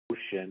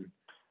motion,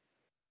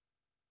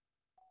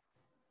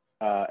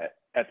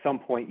 at some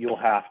point you'll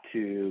have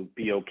to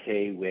be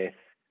okay with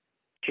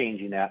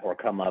changing that, or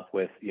come up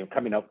with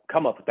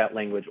that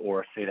language,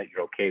 or say that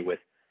you're okay with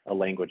a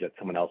language that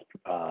someone else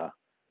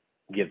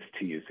gives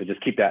to you. So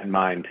just keep that in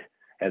mind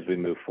as we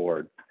move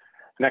forward.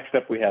 Next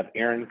up, we have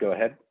Aaron. Go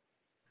ahead.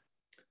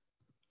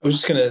 I was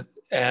just going to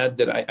add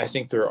that I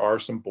think there are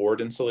some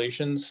board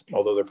installations,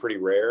 although they're pretty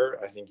rare.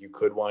 I think you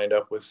could wind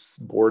up with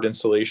board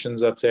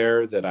installations up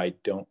there that I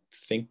don't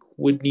think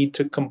would need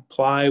to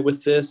comply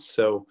with this.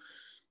 So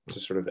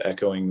just sort of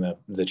echoing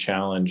the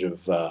challenge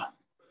of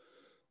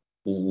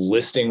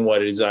listing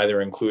what is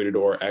either included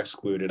or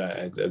excluded.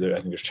 I think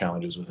there's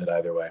challenges with it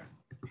either way.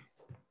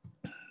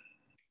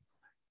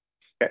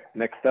 Okay,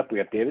 next up we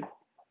have David.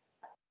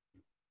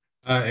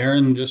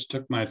 Aaron just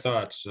took my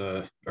thoughts.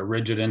 A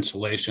rigid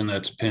insulation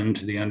that's pinned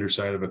to the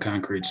underside of a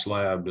concrete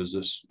slab, does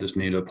this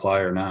need to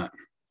apply or not?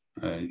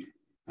 I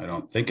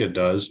don't think it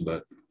does,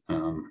 but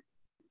I'm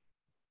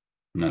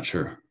not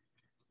sure.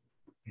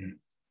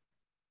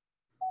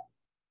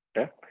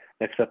 Okay,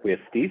 next up we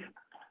have Steve.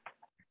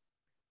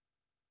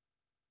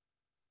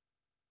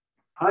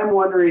 I'm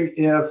wondering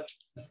if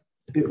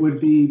it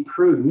would be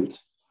prudent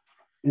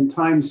and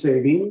time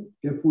saving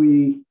if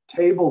we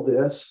table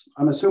this.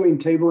 I'm assuming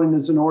tabling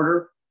is in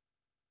order.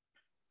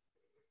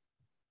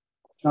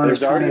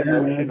 There's already a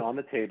motion on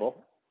the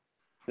table.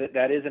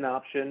 That is an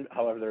option.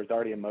 However, there's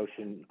already a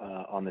motion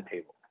on the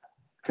table.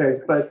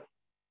 Okay, but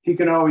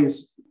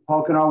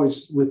Paul can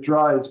always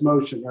withdraw his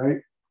motion,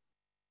 right?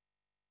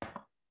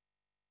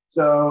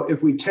 So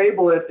if we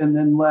table it and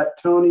then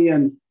let Tony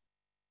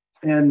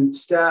and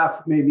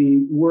staff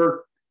maybe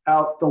work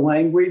out the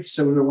language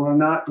so that we're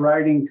not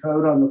writing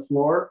code on the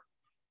floor,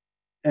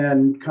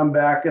 and come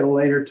back at a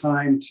later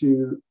time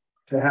to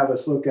have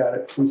us look at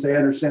it, since they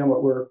understand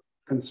what we're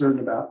concerned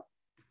about.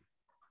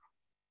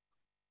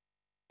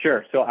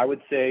 Sure. So I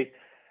would say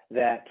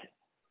that,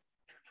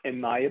 in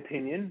my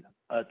opinion,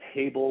 a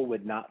table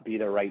would not be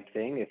the right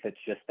thing if it's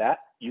just that.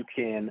 You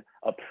can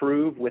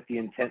approve with the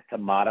intent to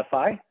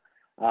modify,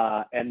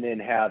 and then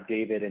have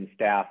David and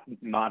staff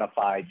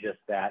modify just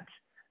that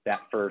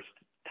first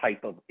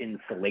type of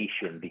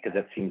insulation, because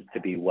that seems to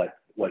be what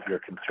you're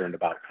concerned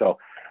about. So,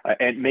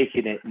 and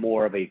making it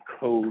more of a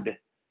code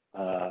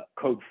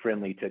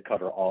friendly to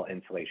cover all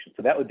insulation.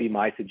 So that would be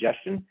my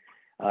suggestion.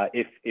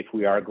 If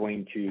we are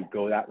going to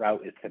go that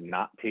route, is to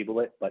not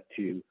table it, but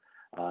to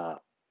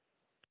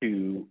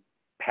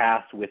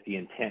pass with the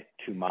intent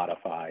to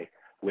modify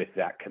with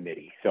that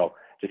committee. So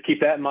just keep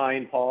that in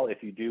mind, Paul.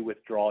 If you do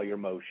withdraw your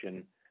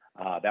motion,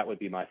 that would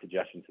be my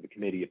suggestion to the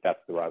committee if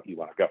that's the route you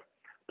want to go.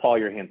 Paul,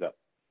 your hand's up.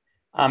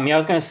 Yeah, I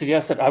was going to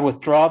suggest that I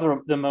withdraw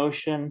the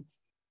motion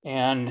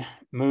and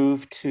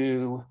move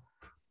to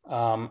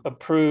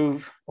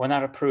approve, or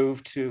not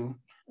approve, to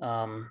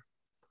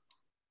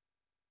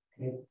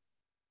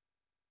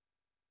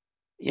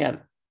yeah.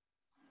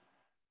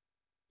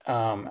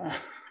 I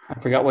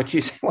forgot what you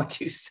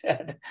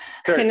said.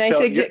 Sure. Can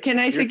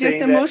I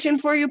suggest a motion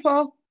for you,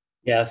 Paul?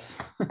 Yes.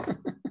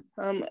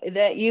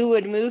 That you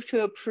would move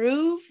to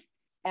approve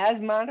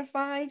as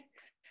modified,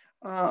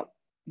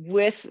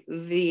 with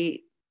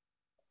the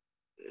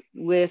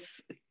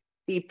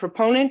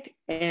proponent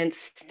and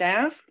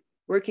staff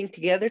working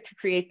together to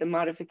create the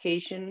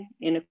modification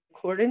in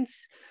accordance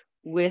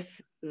with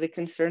the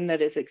concern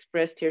that is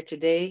expressed here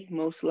today,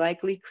 most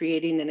likely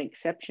creating an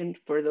exception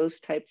for those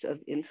types of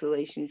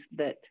insulations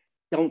that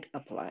don't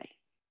apply.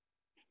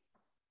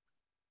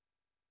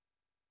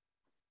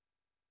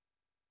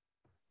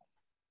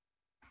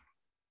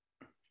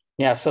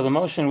 Yeah, so the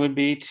motion would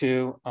be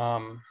to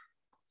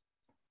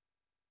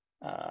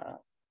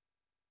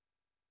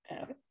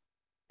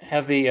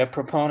have the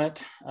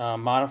proponent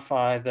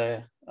modify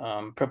the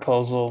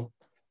proposal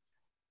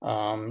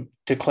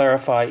to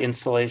clarify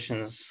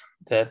installations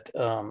that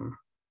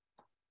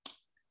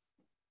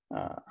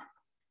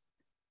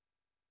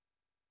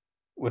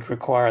would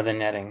require the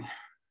netting.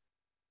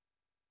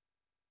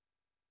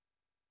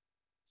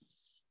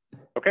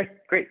 Okay,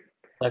 great. Is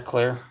that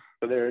clear?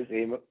 So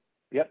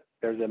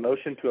there's a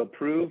motion to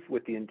approve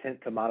with the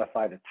intent to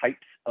modify the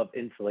types of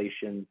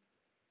insulation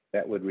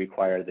that would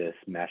require this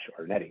mesh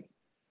or netting.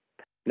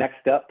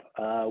 Next up,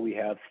 we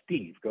have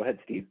Steve. Go ahead,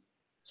 Steve.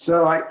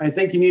 So I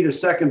think you need a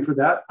second for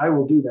that. I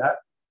will do that.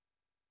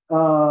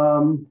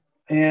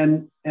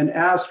 And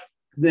ask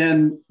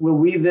then, will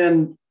we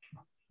then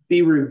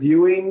be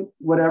reviewing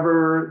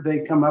whatever they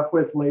come up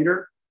with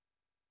later?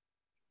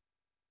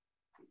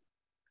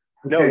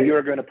 Okay. No,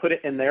 you're going to put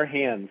it in their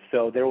hands.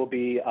 So there will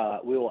be,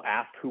 we will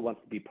ask who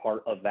wants to be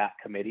part of that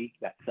committee,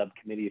 that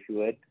subcommittee, if you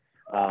would.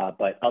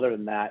 But other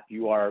than that,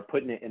 you are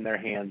putting it in their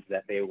hands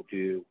that they will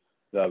do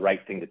the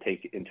right thing to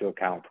take into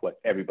account what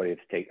everybody has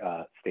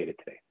stated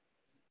today.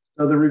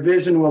 So the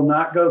revision will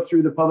not go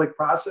through the public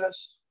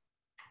process?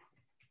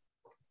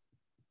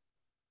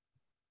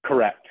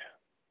 Correct.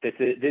 This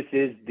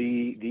is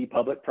the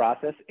public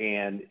process,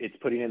 and it's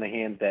putting in the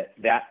hands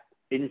that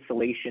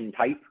insulation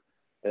type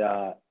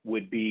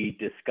would be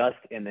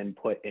discussed and then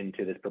put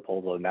into this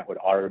proposal, and that would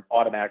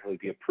automatically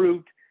be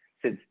approved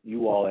since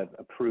you all have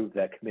approved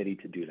that committee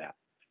to do that.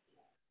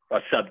 A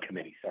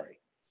subcommittee, sorry.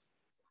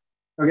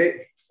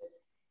 Okay.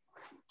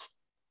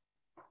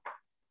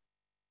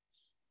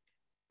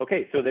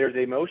 Okay, so there's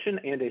a motion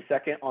and a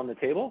second on the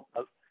table.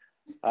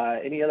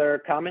 Any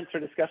other comments or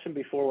discussion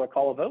before we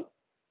call a vote?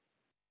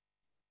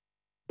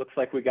 Looks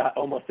like we got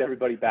almost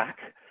everybody back.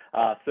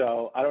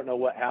 So I don't know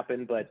what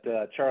happened, but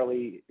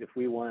Charlie, if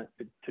we want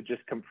to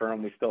just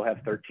confirm, we still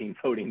have 13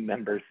 voting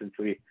members since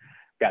we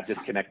got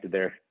disconnected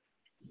there.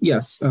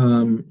 Yes,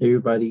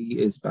 everybody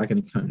is back and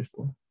accounted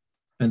for,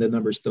 and the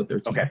number is still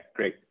 13. Okay,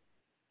 great.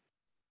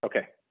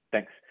 Okay,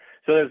 thanks.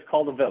 So there's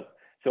call to vote.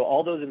 So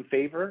all those in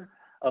favor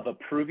of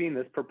approving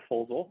this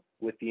proposal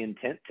with the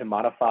intent to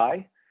modify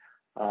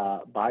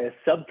by a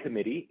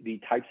subcommittee the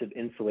types of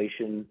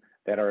insulation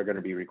that are going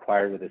to be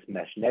required with this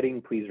mesh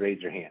netting, please raise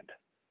your hand.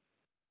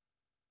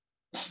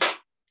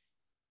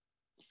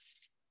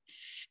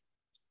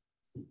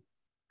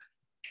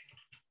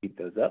 Keep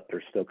those up,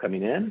 they're still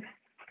coming in.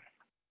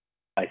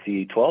 I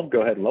see 12,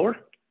 go ahead and lower.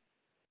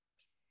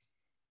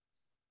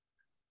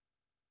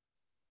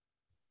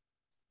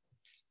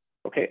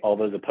 Okay, all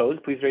those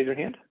opposed, please raise your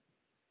hand.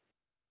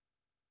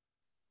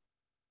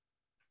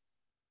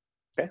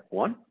 Okay,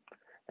 1,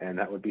 and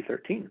that would be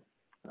 13.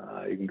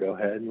 You can go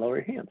ahead and lower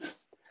your hands.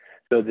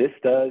 So this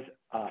does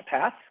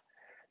pass.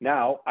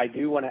 Now, I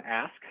do want to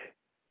ask,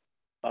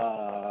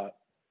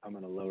 I'm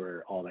going to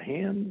lower all the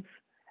hands.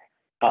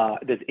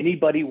 Does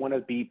anybody want to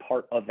be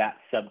part of that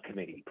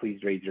subcommittee?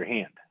 Please raise your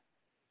hand.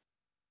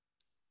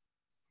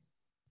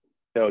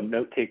 So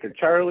note taker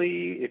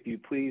Charlie, if you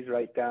please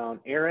write down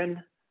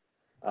Aaron,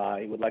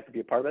 he would like to be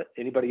a part of it.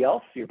 Anybody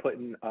else? You're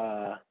putting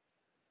all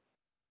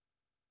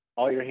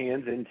your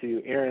hands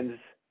into Aaron's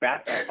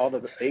basket, all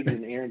the eggs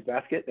in Aaron's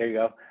basket. There you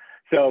go.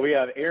 So we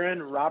have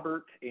Aaron,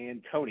 Robert,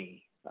 and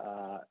Tony.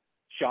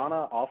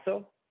 Shauna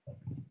also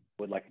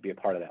would like to be a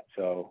part of that.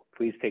 So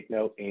please take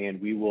note, and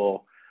we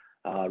will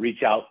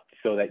reach out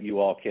so that you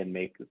all can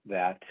make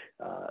that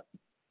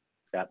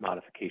that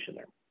modification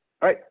there.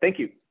 All right, thank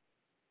you.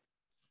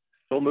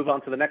 So we'll move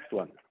on to the next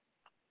one.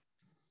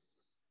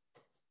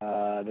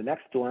 The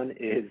next one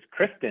is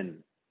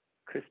Kristen.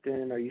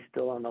 Kristen, are you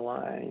still on the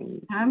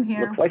line? I'm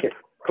here. Looks like it.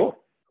 Cool.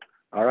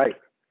 All right.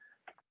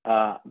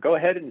 Go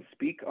ahead and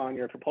speak on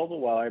your proposal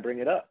while I bring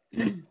it up.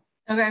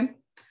 Okay.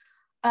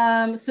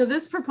 So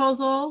this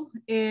proposal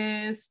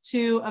is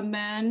to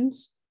amend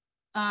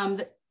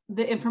the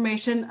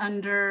information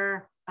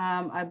under,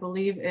 I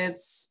believe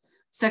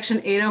it's section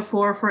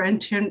 804 for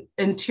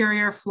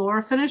interior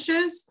floor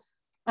finishes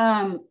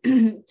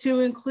to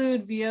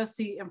include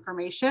VOC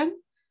information.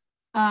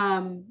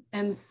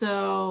 And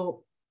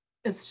so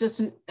it's just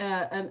an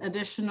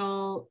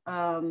additional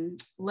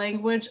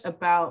language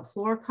about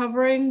floor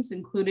coverings,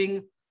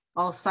 including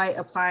all site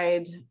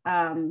applied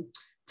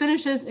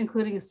finishes,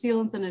 including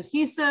sealants and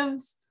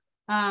adhesives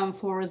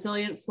for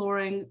resilient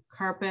flooring,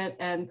 carpet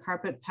and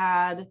carpet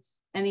pad,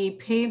 any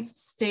paints,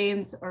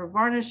 stains, or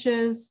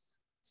varnishes,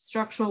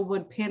 structural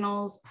wood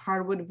panels,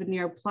 hardwood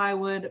veneer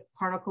plywood,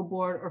 particle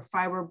board, or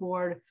fiber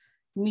board,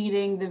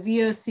 meeting the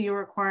VOC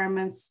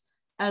requirements,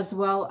 as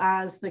well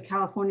as the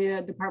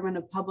California Department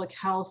of Public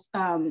Health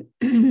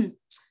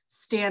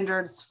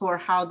standards for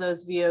how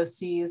those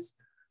VOCs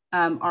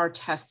are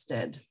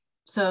tested.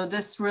 So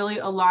this really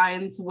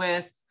aligns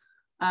with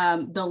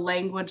the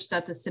language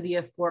that the city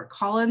of Fort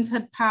Collins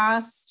had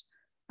passed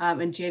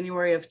in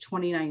January of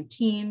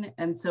 2019.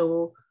 And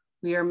so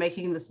we are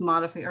making this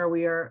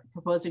we are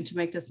proposing to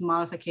make this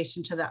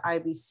modification to the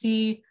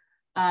IBC.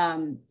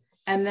 And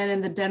then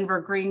in the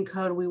Denver Green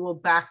Code, we will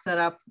back that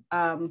up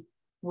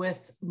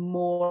with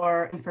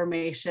more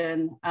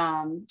information.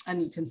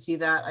 And you can see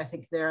that, I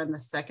think, there on the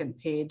second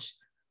page,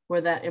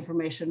 where that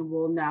information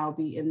will now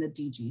be in the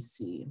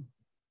DGC.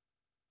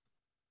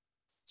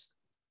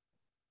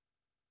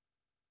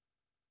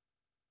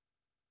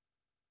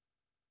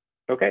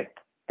 Okay,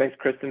 thanks,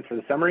 Kristen, for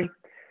the summary.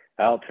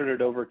 I'll turn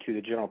it over to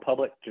the general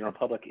public. General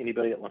public,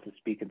 anybody that wants to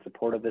speak in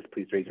support of this,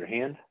 please raise your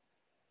hand.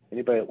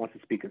 Anybody that wants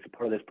to speak in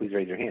support of this, please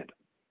raise your hand.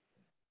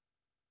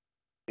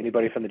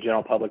 Anybody from the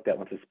general public that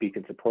wants to speak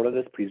in support of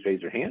this, please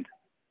raise your hand.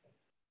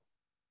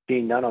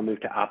 Seeing none, I'll move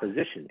to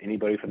opposition.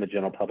 Anybody from the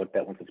general public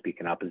that wants to speak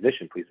in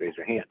opposition, please raise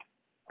your hand.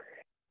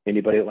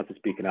 Anybody that wants to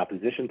speak in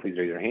opposition, please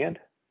raise your hand.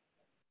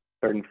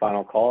 Third and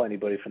final call,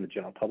 anybody from the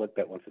general public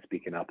that wants to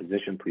speak in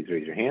opposition, please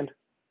raise your hand.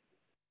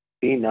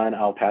 Seeing none,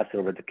 I'll pass it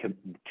over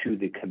to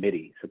the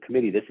committee. So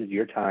committee, this is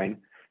your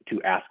time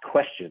to ask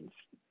questions.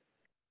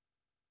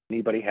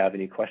 Anybody have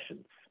any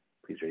questions?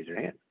 Please raise your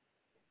hand.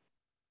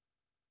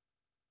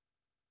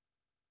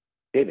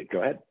 David,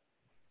 go ahead.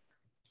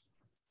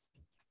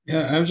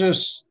 Yeah, I'm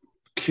just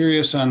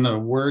curious on the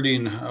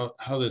wording,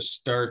 how this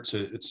starts.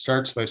 It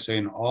starts by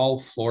saying all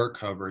floor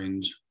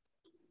coverings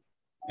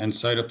and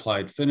site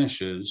applied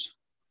finishes,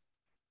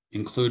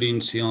 including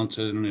sealants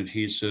and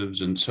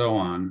adhesives and so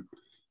on.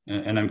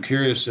 And I'm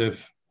curious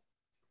if,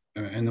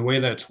 in the way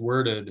that's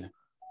worded,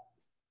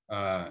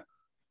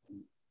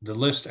 the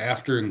list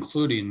after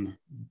including,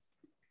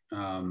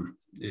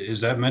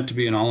 is that meant to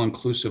be an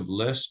all-inclusive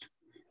list?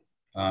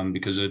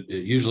 Because it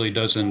usually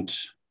doesn't,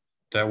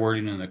 that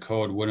wording in the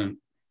code wouldn't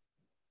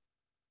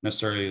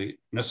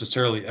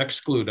necessarily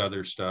exclude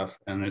other stuff.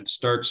 And it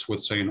starts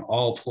with saying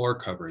all floor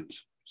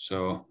coverings.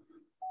 So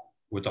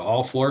with the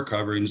all floor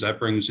coverings, that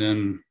brings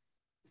in,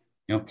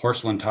 you know,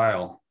 porcelain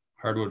tile,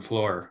 hardwood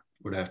floor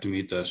would have to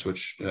meet this,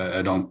 which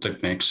I don't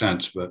think makes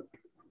sense. But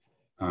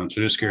so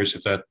just curious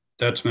if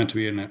that's meant to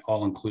be an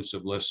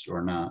all-inclusive list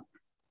or not.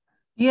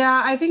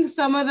 Yeah, I think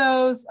some of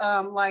those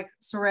like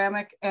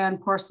ceramic and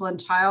porcelain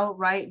tile,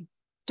 right,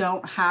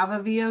 don't have a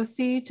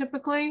VOC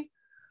typically.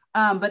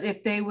 But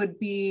if they would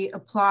be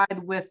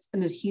applied with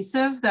an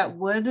adhesive that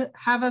would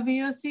have a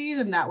VOC,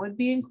 then that would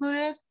be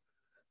included.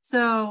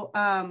 So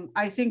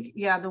I think,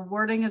 yeah, the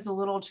wording is a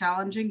little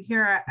challenging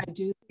here. I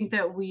do think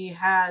that we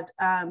had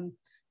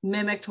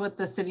mimicked what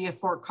the city of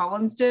Fort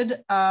Collins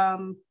did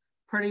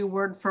pretty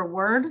word for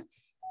word.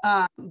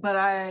 But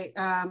I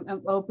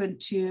am open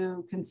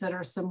to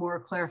consider some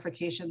more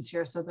clarifications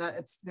here so that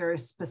it's very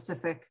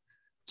specific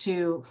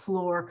to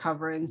floor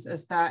coverings,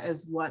 as that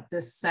is what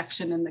this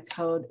section in the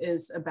code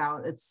is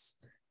about. It's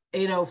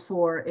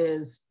 804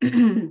 is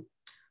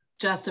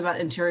just about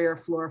interior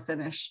floor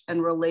finish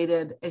and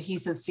related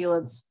adhesive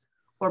sealants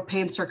or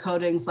paints or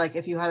coatings. Like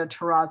if you had a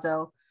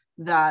terrazzo,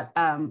 that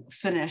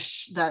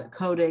finish, that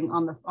coating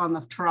on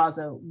the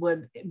terrazzo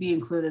would be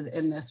included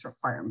in this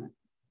requirement.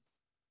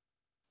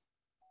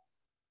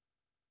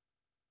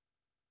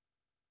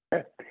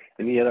 Okay.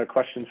 Any other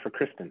questions for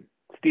Kristen?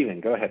 Stephen,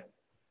 go ahead.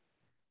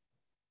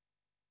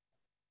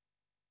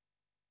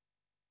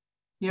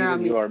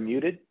 Stephen, you are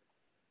muted.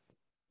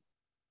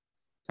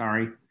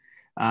 Sorry.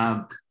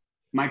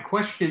 My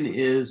question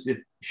is if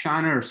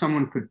Shauna or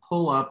someone could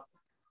pull up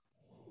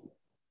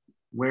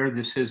where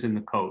this is in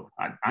the code.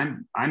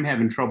 I'm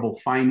having trouble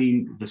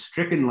finding the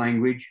stricken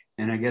language,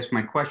 and I guess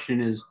my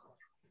question is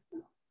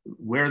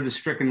where the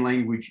stricken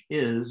language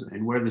is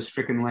and where the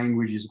stricken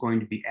language is going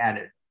to be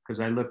added. Because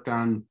I looked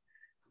on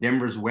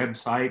Denver's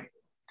website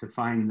to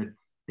find the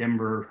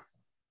Denver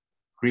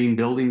Green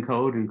Building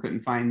Code and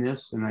couldn't find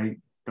this, and I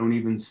don't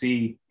even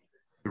see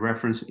the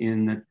reference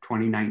in the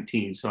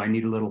 2019, so I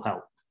need a little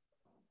help.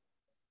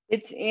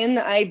 It's in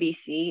the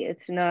IBC.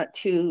 It's not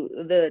to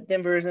the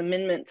Denver's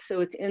amendment. So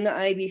it's in the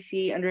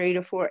IBC under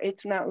 804.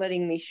 It's not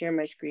letting me share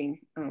my screen.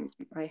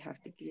 I have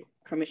to get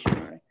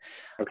permission.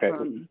 Okay.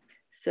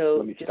 So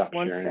let me just stop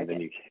one sharing second. and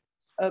then you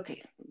can...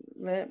 Okay.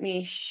 Let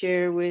me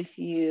share with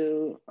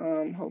you.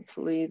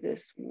 Hopefully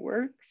this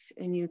works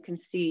and you can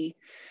see.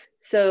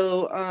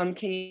 So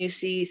can you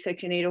see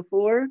section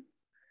 804?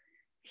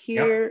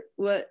 Here,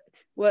 yep.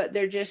 What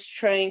they're just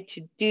trying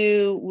to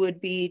do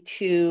would be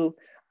to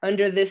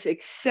under this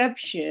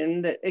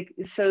exception that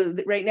so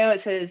right now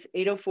it says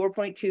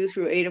 804.2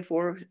 through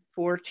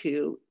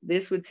 804.42.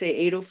 This would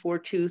say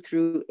 804.2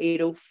 through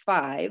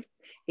 805.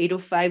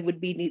 805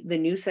 would be the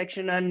new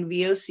section on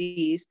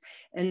VOCs,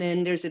 and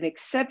then there's an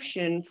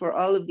exception for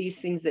all of these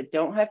things that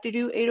don't have to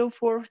do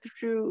 804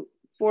 through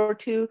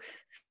 42.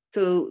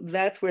 So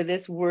that's where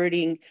this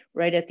wording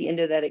right at the end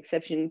of that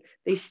exception,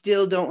 they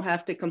still don't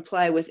have to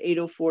comply with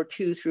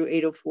 804.2 through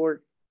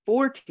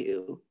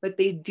 804.42, but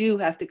they do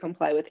have to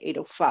comply with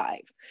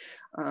 805.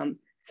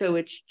 So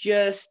it's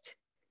just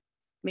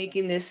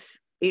making this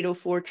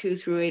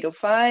 804.2 through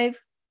 805,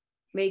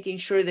 making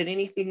sure that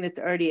anything that's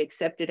already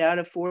accepted out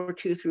of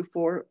 4.2 through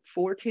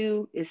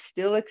 4.42 is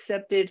still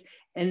accepted,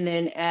 and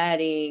then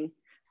adding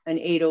an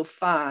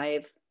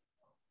 805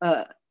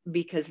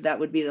 because that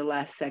would be the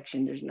last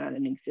section. There's not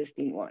an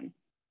existing one.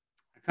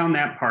 I found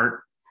that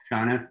part,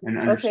 Shauna, and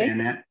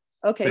understand that.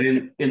 Okay. But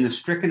in the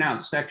stricken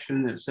out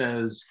section that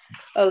says...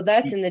 Oh,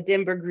 that's in the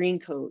Denver Green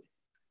Code.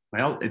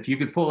 Well, if you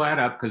could pull that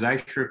up, because I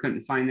sure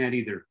couldn't find that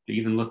either to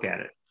even look at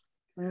it.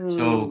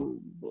 Oh,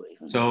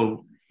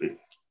 so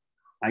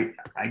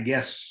I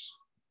guess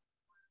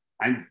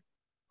I'm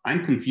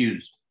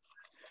confused.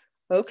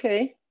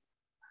 Okay.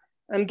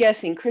 I'm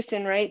guessing,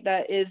 Kristen, right?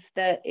 That is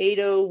that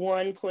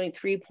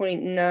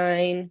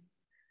 801.3.9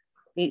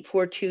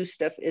 842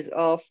 stuff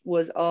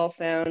was all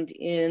found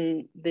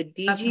in the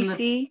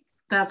DGC.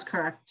 That's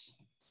correct.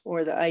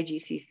 Or the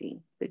IGCC.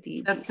 The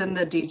DGC. That's in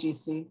the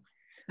DGC,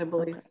 I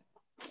believe.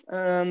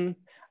 Okay.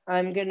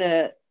 I'm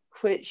gonna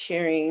quit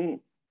sharing.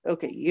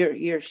 Okay,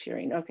 you're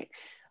sharing. Okay.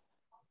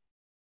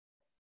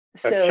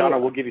 So Shauna,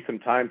 we'll give you some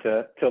time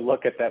to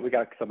look at that. We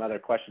got some other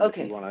questions if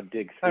you want to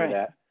dig through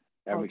that.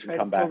 And we can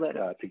come back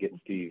to get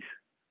Steve.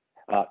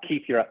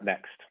 Keith, you're up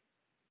next.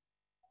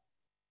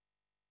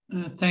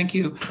 Thank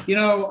you. You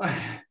know,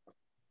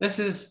 this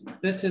is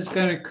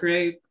going to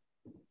create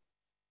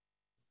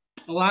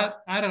a lot.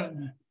 I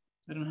don't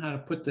know how to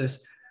put this.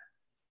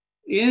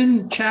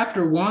 In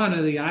Chapter 1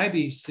 of the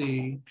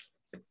IBC,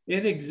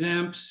 it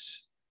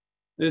exempts.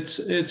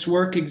 It's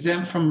work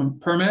exempt from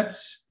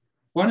permits.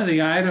 One of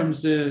the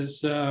items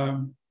is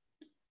item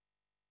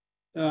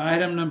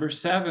number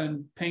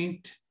 7: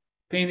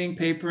 painting,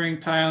 papering,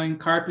 tiling,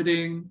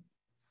 carpeting,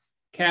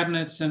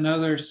 cabinets and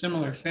other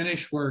similar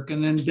finish work.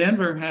 And then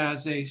Denver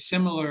has a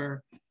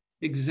similar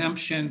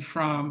exemption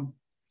from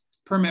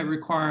permit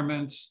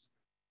requirements.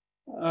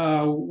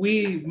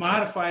 We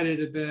modified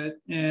it a bit,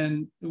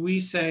 and we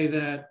say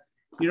that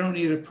you don't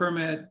need a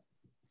permit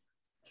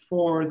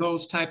for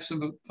those types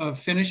of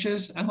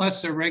finishes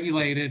unless they're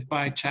regulated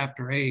by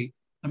Chapter 8.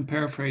 I'm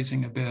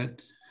paraphrasing a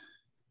bit,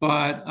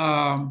 but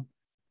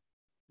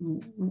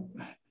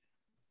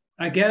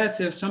I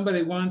guess if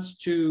somebody wants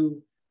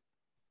to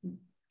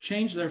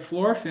change their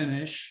floor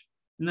finish,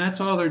 and that's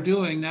all they're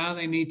doing, now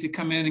they need to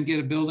come in and get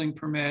a building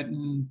permit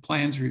and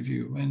plans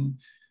review. And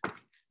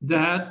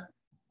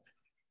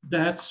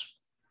that's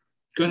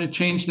going to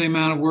change the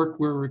amount of work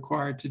we're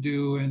required to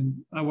do.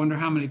 And I wonder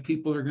how many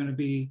people are going to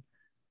be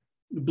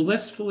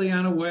blissfully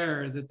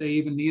unaware that they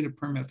even need a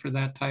permit for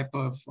that type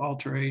of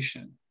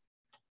alteration.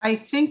 I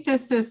think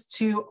this is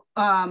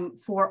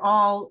for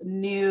all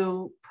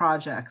new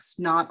projects,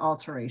 not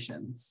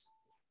alterations.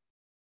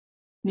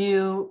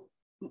 New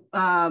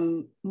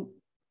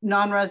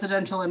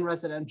non-residential and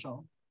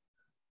residential.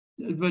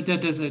 But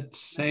does it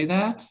say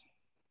that?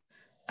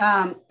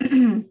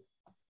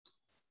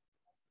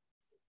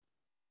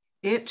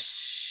 It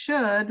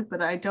should,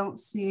 but I don't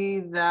see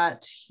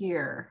that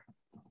here,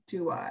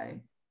 do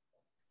I?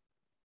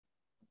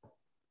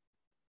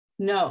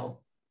 No,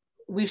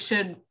 we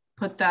should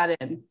put that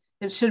in.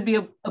 It should be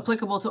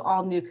applicable to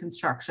all new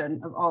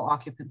construction of all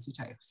occupancy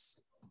types.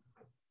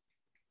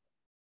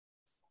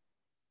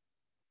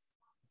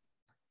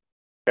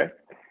 Okay.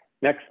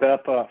 Next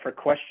up for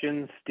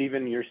questions,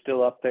 Stephen, you're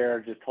still up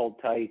there. Just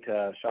hold tight.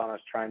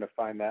 Shauna's trying to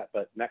find that,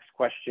 but next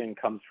question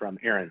comes from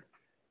Aaron.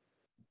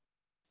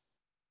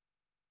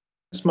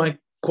 My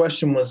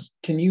question was,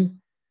 can you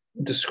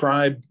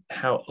describe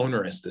how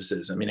onerous this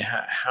is? I mean,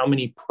 how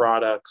many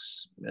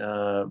products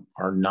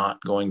are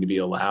not going to be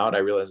allowed? I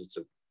realize it's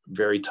a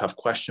very tough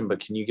question, but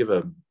can you give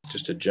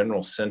just a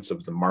general sense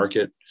of the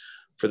market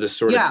for this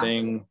sort of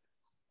thing?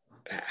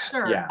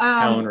 Sure. Yeah.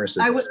 How onerous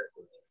is this?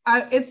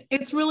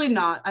 It's really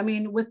not. I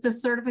mean, with the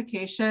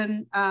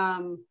certification,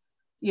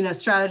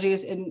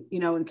 strategies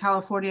in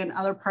California and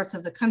other parts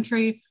of the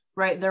country,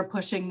 right? They're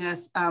pushing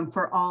this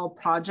for all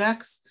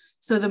projects.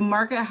 So the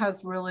market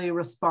has really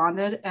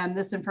responded, and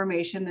this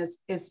information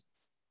is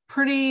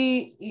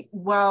pretty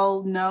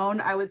well known.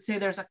 I would say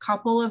there's a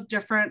couple of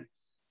different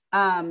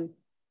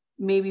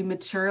maybe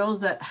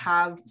materials that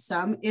have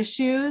some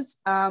issues,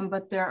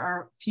 but there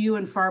are few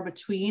and far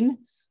between.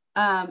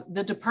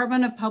 The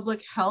Department of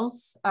Public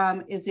Health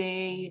is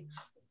a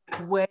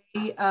way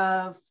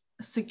of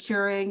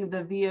securing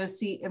the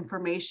VOC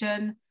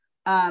information,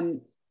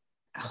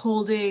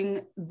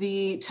 holding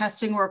the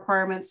testing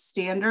requirements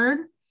standard.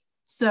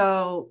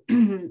 So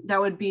that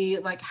would be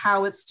like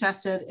how it's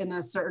tested in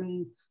a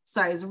certain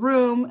size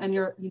room, and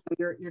you're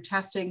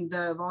testing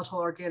the volatile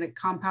organic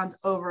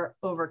compounds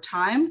over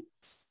time.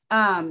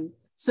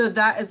 So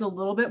that is a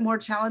little bit more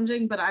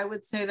challenging, but I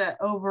would say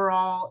that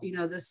overall,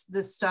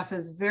 this stuff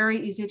is very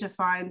easy to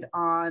find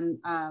on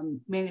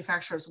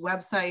manufacturers'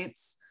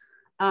 websites.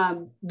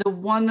 The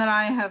one that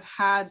I have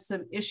had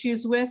some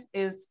issues with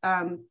is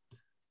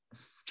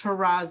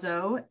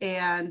terrazzo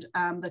and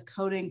the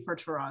coating for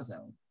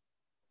terrazzo.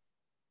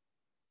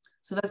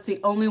 So that's the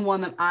only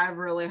one that I've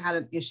really had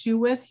an issue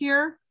with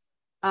here.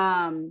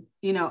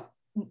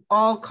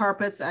 All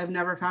carpets I've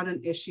never found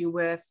an issue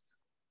with.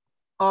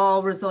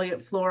 All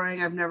resilient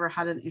flooring I've never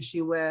had an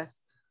issue with.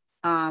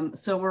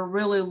 So we're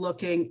really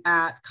looking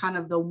at kind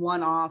of the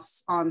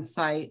one-offs on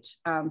site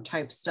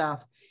type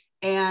stuff.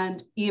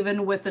 And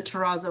even with the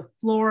terrazzo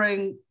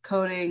flooring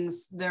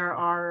coatings, there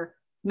are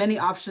many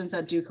options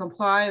that do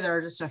comply. There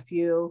are just a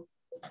few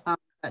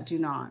that do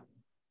not.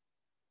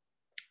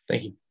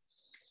 Thank you.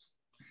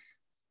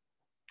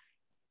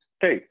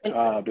 Okay,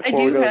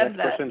 before we go to the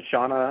next person,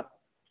 Shauna,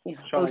 you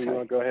want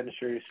to go ahead and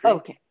share your screen?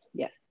 Okay,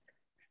 yes.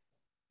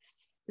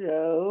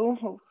 So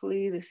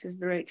hopefully this is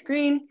the right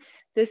screen.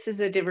 This is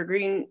a Denver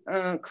Green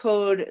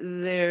code,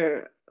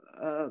 their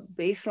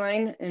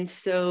baseline. And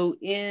so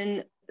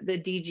in the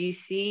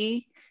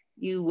DGC,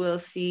 you will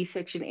see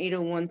section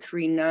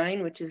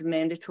 80139, which is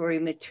mandatory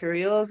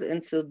materials.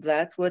 And so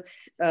that's what's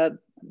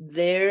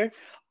there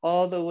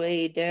all the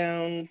way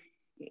down,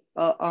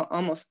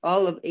 almost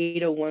all of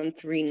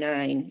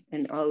 80139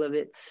 and all of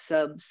its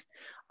subs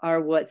are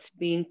what's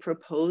being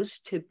proposed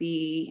to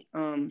be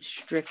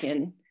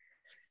stricken.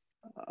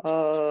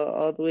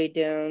 All the way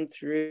down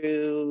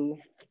through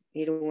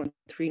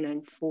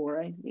 801.394,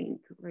 I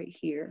think, right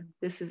here.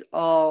 This is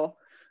all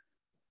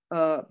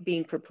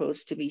being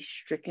proposed to be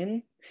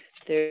stricken.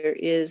 There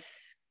is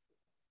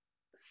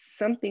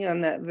something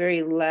on that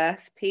very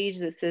last page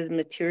that says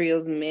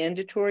materials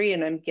mandatory,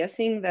 and I'm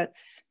guessing that's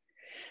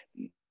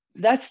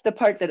the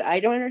part that I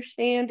don't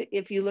understand.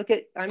 If you look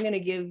at, I'm going to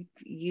give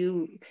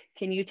you,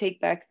 can you take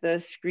back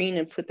the screen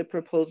and put the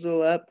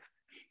proposal up?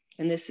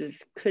 And this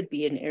could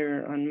be an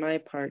error on my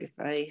part if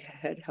I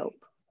had help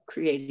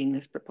creating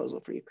this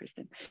proposal for you,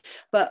 Kristen.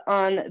 But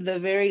on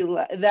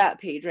the that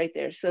page right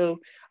there, so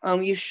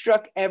you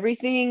struck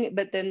everything,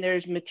 but then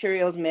there's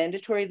materials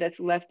mandatory that's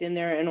left in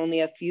there and only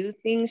a few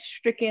things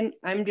stricken.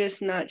 I'm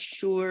just not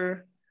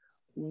sure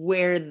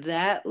where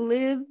that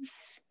lives.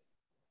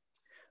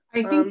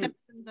 I think that's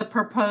the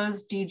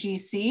proposed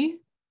DGC.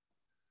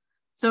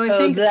 So I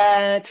think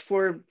that's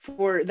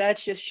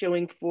that's just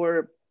showing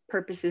for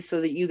purposes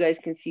so that you guys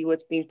can see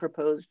what's being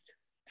proposed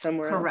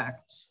somewhere correct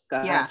else.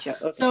 Gotcha. Yeah.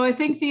 Okay. So I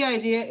think the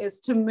idea is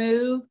to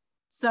move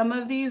some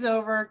of these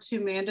over to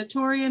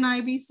mandatory in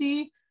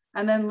IBC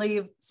and then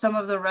leave some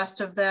of the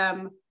rest of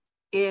them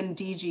in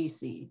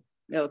DGC.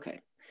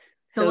 Okay.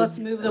 So let's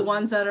move the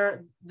ones that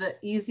are the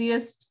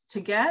easiest to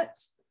get,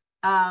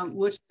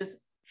 which is,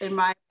 in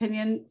my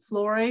opinion,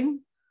 flooring,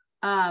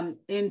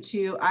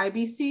 into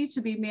IBC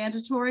to be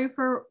mandatory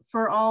for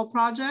all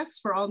projects,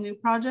 for all new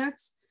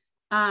projects,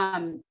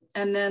 and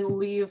then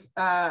leave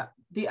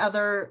the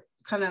other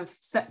kind of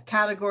set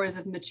categories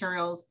of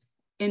materials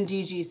in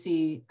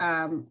DGC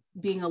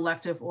being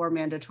elective or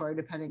mandatory,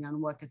 depending on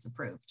what gets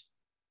approved.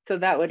 So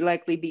that would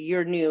likely be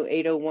your new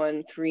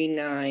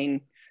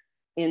 80139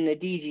 in the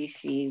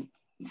DGC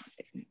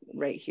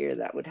right here.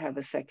 That would have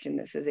a section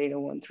that says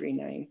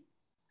 80139.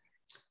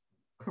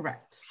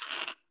 Correct.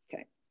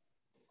 Okay.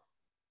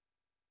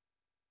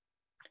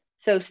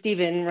 So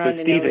Stephen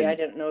Rondinelli, I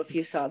don't know if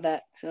you saw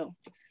that. So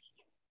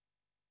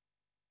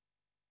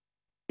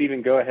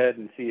Stephen, go ahead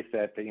and see if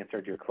that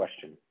answered your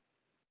question.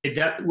 It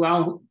does,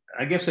 well,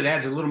 I guess it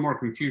adds a little more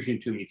confusion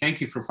to me. Thank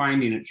you for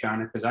finding it,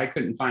 Shauna, because I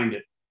couldn't find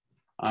it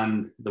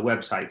on the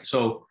website.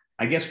 So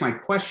I guess my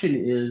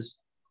question is,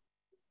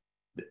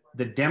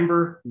 the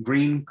Denver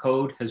Green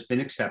Code has been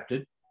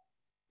accepted. Is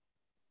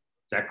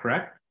that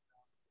correct?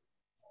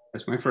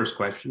 That's my first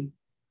question.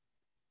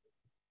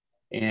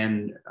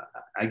 And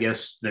I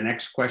guess the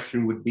next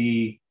question would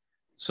be,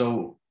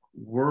 so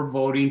we're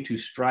voting to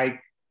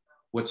strike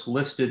what's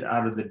listed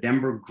out of the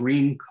Denver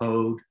Green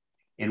Code,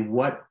 and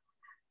what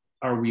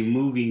are we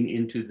moving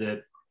into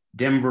the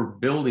Denver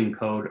Building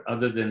Code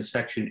other than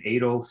section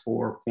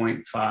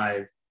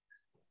 804.5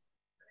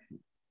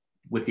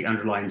 with the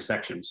underlying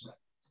sections?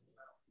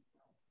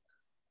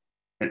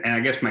 And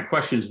I guess my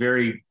question is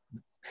very,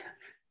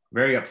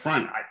 very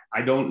upfront.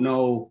 I don't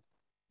know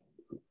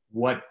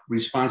what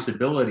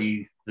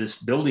responsibility this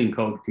building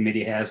code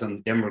committee has on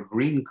the Denver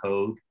Green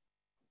Code,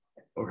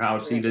 or how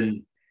it's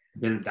even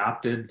been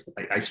adopted.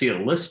 I see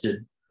it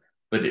listed,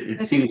 but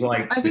it seems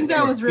like I think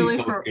that was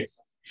really for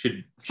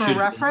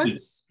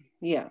reference.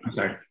 Yeah. I'm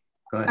sorry.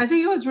 Go ahead. I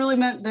think it was really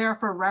meant there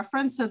for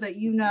reference so that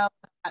you know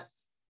that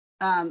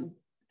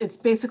it's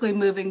basically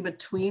moving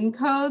between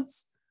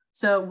codes,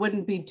 so it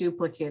wouldn't be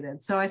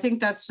duplicated. So I think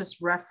that's just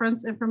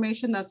reference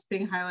information that's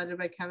being highlighted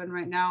by Kevin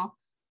right now.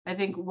 I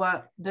think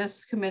what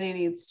this committee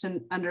needs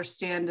to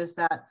understand is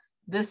that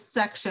this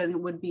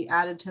section would be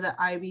added to the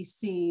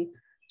IBC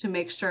to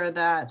make sure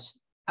that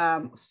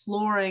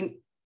flooring,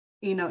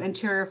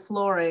 interior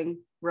flooring,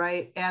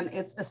 right, and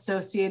its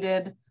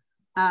associated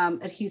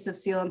adhesive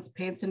sealants,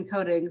 paints, and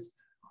coatings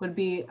would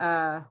be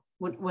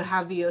would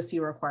have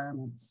VOC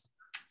requirements.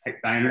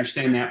 I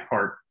understand that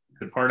part.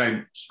 The part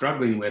I'm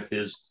struggling with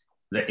is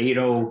the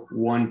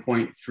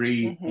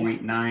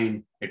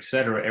 801.3.9, et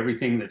cetera,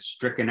 everything that's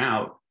stricken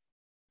out.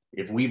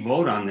 If we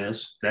vote on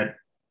this, that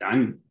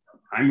I'm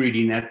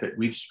reading that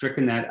we've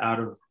stricken that out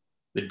of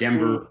the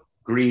Denver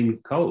Green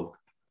Code.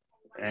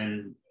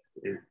 And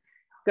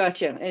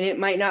gotcha. And it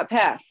might not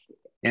pass.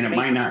 And it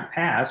might not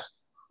pass,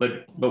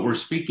 but we're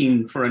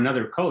speaking for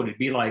another code. It'd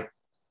be like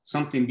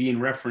something being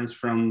referenced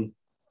from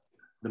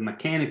the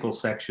mechanical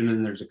section,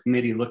 and there's a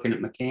committee looking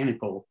at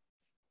mechanical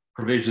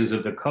provisions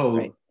of the code.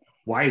 Right.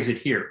 Why is it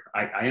here?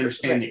 I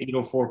understand the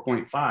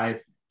 804.5,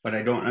 but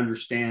I don't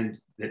understand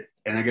that.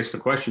 And I guess the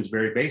question is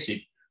very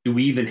basic. Do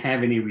we even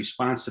have any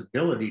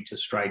responsibility to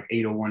strike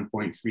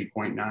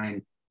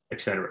 801.3.9,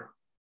 et cetera?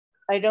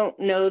 I don't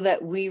know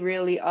that we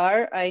really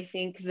are. I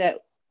think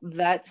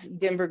that's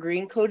Denver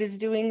Green Code is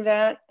doing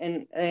that.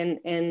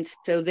 And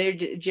so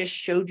they just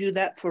showed you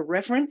that for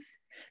reference.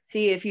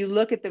 See, if you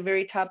look at the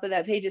very top of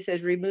that page, it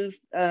says remove,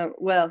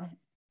 well,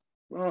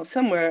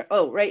 somewhere,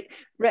 right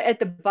at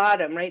the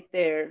bottom, right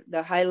there,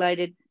 the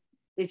highlighted,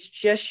 it's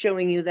just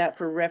showing you that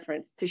for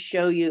reference to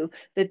show you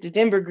that the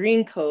Denver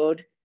Green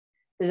Code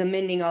is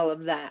amending all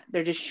of that.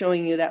 They're just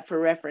showing you that for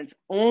reference.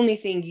 Only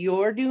thing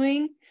you're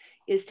doing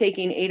is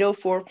taking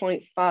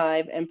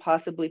 804.5 and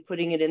possibly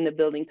putting it in the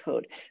building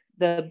code.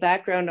 The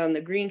background on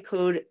the Green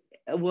Code,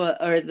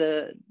 or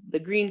the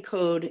Green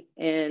Code,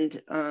 and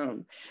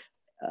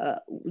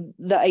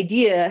the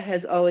idea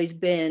has always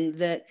been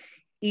that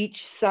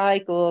each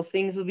cycle,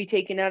 things will be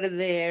taken out of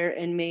there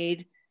and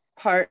made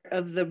part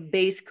of the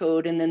base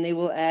code, and then they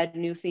will add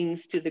new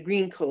things to the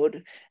Green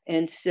Code.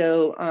 And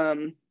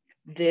so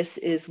this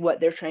is what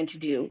they're trying to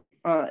do.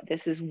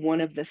 This is one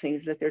of the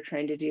things that they're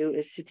trying to do,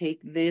 is to take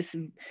this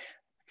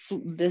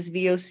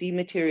VOC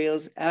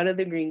materials out of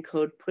the Green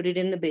Code, put it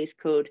in the base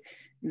code,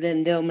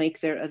 then they'll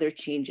make their other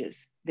changes.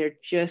 They're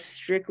just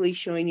strictly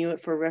showing you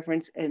it for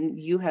reference, and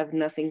you have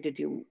nothing to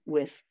do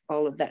with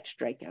all of that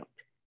strikeout.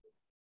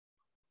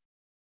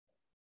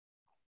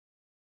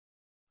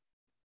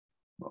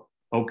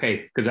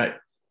 Okay, because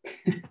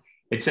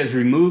it says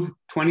remove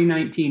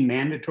 2019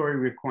 mandatory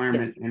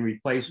requirement and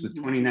replace with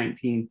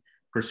 2019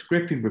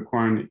 prescriptive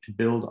requirement to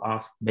build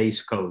off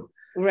base code.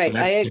 Right. So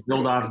that's to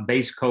build off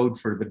base code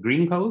for the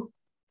green code?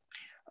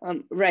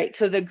 Right.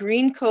 So the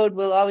green code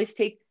will always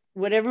take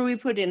whatever we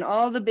put in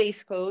all the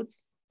base codes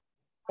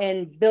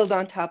and build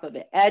on top of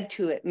it, add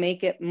to it,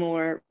 make it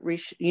more,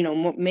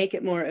 make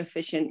it more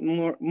efficient,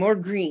 more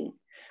green,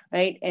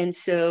 right? And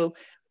so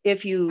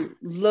if you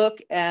look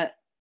at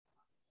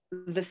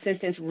the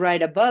sentence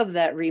right above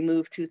that,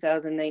 remove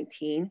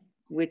 2019,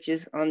 which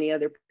is on the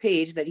other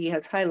page that he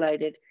has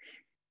highlighted,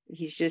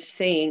 he's just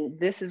saying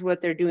this is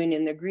what they're doing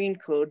in the green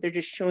code. They're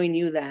just showing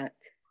you that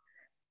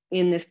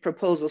in this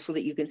proposal so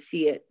that you can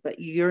see it, but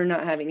you're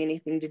not having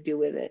anything to do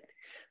with it.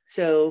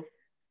 So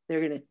they're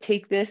going to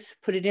take this,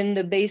 put it in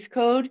the base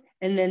code,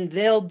 and then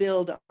they'll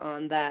build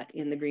on that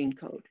in the green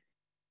code.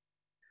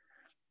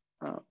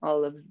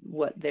 All of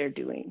what they're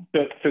doing.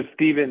 So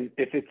Stephen,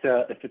 if it's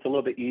a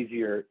little bit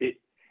easier, it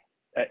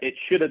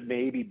should have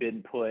maybe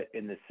been put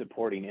in the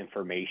supporting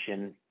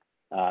information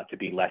to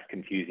be less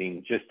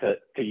confusing, just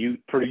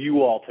for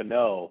you all to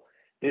know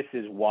this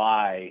is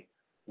why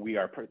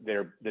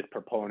this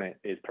proponent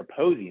is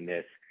proposing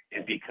this,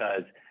 is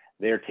because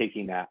they're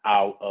taking that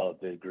out of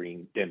the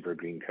Denver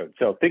Green Code.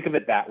 So think of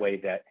it that way,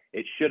 that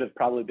it should have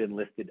probably been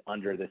listed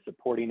under the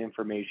supporting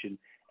information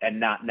and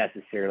not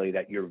necessarily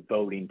that you're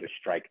voting to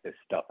strike this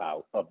stuff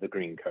out of the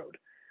Green Code.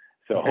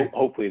 So okay.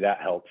 Hopefully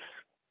that helps.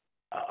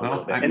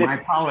 Well,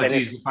 my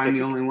apologies if I'm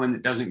the only one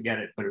that doesn't get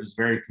it, but it was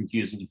very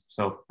confusing.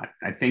 So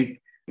I think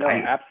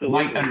I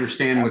might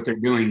understand what they're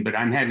doing, but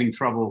I'm having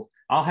trouble.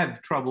 I'll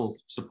have trouble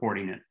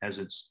supporting it as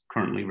it's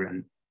currently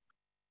written.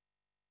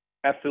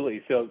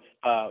 Absolutely. So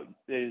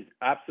there's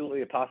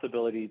absolutely a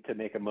possibility to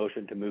make a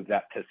motion to move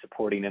that to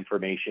supporting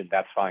information.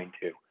 That's fine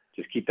too.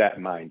 Just keep that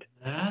in mind.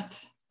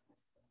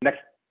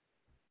 Next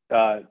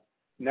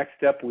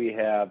up, we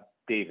have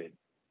David.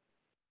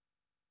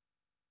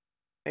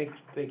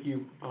 Thank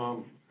you.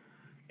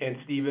 And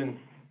Steve,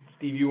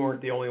 you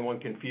weren't the only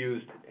one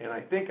confused, and I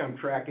think I'm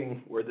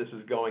tracking where this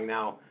is going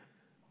now.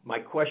 My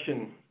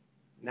question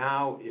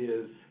now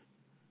is,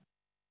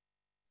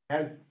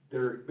 has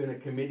there been a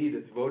committee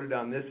that's voted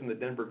on this in the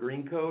Denver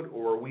Green Code,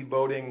 or are we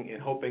voting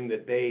and hoping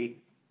that they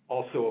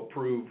also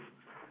approve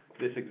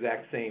this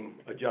exact same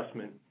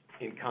adjustment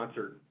in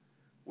concert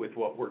with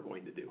what we're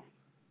going to do?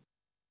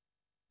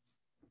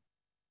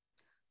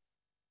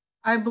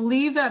 I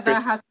believe that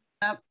hasn't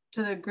been up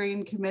to the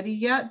Green Committee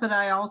yet, but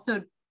I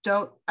also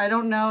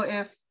don't know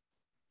if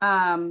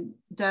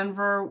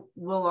Denver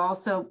will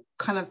also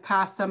kind of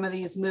pass some of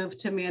these move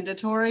to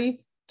mandatory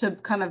to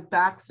kind of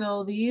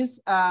backfill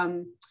these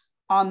on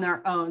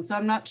their own. So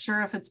I'm not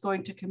sure if it's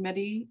going to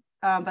committee,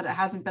 but it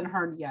hasn't been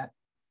heard yet.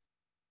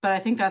 But I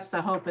think that's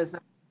the hope, is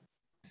that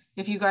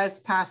if you guys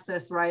pass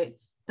this right,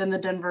 then the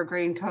Denver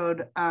Green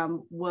Code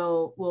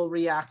will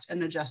react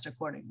and adjust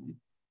accordingly.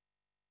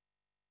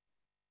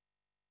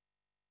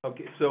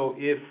 Okay, so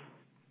if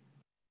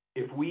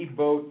we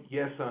vote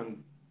yes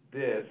on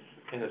this,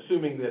 and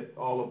assuming that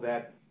all of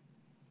that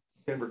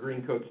Denver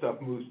Green Code stuff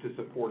moves to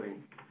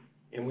supporting,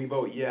 and we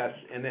vote yes,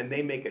 and then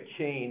they make a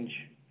change,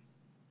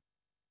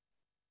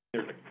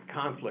 there's a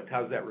conflict,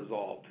 how's that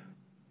resolved?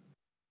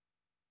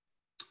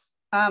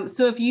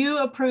 So if you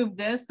approve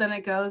this, then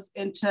it goes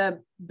into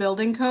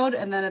building code,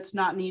 and then it's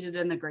not needed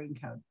in the Green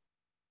Code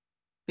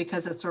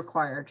because it's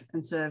required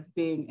instead of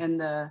being in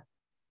the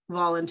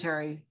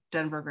voluntary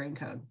Denver Green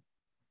Code.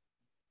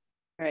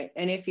 Right,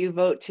 and if you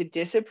vote to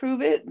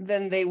disapprove it,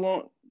 then they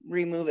won't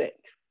remove it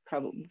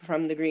probably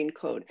from the Green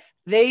Code.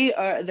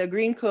 The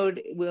Green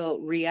Code will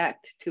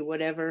react to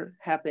whatever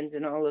happens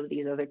in all of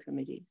these other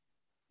committees.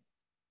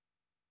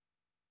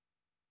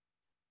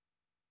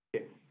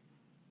 Okay.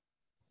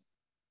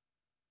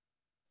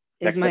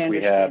 Is my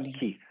understanding. We have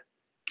Keith.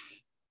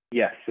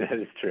 Yes, that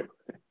is true.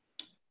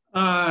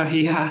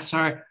 Yeah,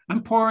 sorry,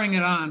 I'm pouring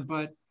it on,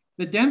 but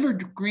the Denver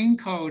Green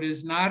Code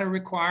is not a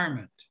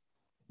requirement.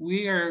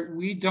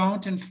 We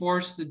don't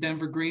enforce the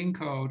Denver Green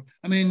Code.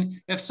 I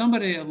mean, if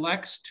somebody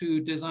elects to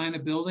design a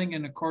building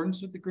in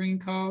accordance with the Green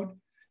Code,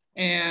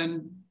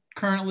 and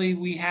currently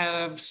we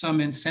have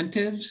some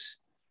incentives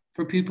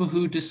for people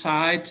who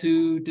decide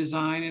to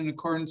design in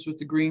accordance with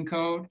the Green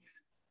Code,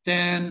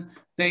 then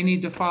they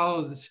need to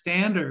follow the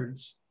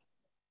standards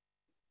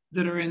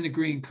that are in the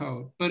Green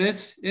Code. But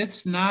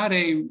it's not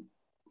a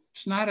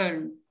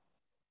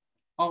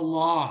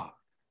law.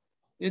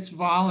 It's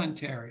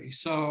voluntary.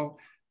 So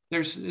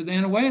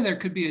in a way, there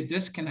could be a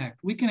disconnect.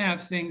 We can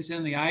have things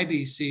in the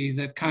IBC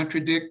that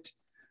contradict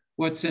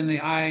what's in the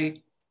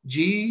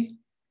IGCC.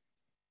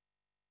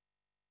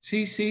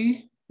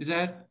 Is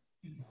that?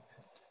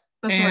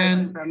 That's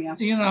and right, yeah.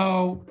 You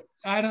know,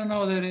 I don't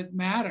know that it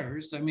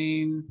matters. I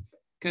mean,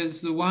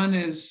 because the one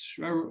is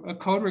a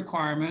code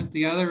requirement,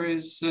 the other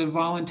is a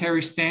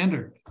voluntary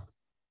standard.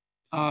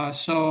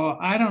 So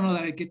I don't know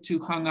that I get too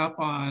hung up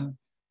on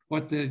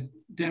what the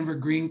Denver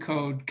Green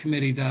Code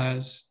Committee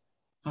does.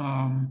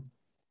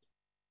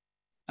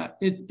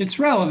 It's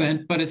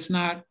relevant, but it's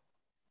not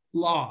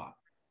law.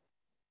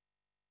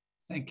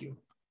 Thank you.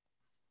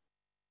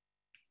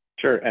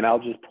 Sure, and I'll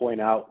just point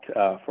out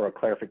for a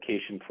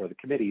clarification for the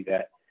committee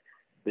that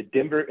the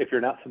Denver, if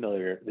you're not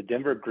familiar, the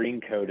Denver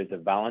Green Code is a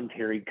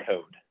voluntary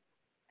code.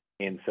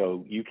 And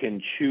so you can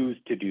choose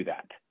to do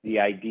that. The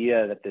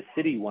idea that the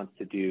city wants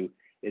to do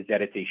is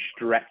that it's a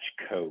stretch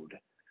code,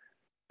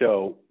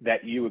 so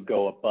that you would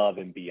go above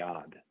and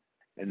beyond,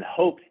 in the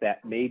hopes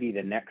that maybe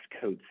the next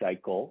code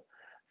cycle,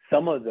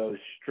 some of those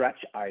stretch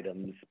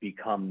items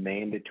become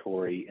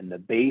mandatory in the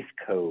base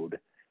code.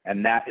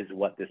 And that is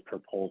what this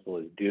proposal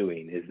is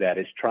doing, is that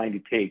it's trying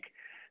to take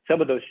some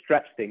of those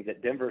stretch things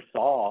that Denver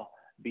saw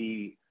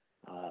be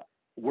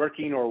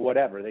working or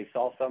whatever. They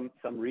saw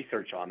some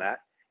research on that,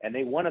 and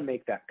they want to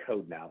make that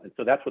code now. And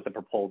so that's what the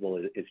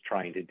proposal is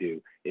trying to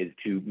do, is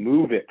to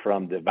move it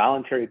from the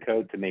voluntary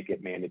code to make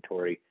it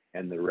mandatory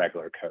and the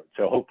regular code.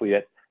 So hopefully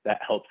that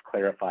helps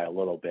clarify a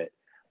little bit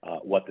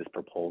what this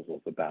proposal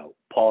is about.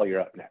 Paul,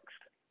 you're up next.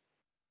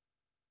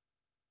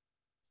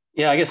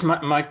 Yeah, I guess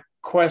my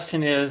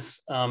question is,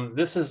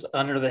 this is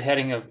under the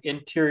heading of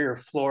interior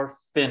floor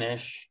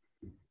finish,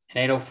 and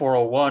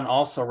 80401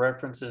 also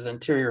references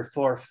interior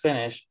floor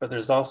finish, but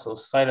there's also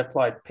site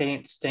applied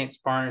paint, stains,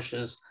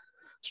 varnishes,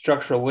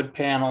 structural wood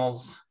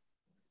panels.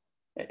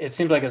 It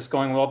seems like it's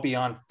going well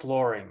beyond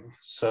flooring.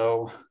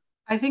 So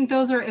I think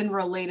those are in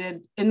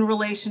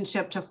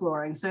relationship to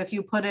flooring. So if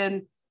you put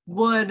in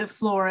wood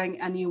flooring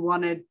and you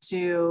wanted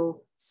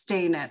to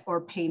stain it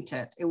or paint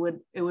it, it would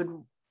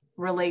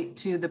relate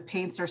to the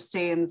paints or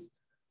stains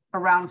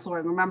around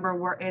flooring. Remember,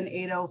 we're in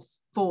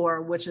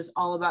 804, which is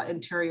all about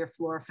interior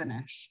floor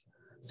finish.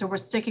 So we're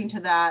sticking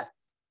to that,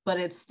 but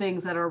it's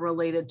things that are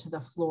related to the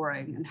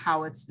flooring and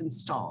how it's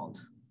installed.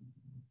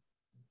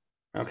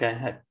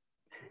 okay,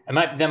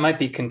 that might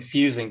be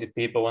confusing to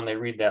people when they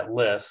read that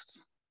list.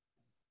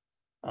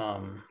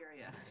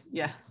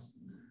 Yes,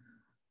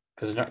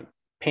 because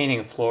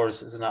painting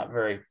floors is not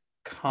very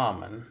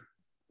common.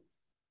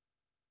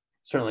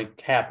 Certainly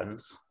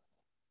happens.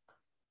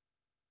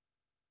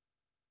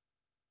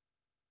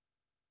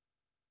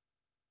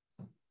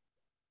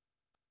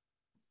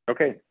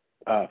 Okay,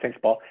 thanks,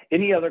 Paul.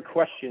 Any other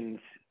questions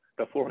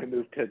before we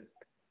move to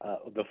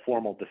the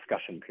formal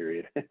discussion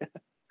period?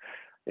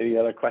 Any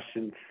other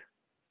questions?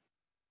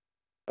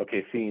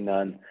 Okay, seeing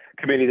none.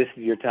 Committee, this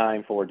is your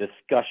time for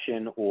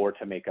discussion or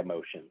to make a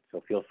motion.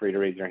 So feel free to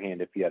raise your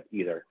hand if you have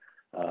either,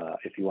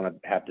 if you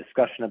want to have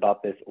discussion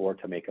about this or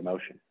to make a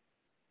motion.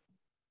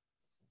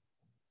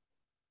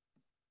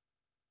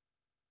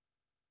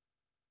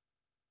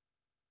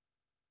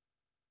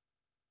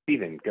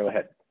 Stephen, go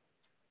ahead.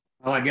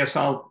 Well, I guess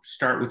I'll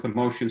start with the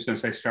motion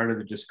since I started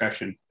the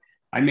discussion.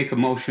 I make a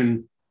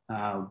motion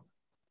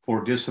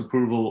for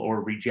disapproval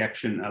or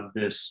rejection of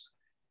this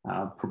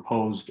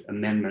proposed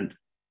amendment.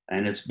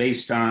 And it's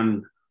based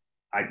on,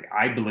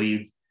 I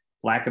believe,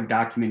 lack of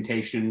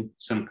documentation,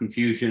 some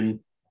confusion,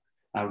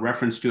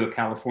 reference to a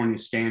California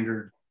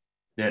standard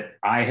that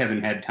I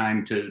haven't had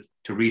time to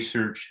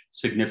research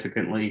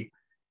significantly.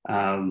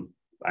 I'm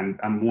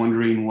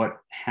wondering what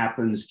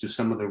happens to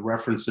some of the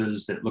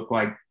references that look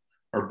like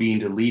are being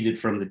deleted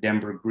from the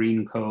Denver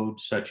Green Code,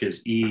 such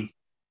as ASTM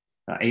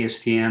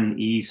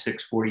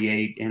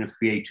E648,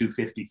 NFPA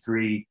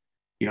 253.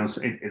 You know,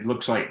 so it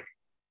looks like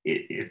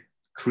it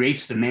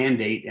creates the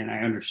mandate, and I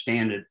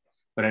understand it,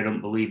 but I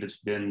don't believe it's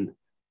been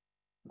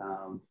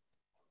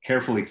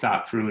carefully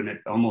thought through, and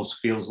it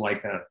almost feels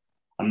like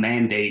a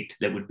mandate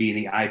that would be in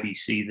the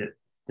IBC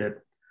that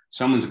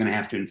someone's going to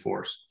have to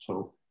enforce.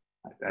 So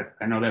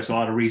I know that's a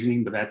lot of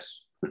reasoning, but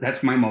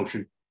that's my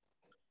motion.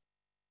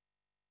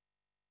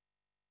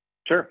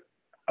 Sure.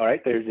 All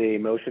right, there's a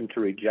motion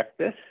to reject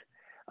this.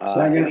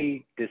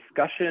 Any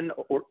discussion,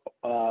 or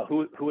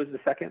who is the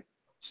second?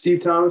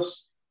 Steve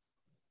Thomas.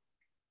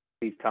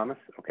 Steve Thomas,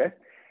 okay.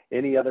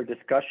 Any other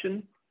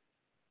discussion?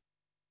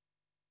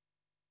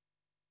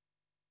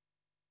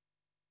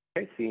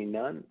 Okay, seeing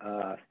none.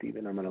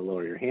 Stephen, I'm going to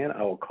lower your hand.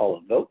 I will call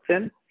a vote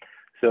then.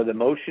 So the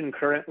motion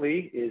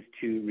currently is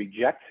to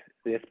reject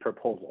this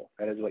proposal.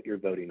 That is what you're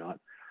voting on.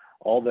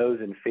 All those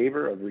in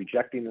favor of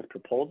rejecting this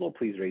proposal,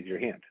 please raise your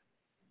hand.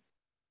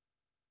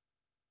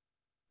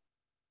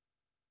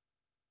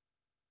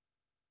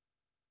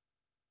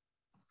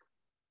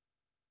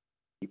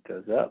 Keep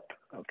those up.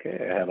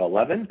 Okay, I have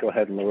 11. Go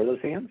ahead and lower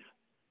those hands.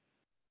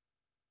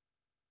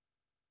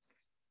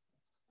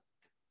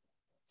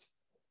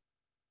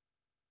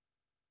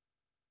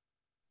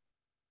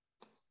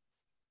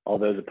 All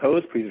those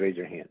opposed, please raise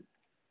your hand.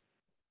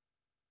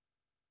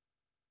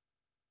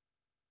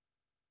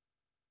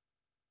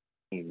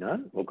 Seeing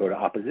none, we'll go to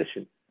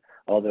opposition.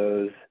 All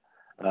those,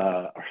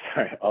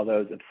 all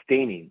those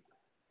abstaining,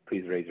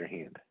 please raise your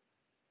hand.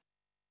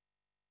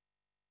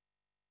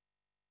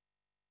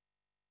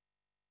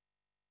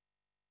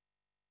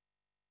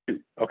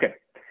 Okay,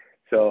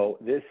 so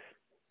this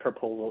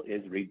proposal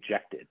is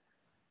rejected.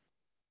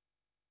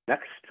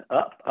 Next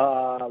up,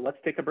 let's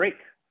take a break.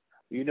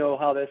 You know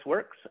how this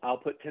works. I'll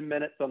put 10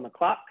 minutes on the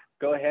clock.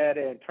 Go ahead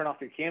and turn off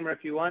your camera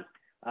if you want.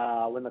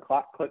 When the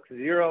clock clicks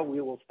 0,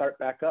 we will start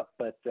back up,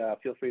 but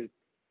feel free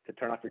to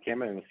turn off your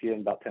camera and we'll see you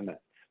in about 10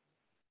 minutes.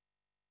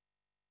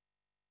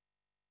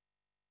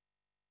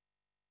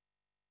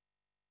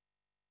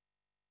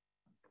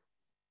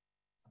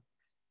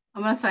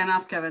 I'm going to sign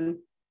off, Kevin.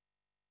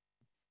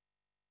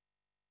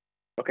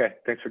 Okay,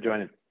 thanks for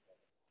joining.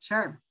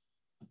 Sure.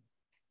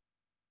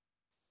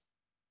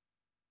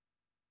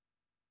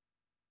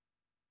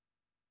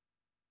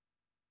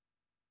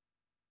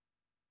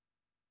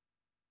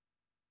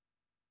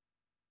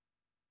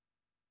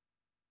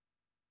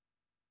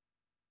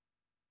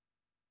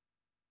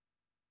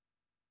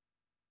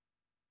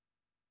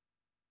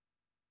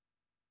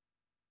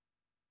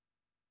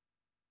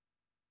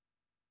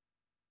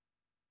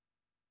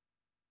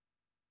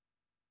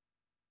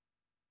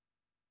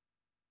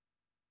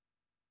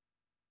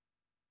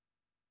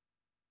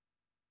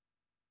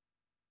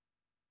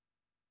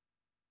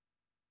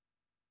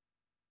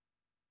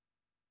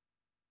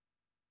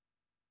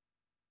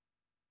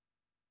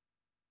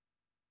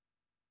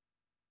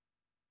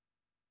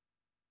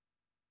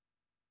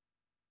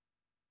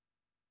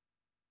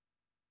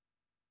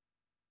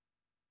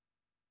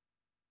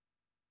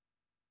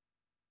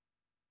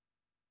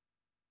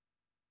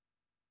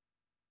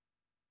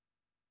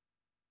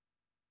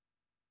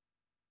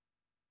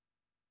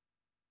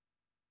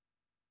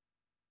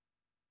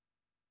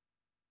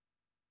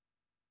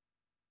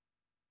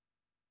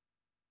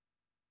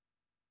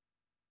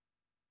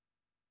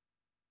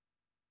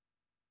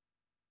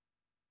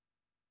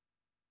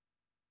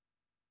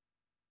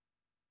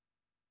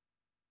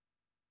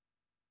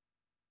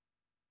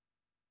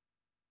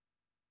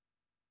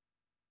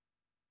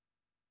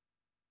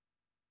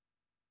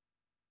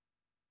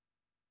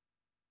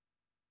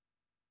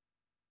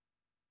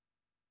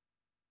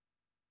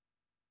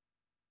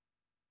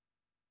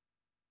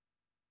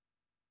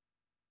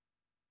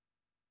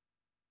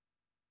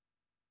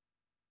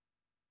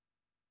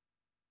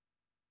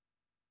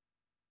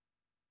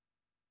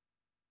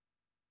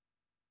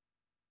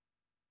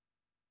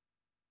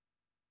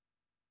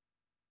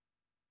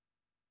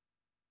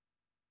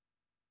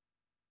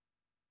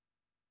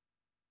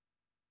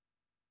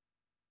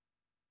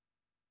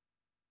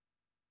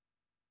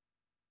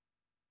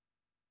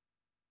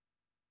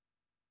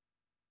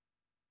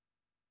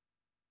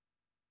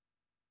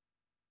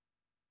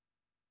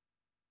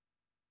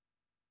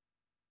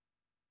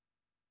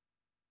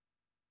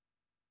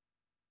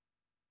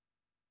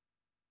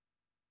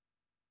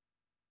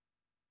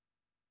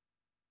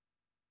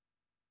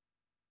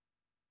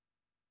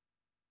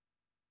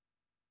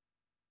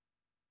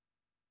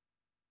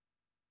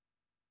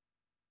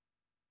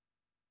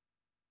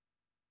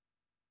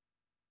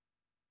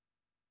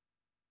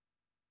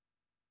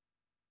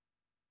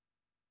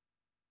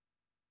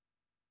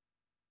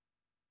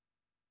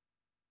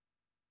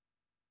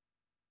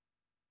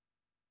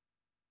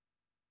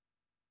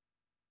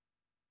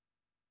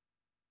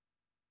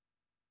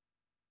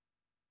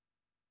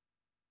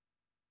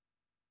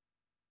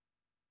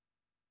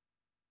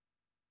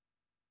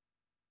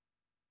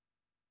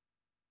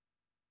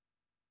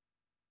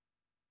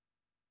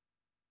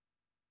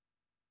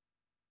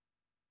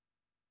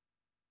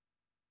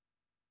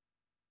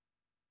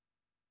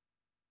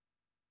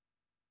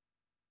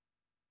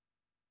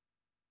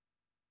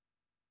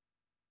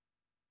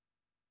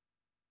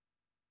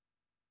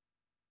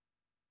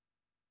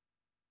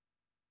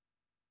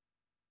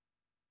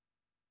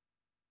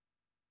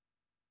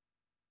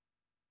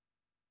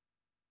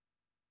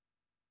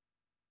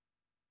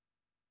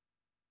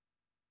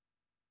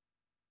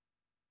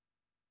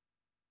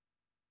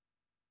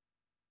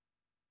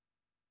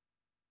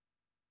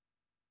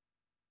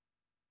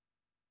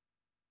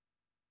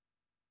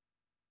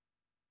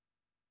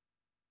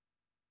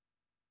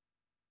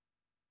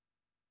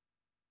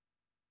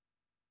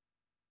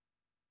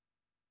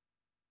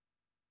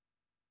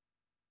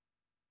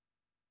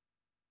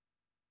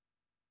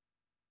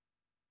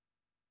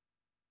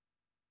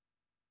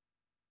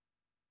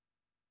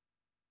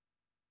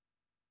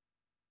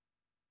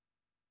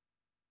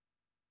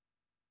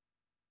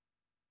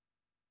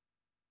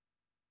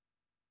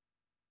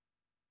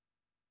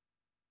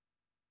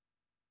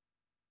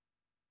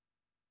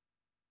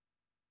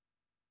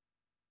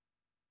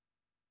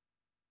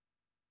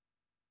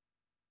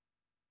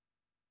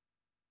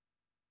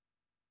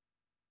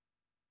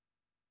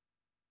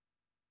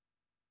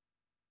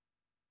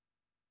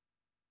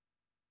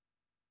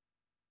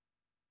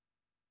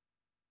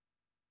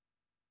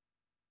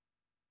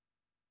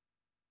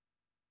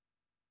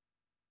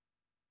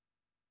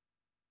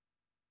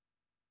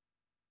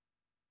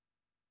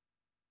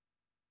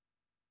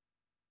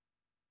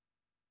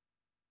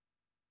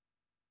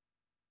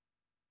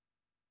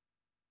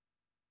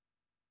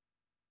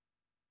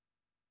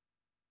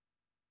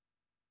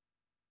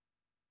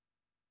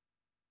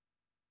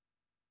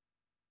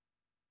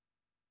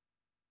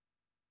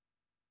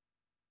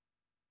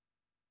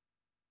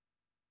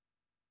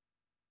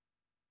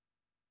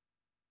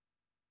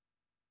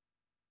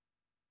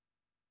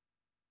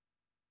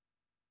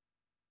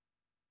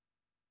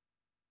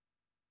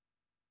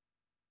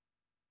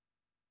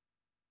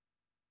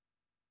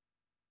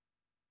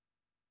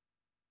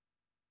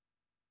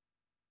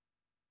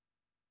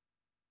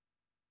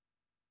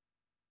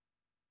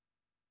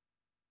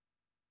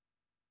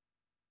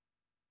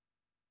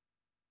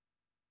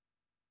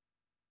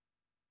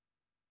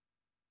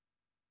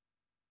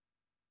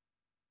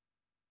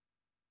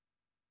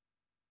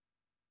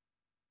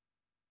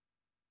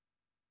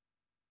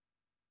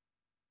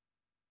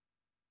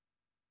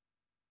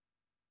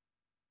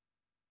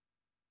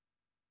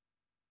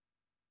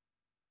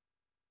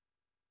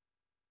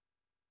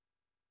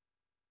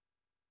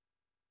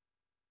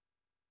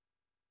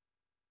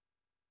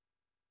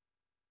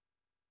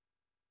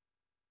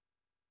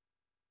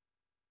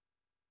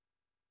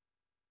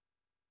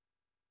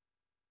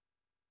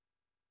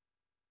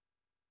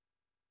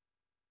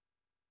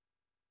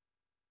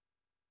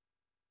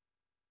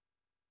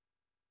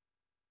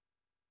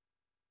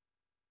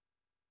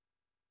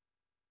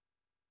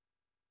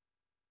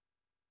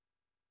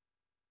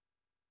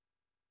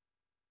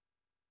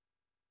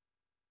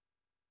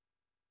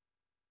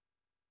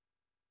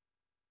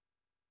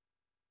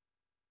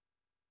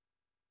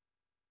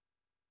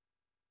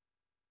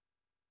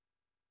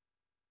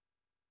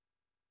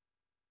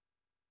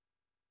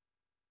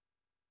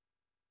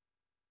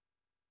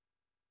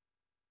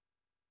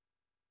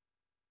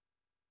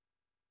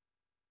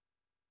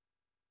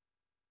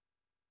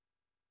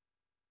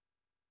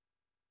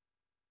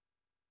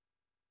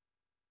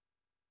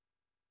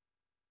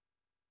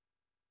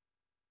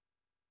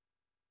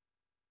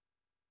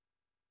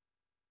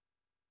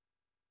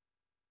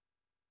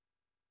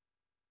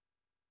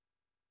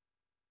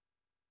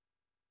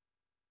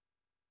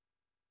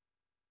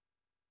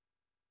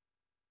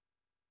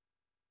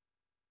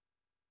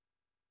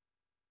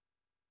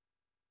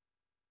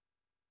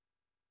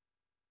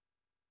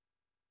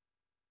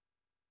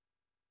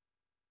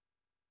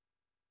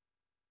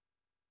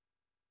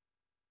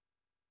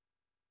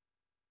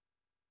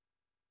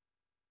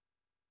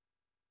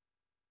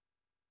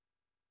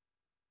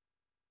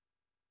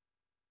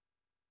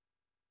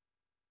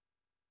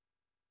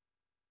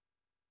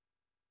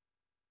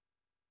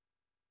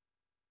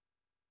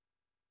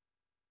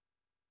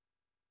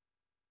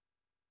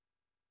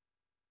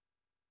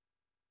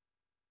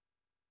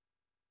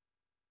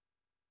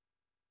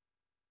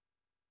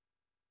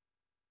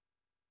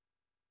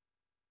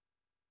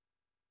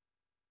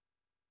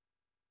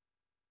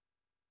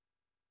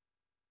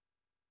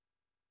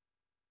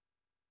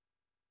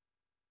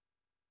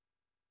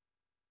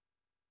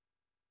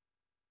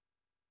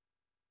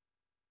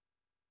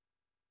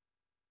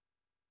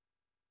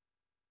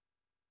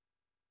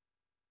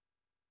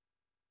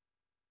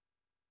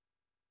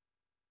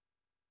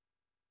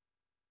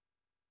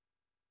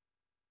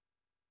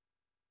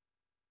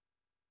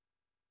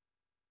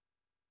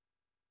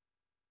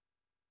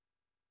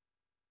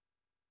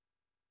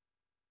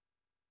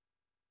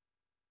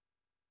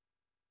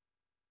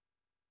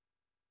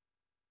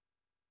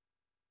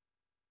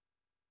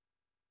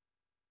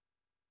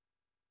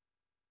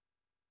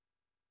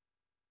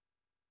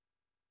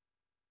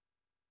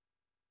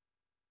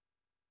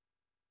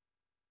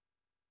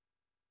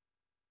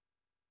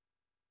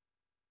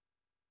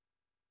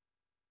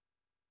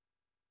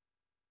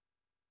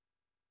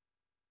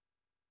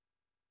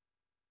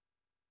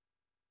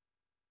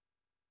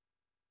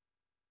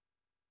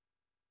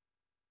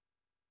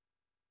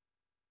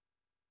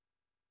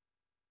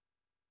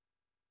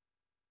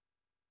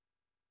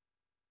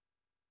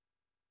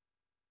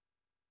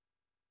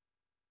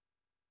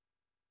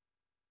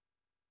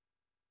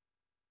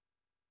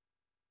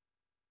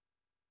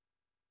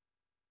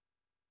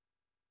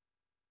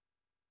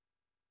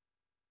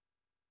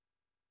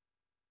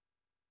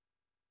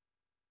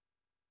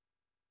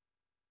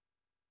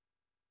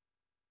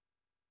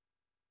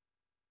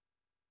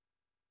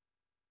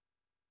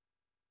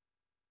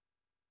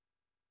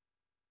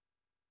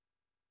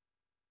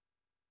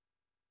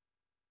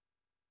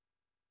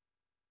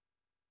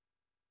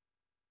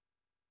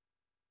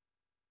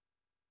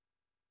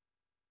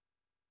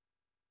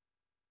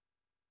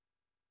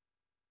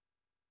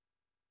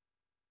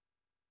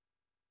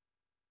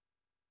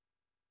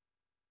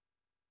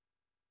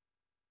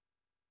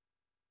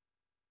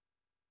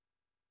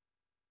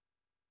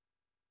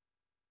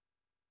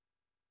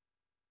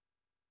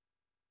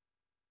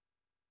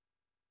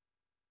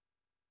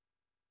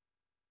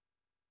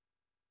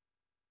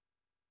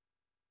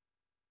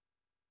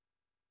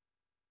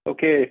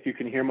 Okay, if you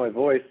can hear my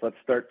voice, let's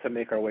start to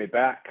make our way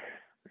back.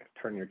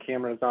 Turn your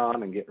cameras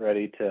on and get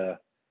ready to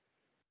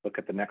look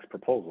at the next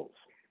proposals.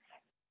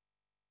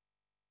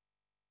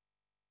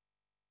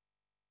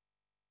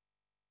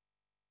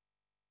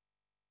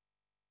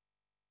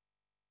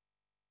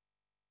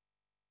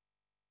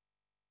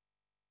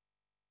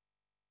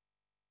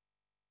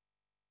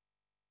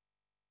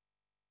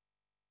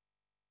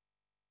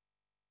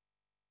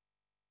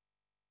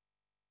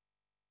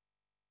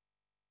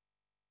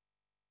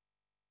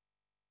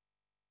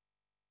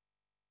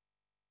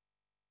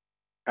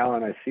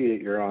 Alan, I see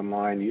that you're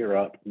online. You're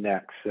up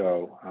next,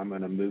 so I'm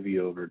going to move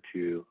you over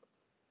to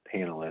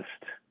panelist.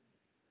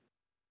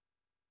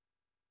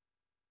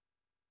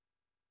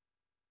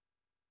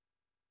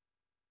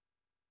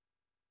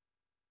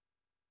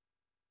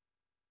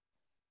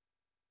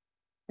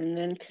 And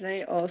then can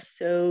I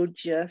also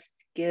just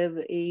give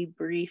a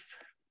brief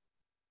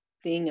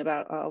thing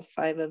about all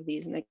 5 of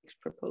these next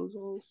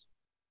proposals?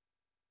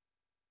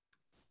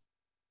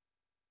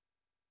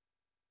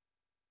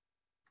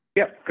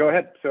 Yep, go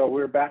ahead. So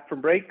we're back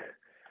from break.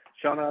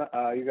 Shauna,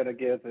 you're going to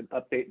give an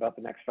update about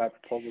the next 5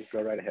 proposals.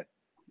 Go right ahead.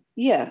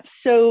 Yeah,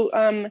 so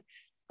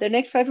the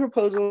next 5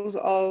 proposals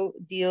all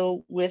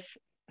deal with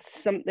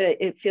some,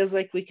 it feels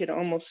like we could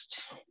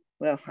almost,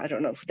 well, I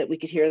don't know that we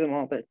could hear them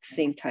all at the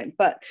same time,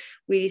 but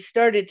we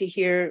started to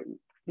hear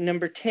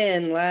number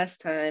 10 last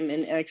time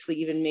and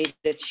actually even made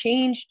a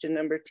change to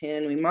number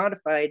 10. We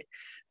modified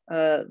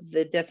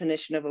the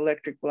definition of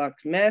electric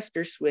block's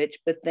master switch,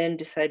 but then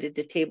decided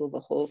to table the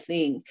whole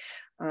thing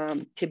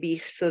to be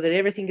so that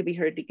everything could be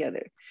heard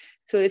together.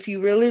 So if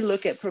you really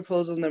look at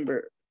proposal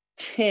number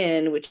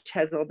 10, which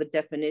has all the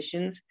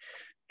definitions,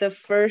 the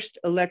first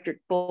electric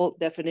bolt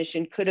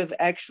definition could have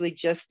actually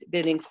just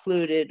been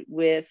included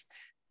with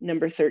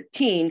number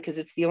 13 because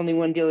it's the only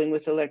one dealing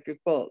with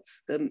electric bolts.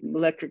 The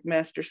electric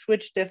master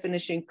switch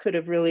definition could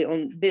have really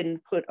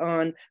been put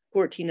on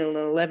 14 and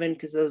 11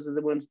 because those are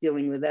the ones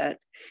dealing with that.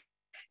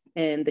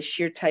 And the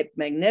shear type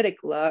magnetic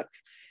lock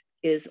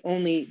is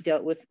only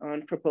dealt with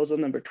on proposal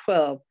number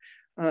 12.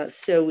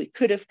 So we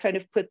could have kind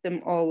of put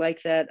them all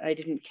like that. I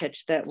didn't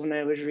catch that when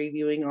I was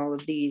reviewing all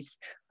of these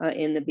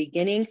in the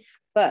beginning,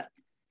 but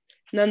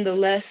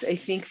nonetheless, I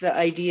think the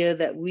idea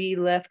that we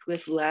left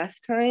with last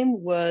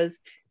time was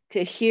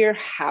to hear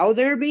how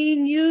they're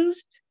being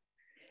used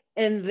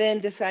and then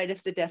decide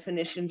if the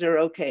definitions are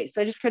okay.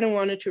 So I just kind of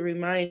wanted to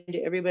remind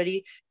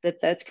everybody that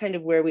that's kind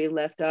of where we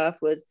left off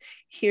was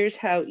here's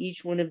how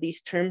each one of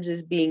these terms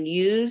is being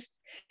used.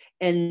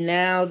 And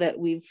now that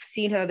we've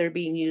seen how they're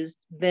being used,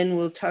 then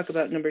we'll talk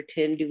about number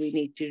 10. Do we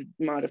need to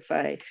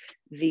modify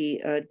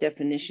the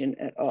definition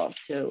at all?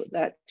 So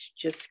that's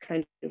just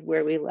kind of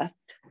where we left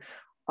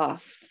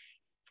off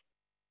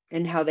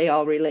and how they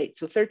all relate.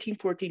 So 13,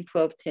 14,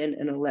 12, 10,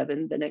 and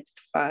 11, the next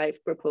 5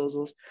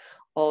 proposals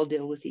all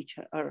deal with each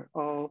other, are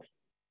all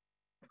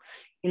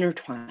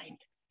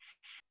intertwined.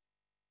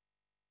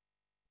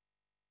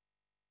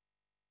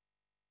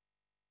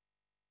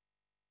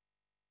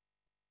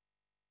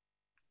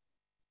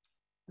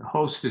 The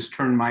host has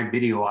turned my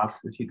video off.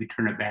 If you could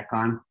turn it back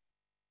on.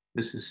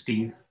 This is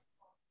Steve.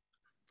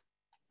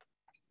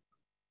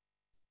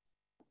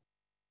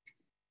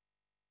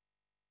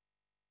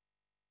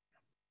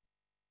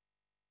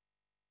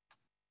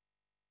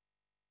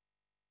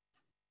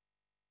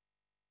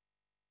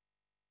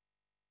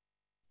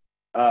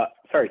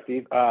 Sorry,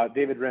 Steve.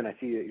 David Wren, I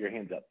see your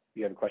hand's up.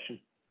 You have a question?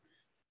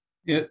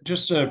 Yeah,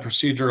 just a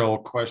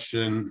procedural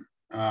question.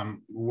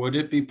 Would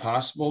it be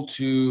possible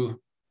to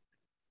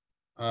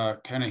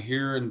kind of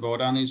hear and vote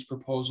on these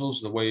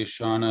proposals the way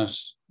Shauna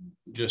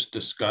just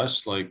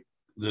discussed? Like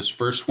this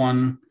first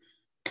one,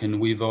 can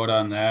we vote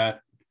on that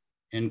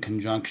in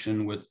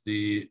conjunction with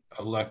the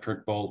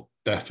electric bolt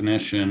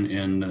definition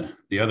in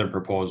the other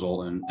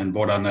proposal and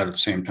vote on that at the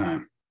same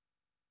time?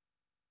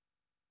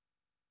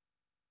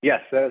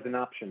 Yes, that is an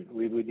option.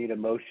 We would need a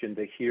motion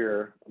to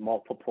hear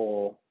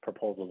multiple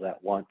proposals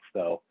at once,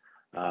 though.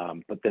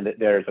 But then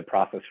there's a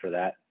process for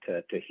that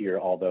to hear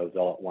all those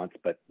all at once,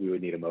 but we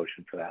would need a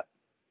motion for that.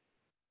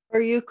 Or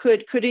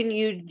couldn't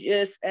you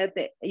just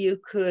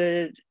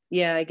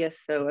yeah, I guess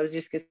so. I was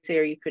just gonna say,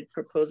 or you could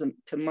propose them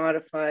to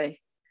modify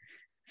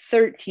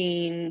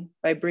 13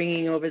 by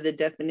bringing over the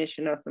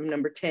definition off of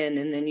number 10,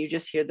 and then you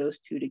just hear those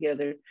 2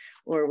 together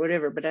or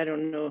whatever, but I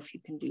don't know if you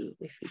could do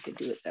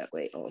it that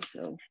way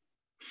also.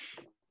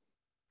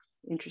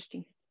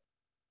 Interesting.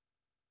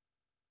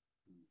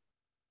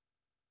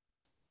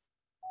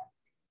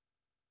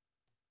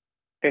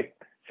 Okay,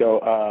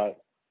 so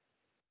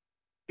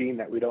being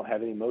that we don't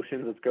have any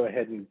motions, let's go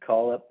ahead and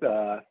call up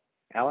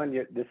Alan.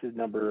 This is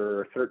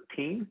number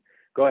 13.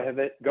 Go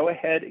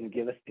ahead and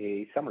give us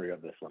a summary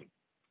of this one.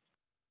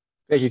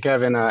 Thank you,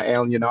 Kevin.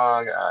 Alan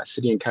Yanong,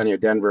 City and County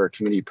of Denver,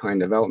 Community Plan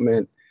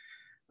Development.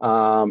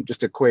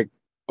 Just a quick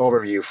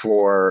overview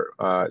for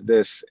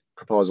this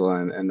proposal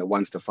and the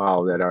ones to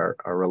follow that are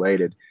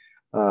related.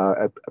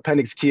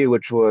 Appendix Q,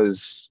 which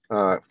was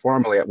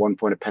formerly at one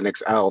point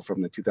Appendix L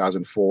from the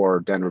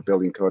 2004 Denver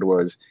Building Code,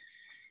 was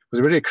was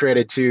originally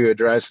created to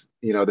address,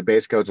 the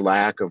base code's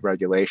lack of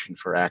regulation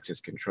for access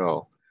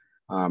control.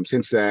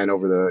 Since then,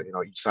 over the,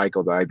 each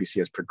cycle, the IBC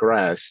has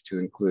progressed to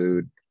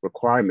include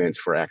requirements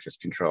for access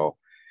control.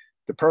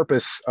 The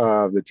purpose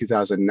of the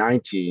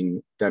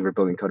 2019 Denver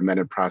Building Code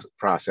amendment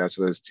process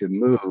was to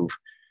move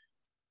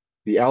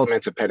the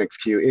elements of Appendix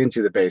Q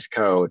into the base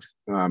code,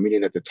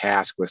 meaning that the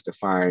task was to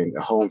find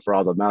a home for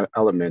all the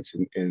elements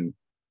in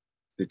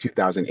the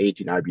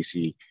 2018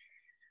 IBC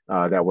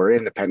that were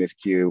in Appendix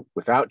Q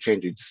without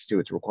changing to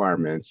its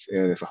requirements.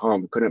 And if a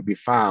home couldn't be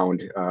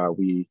found,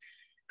 we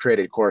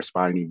created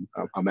corresponding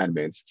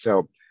amendments.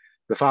 So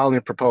the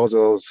following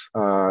proposals,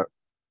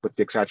 with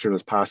the exception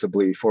of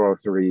possibly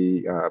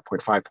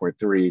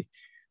 403.5.3,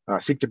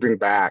 seek to bring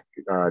back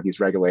these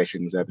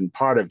regulations that have been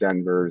part of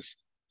Denver's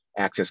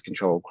access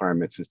control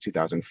requirements since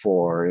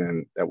 2004,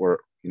 and that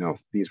were,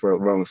 these were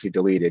erroneously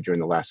deleted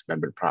during the last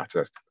amendment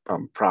process.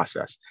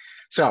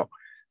 So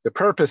the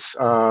purpose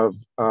of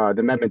the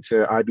amendment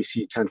to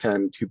IBC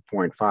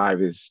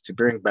 1010.2.5 is to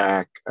bring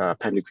back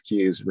Appendix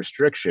Q's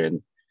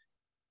restriction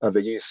of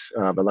the use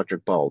of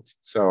electric bolts.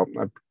 So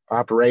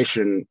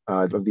operation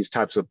of these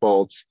types of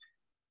bolts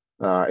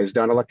is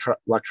done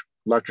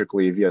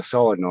electrically via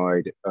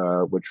solenoid,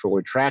 which will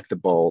retract the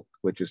bolt,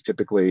 which is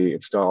typically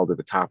installed at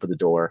the top of the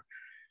door,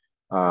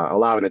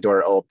 allowing the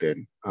door to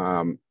open.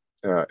 In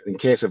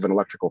case of an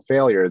electrical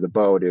failure, the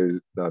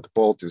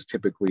bolt is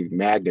typically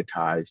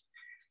magnetized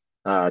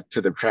to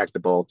retract the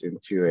bolt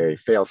into a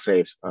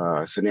fail-safe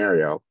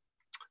scenario.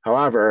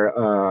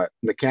 However,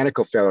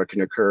 mechanical failure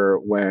can occur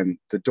when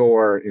the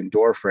door and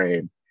door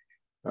frame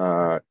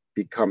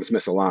becomes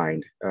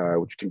misaligned,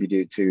 which can be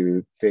due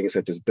to things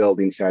such as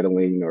building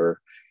settling or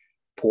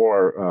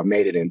poor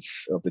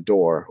maintenance of the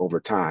door over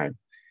time.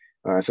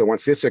 So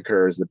once this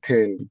occurs, the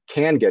pin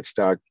can get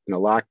stuck in a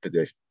lock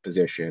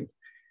position,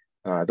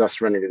 thus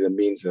rendering the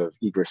means of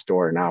egress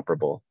door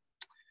inoperable.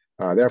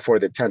 Therefore,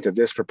 the intent of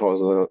this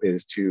proposal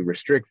is to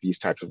restrict these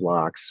types of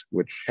locks,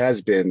 which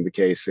has been the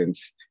case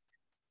since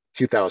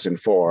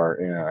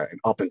 2004, and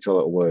up until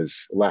it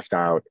was left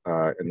out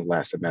in the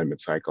last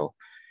amendment cycle.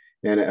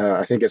 And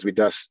I think as we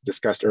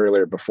discussed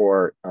earlier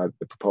before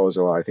the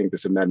proposal, I think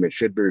this amendment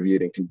should be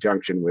reviewed in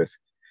conjunction with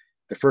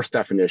the first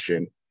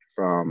definition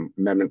from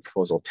Amendment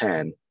Proposal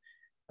 10,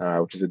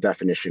 which is a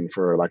definition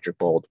for electric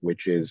bolt,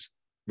 which is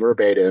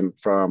verbatim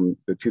from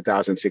the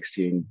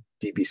 2016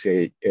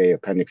 DBCA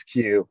Appendix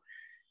Q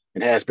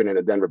and has been in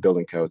the Denver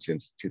Building Code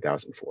since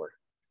 2004.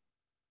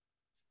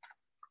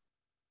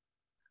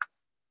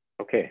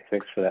 Okay,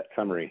 thanks for that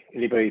summary.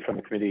 Anybody from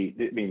the committee,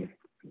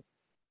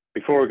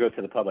 before we go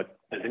to the public,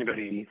 does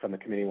anybody from the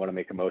committee want to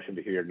make a motion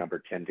to hear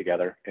number 10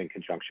 together in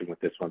conjunction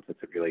with this one since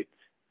it relates?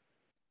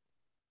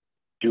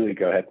 Julie,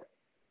 go ahead.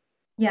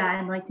 Yeah,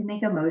 I'd like to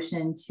make a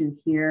motion to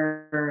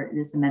hear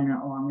this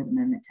amendment along with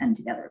Amendment 10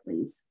 together,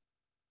 please.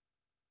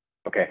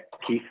 Okay,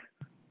 Keith.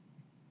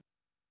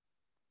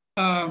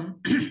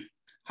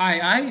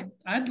 Hi,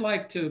 I'd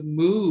like to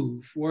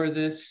move where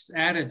this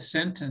added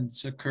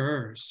sentence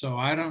occurs. So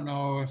I don't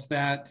know if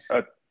that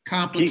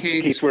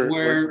complicates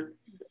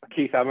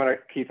Keith, I'm gonna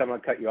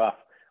cut you off.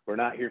 We're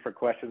not here for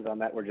questions on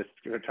that. We're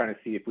trying to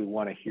see if we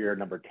want to hear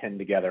number 10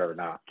 together or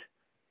not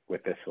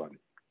with this one.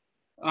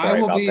 I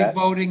will be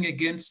voting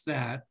against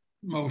that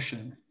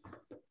motion.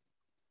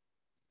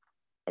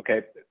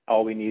 Okay,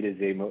 all we need is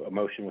a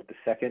motion with the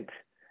second.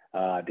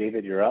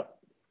 David, you're up.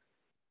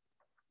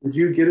 Did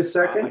you get a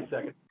second? I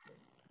second.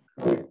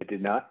 I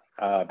did not.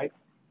 I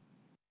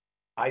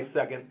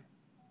second.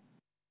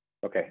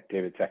 Okay,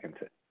 David seconds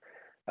it.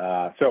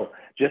 So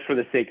just for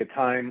the sake of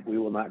time, we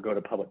will not go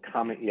to public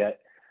comment yet.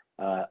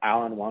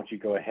 Alan, why don't you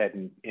go ahead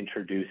and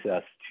introduce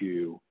us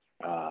to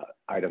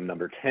item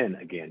number 10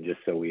 again, just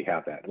so we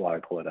have that while I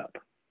pull it up.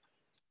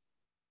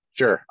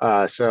 Sure.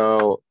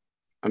 So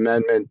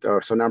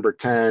number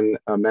 10,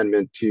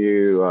 amendment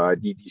to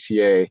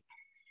DBCA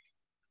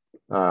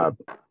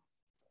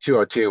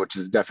 202, which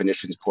is the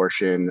definitions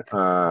portion.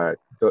 The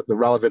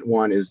relevant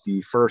one is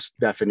the first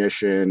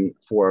definition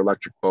for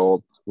electric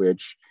bolt,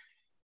 which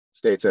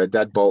states a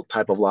deadbolt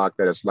type of lock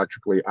that is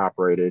electrically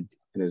operated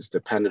and is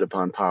dependent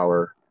upon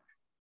power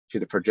to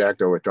the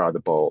project or withdraw the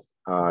bolt.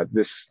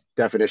 This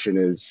definition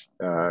is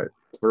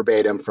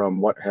verbatim from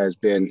what has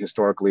been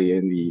historically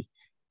in the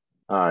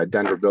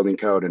Denver Building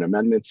Code and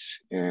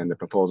amendments, and the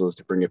proposal is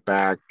to bring it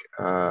back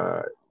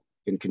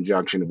in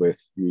conjunction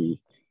with the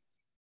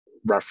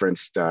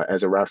referenced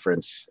as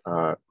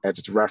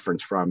its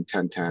reference from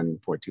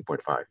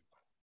 1010.2.5.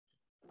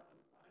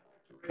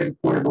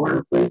 Point of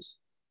order, please.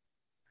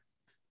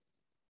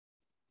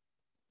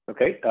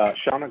 Okay,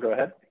 Shauna, go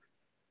ahead.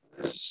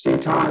 This is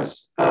Steve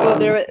Thomas. Well,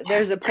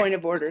 there's a point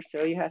of order,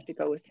 so you have to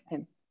go with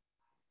him.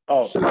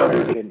 Oh, sorry,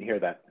 I didn't hear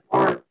that.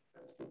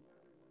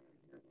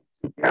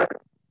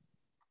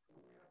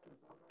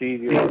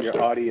 Steve,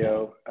 your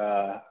audio,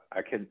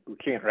 we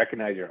can't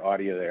recognize your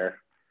audio there.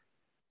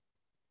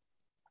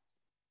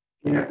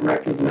 Can't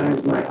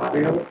recognize my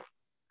audio?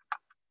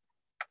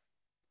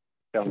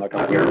 Sound like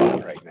I'm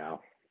on right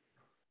now.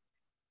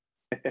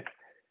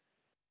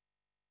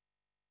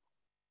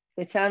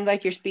 It sounds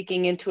like you're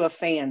speaking into a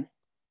fan.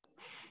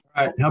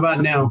 All right, how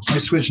about now? I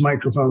switched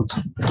microphones.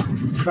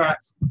 All right.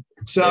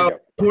 So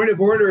point of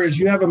order is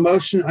you have a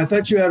motion. I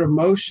thought you had a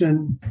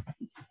motion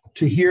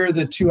to hear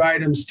the two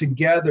items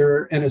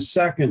together in a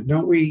second.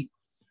 Don't we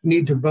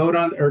need to vote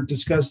on or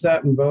discuss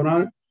that and vote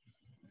on it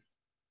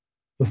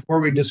before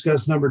we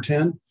discuss number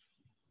 10?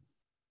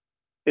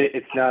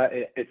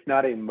 It's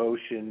not a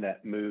motion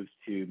that moves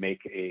to make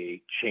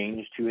a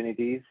change to any of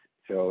these.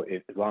 So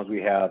as long as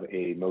we have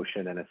a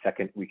motion and a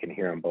second, we can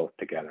hear them both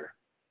together.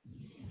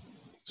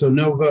 So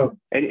no vote.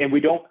 And we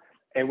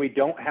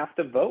don't have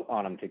to vote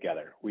on them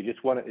together. We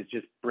just want to, it's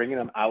just bringing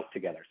them out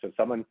together. So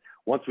someone,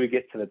 once we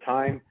get to the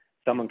time,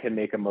 someone can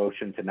make a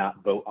motion to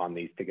not vote on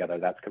these together.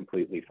 That's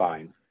completely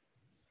fine.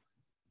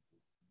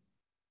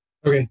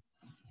 Okay.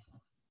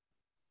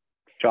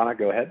 Shauna,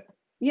 go ahead.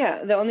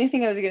 Yeah, the only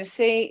thing I was going to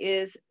say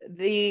is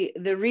the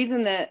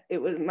reason that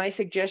it was my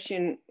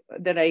suggestion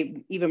that I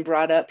even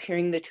brought up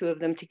hearing the two of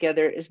them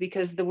together is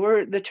because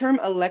the term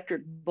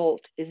electric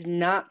bolt is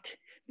not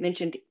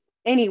mentioned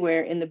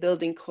anywhere in the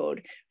building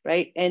code,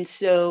 right? And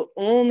so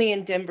only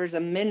in Denver's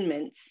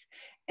amendments.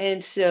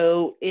 And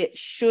so it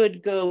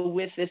should go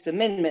with this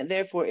amendment.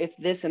 Therefore, if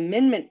this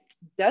amendment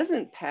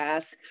doesn't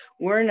pass,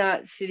 we're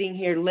not sitting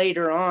here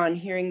later on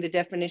hearing the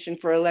definition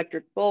for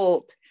electric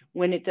bolt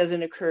when it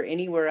doesn't occur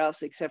anywhere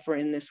else except for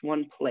in this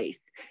one place.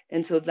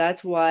 And so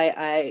that's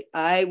why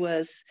I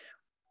was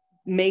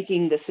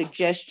making the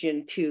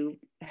suggestion to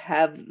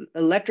have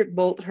electric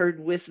bolt heard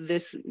with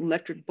this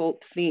electric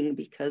bolt thing,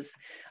 because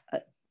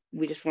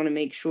we just want to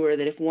make sure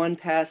that if one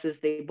passes,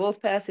 they both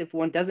pass. If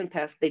one doesn't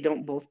pass, they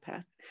don't both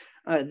pass.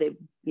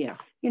 Yeah,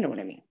 you know what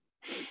I mean.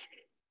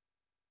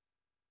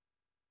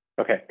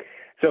 Okay,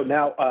 so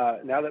now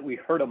that we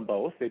heard them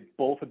both, they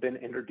both have been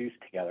introduced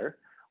together.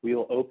 We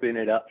will open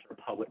it up for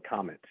public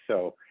comment.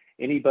 So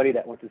anybody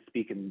that wants to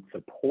speak in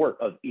support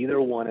of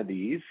either one of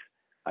these,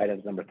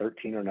 items number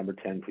 13 or number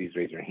 10, please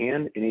raise your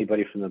hand.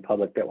 Anybody from the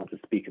public that wants to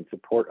speak in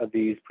support of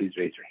these, please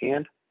raise your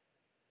hand.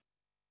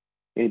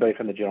 Anybody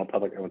from the general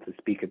public that wants to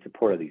speak in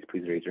support of these,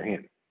 please raise your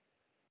hand.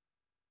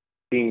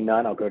 Seeing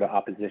none, I'll go to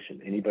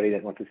opposition. Anybody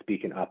that wants to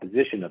speak in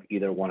opposition of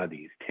either one of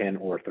these, 10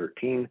 or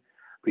 13,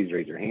 please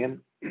raise your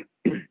hand.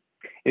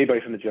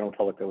 Anybody from the general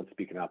public that wants to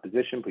speak in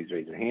opposition, please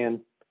raise your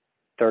hand.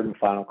 Third and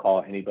final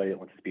call, anybody that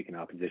wants to speak in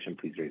opposition,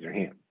 please raise your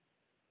hand.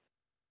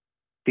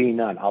 Seeing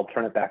none, I'll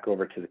turn it back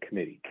over to the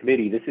committee.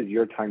 Committee, this is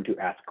your time to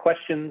ask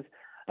questions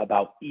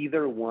about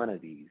either one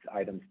of these,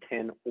 items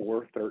 10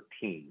 or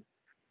 13.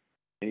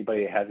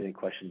 Anybody that has any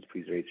questions,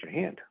 please raise your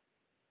hand.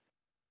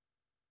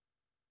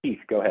 Keith,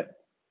 go ahead.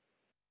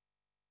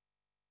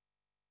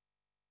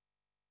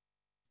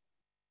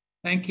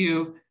 Thank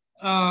you.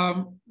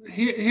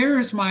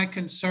 Here's my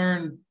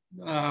concern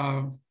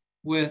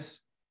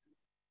with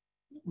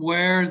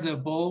where the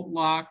bolt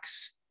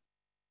locks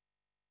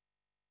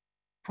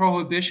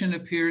prohibition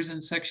appears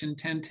in section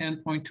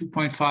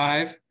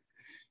 1010.2.5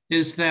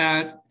 is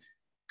that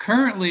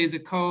currently the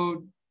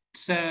code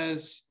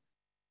says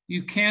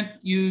you can't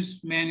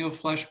use manual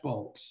flush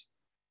bolts.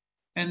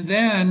 And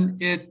then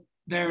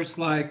there's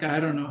like,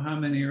 I don't know how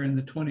many are in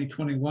the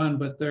 2021,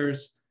 but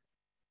there's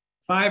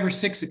 5 or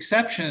 6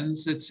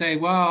 exceptions that say,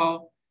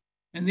 well,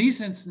 in these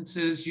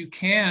instances, you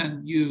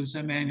can use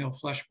a manual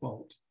flush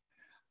bolt.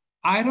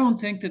 I don't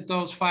think that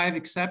those 5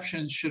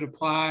 exceptions should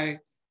apply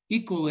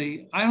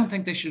equally. I don't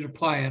think they should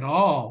apply at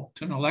all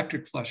to an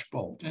electric flush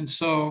bolt. And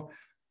so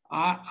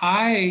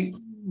I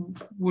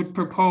would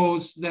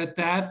propose that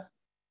that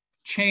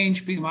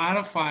change be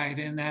modified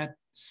and that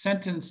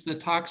sentence that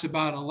talks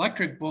about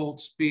electric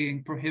bolts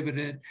being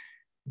prohibited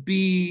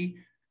be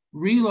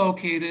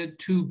relocated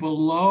to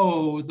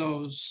below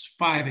those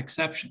 5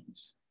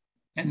 exceptions.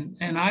 And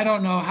I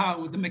don't know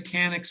how the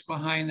mechanics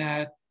behind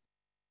that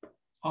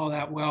all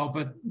that well,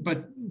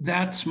 but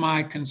that's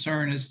my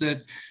concern, is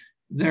that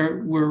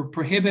we're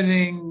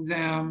prohibiting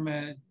them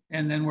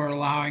and then we're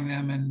allowing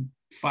them in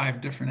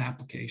 5 different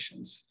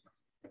applications.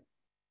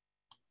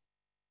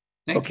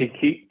 Okay,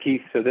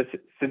 Keith, so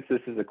since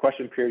this is a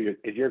question period,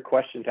 is your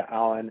question to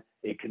Alan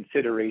a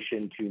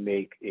consideration to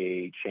make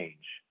a change?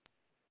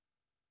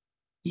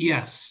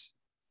 Yes.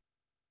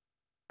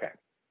 Okay,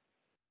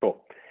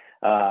 cool.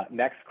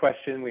 Next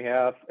question we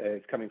have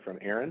is coming from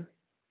Aaron.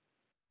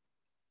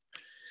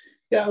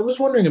 Yeah, I was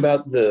wondering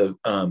about the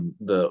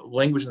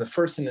language in the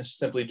first sentence,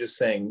 simply just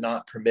saying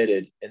not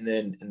permitted, and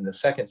then in the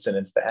second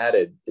sentence, the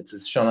added, it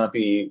says shall not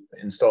be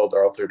installed,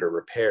 altered, or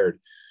repaired.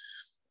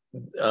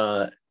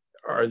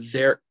 Are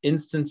there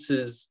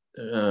instances,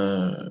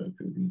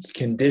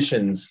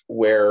 conditions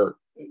where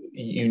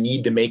you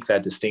need to make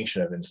that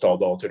distinction of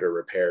installed, altered, or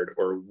repaired,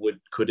 or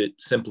could it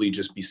simply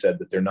just be said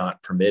that they're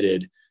not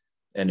permitted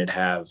and it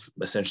have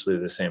essentially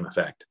the same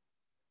effect?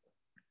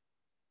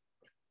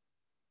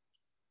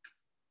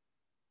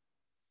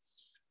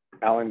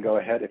 Alan, go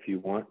ahead if you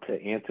want to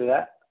answer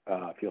that.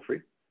 Feel free.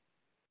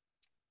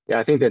 Yeah,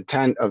 I think the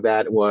intent of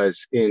that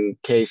was in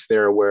case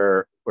there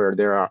where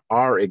there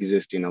are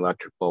existing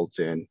electric bolts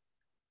in,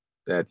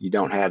 that you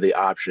don't have the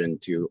option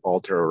to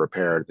alter or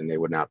repair, then they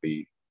would not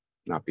be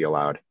not be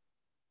allowed.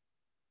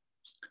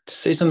 To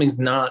say something's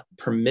not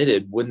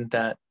permitted, wouldn't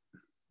that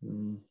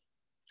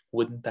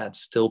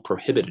still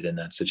prohibited in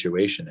that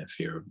situation if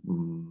you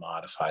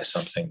modify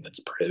something that's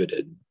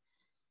prohibited?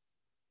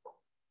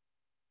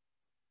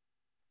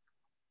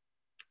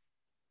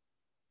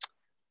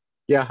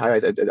 Yeah, I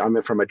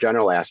mean, from a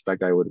general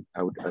aspect, I'd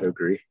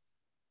agree.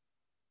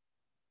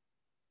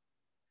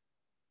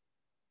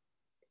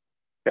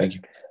 Thank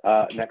you.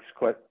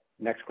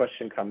 Next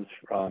question comes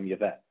from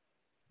Yvette.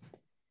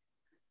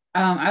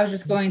 I was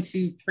just going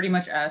to pretty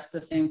much ask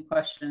the same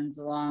questions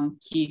along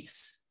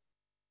Keith's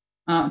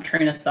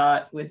train of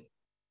thought,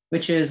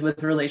 which is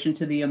with relation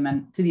to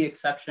the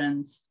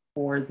exceptions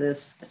for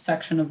this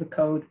section of the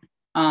code.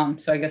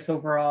 So I guess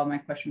overall, my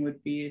question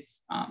would be if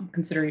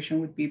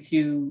consideration would be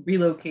to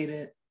relocate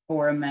it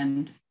or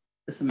amend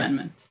this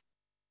amendment.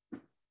 It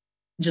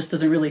just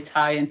doesn't really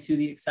tie into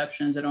the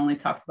exceptions. It only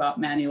talks about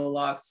manual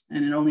locks,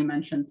 and it only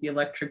mentions the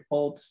electric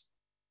bolts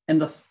in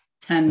the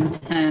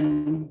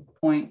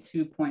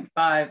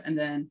 10.2.5, and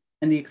then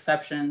in the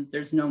exceptions,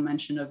 there's no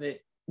mention of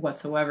it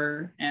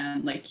whatsoever.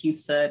 And like Keith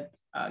said,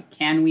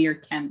 can we or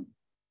can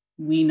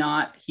we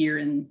not here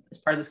as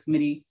part of this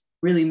committee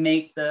really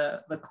make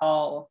the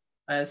call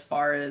as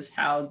far as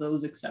how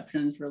those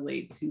exceptions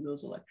relate to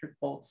those electric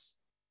bolts?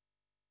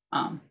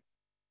 So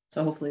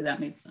hopefully that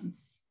made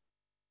sense.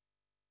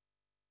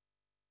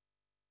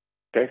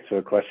 Okay, so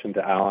a question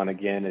to Alan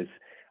again is,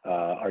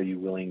 are you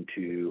willing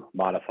to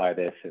modify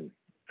this? And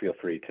feel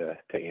free to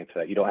answer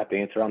that. You don't have to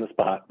answer on the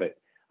spot, but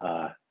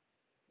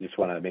just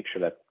want to make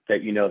sure that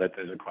you know that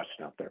there's a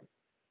question out there.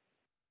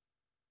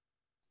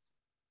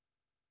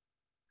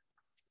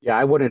 Yeah,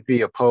 I wouldn't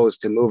be opposed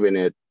to moving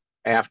it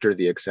after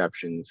the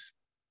exceptions.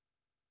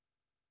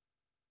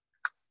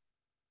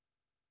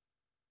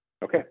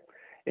 Okay.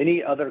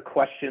 Any other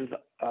questions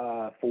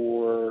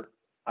for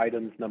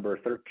items number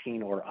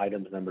 13 or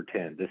items number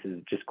 10? This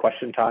is just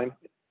question time.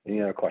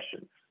 Any other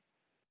questions?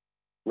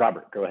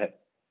 Robert, go ahead.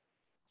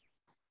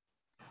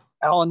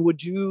 Alan,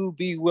 would you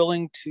be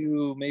willing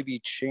to maybe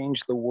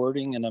change the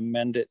wording and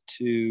amend it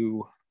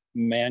to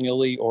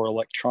manually or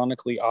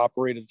electronically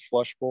operated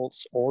flush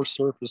bolts or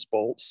surface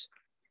bolts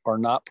are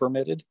not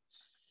permitted?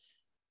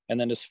 And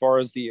then as far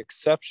as the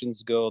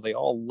exceptions go, they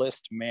all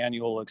list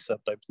manual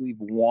except I believe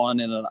one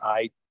in an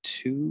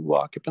I2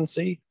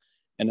 occupancy,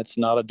 and it's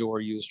not a door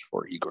used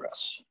for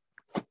egress.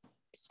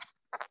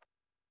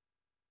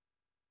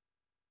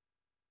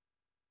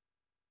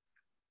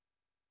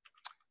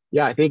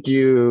 Yeah, I think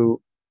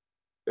you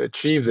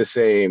achieve the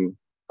same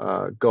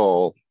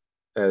goal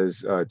as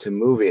to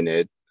moving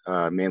it,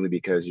 mainly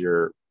because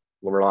you're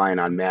relying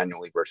on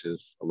manually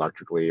versus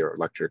electrically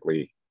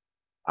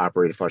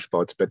operated flush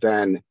bolts. But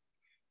then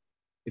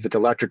if it's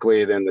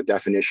electrically, then the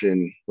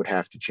definition would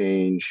have to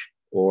change,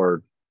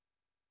 or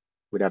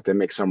we'd have to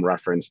make some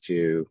reference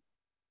to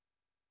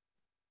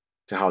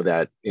how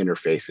that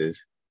interfaces.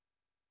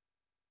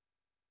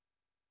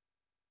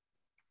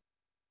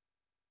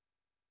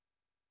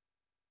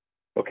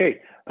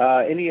 Okay,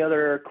 any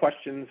other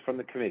questions from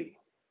the committee?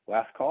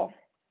 Last call?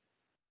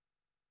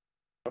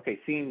 Okay,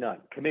 seeing none.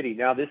 Committee,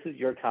 now this is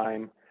your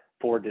time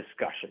for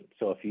discussion.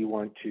 So if you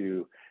want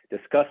to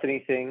discuss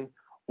anything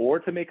or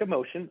to make a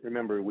motion,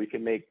 remember we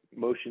can make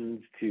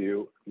motions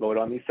to vote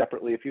on these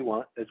separately if you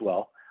want as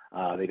well.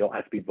 They don't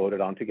have to be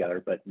voted on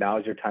together, but now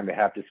is your time to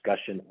have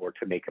discussion or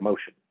to make a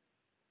motion.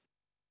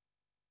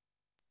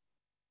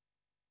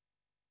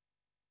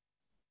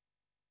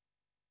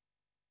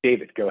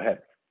 David, go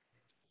ahead.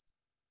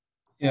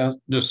 Yeah,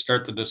 just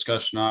start the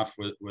discussion off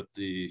with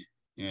the,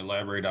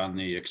 elaborate on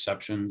the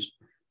exceptions.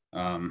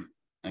 I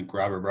think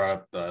Robert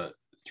brought up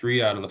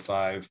 3 out of the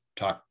 5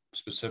 talk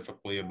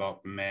specifically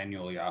about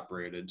manually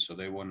operated, so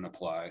they wouldn't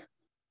apply.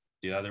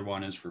 The other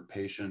one is for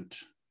patient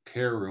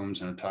care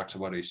rooms, and it talks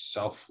about a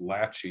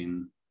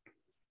self-latching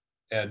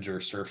edge or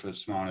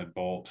surface mounted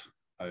bolt.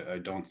 I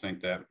don't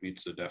think that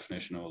meets the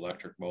definition of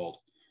electric bolt.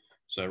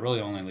 So it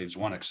really only leaves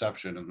one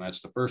exception, and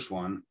that's the first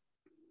one.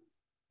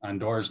 On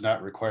doors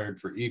not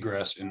required for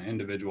egress in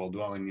individual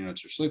dwelling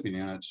units or sleeping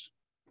units.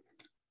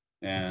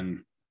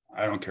 And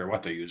I don't care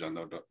what they use on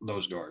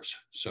those doors.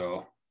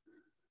 So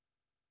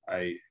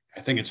I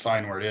think it's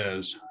fine where it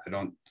is.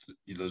 None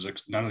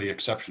of the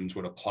exceptions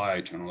would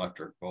apply to an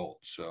electric bolt.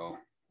 So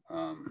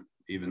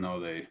even though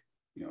they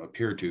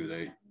appear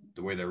to,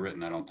 the way they're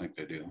written, I don't think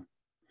they do.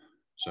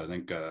 So I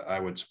think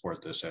I would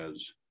support this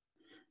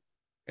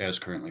as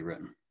currently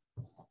written.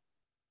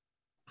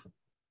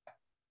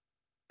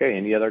 Okay,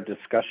 any other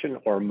discussion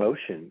or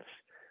motions?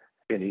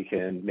 And you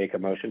can make a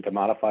motion to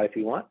modify if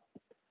you want.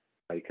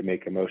 You can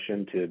make a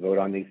motion to vote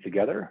on these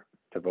together,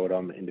 to vote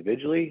on them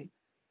individually.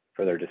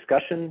 Further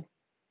discussion.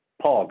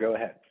 Paul, go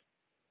ahead.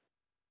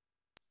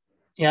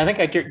 Yeah, I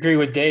think I agree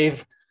with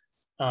Dave.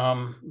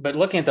 But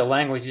looking at the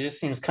language, it just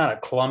seems kind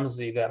of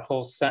clumsy, that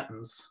whole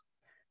sentence.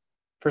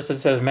 First it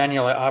says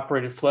manually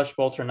operated flush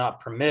bolts are not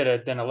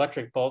permitted, then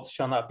electric bolts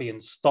shall not be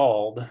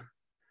installed.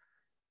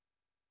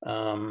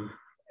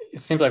 It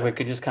seems like we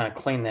could just kind of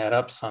clean that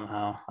up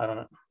somehow.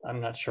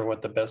 I'm not sure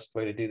what the best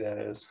way to do that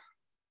is.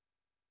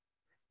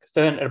 Because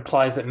then it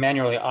implies that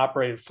manually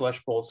operated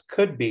flush bolts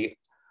could be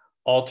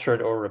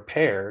altered or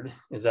repaired.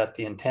 Is that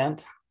the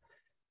intent?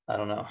 I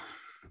don't know.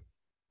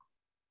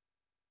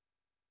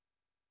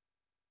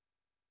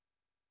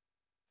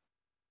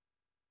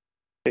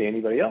 Okay,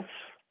 anybody else?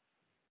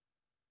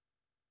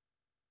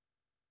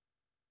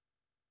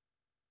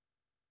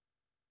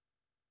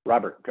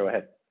 Robert, go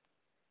ahead.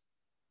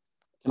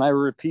 Can I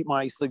repeat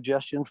my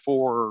suggestion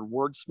for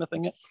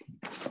wordsmithing it?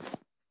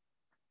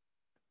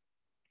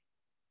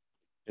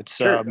 It's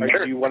sure.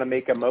 Do you want to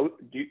make a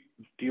do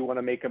you want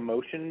to make a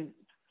motion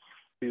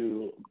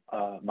to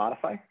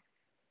modify?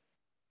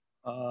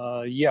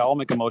 Yeah, I'll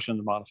make a motion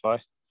to modify.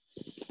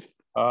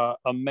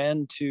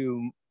 Amend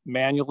to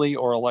manually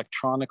or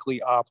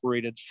electronically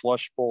operated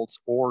flush bolts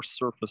or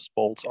surface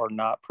bolts are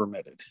not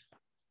permitted,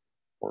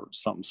 or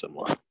something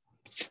similar.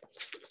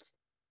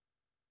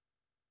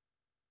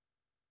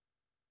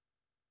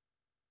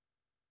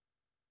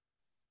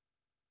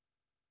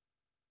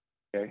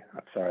 Okay,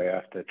 I'm sorry, I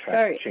have to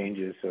track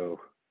changes. So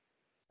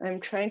I'm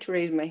trying to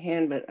raise my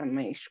hand, but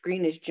my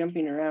screen is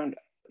jumping around,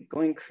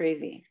 going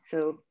crazy.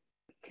 So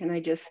can I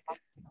just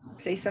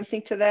say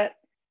something to that?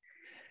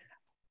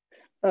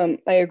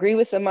 I agree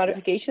with the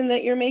modification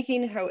that you're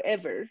making.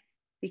 However,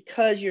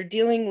 because you're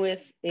dealing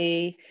with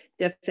a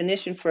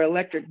definition for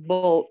electric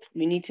bolt,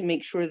 we need to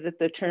make sure that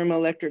the term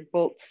electric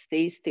bolt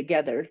stays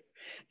together.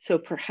 So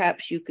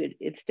perhaps you could,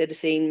 instead of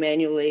saying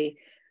manually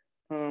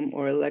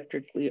or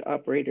electrically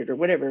operated or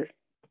whatever,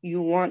 you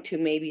want to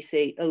maybe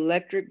say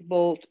electric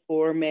bolt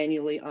or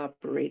manually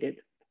operated.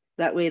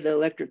 That way the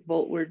electric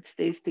bolt word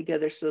stays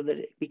together, so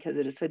that because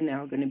it is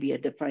now going to be a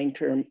defined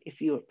term if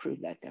you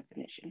approve that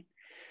definition.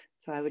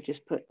 So I would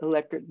just put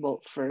electric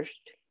bolt first.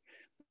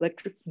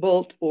 Electric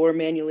bolt or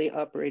manually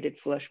operated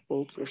flush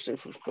bolts or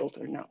surface bolts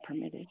are not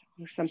permitted,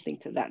 or something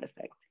to that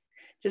effect.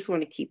 Just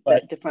want to keep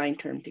that defined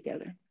term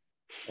together.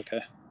 Okay.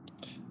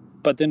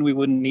 But then we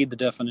wouldn't need the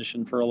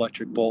definition for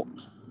electric bolt.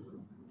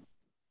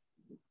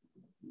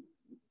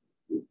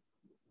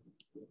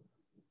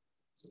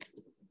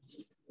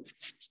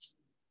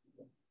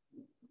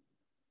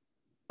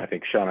 I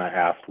think Shauna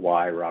asked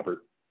why, Robert.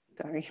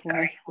 Sorry,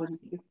 why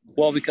wouldn't you?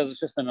 Well, because it's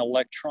just an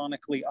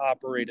electronically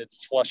operated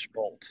flush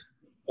bolt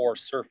or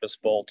surface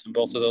bolt, and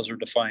both of those are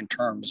defined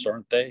terms,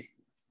 aren't they?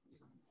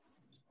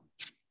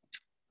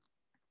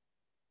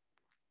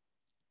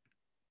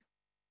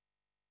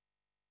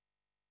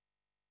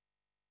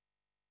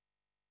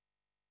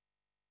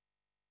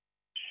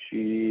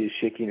 She's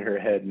shaking her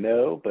head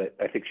no, but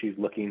I think she's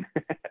looking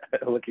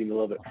looking a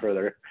little bit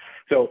further.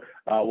 So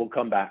we'll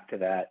come back to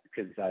that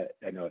because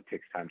I know it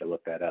takes time to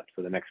look that up.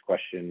 So the next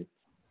question,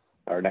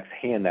 our next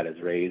hand that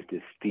is raised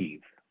is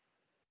Steve.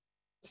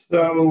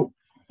 So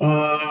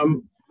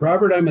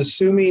Robert, I'm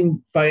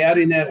assuming by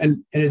adding that,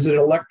 and is it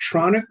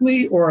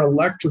electronically or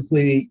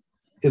electrically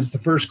is the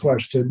first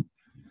question?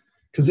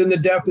 Because in the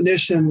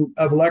definition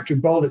of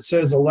electric bolt, it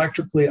says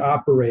electrically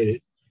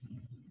operated.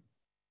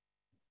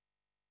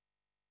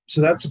 So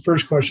that's the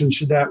first question.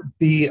 Should that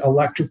be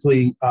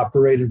electrically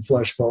operated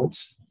flush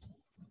bolts?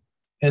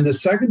 And the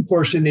second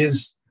portion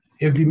is,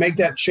 if you make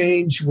that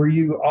change, were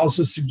you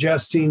also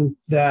suggesting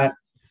that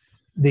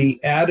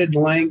the added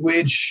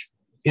language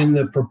in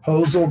the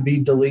proposal be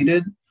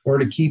deleted, or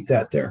to keep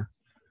that there?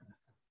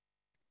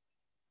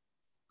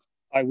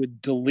 I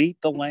would delete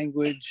the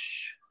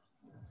language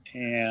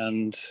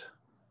and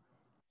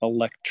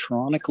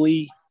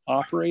electronically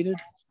operated,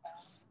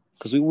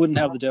 because we wouldn't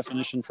have the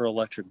definition for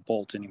electric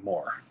bolt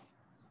anymore.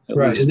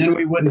 Right, and then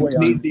we wouldn't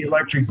need the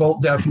electric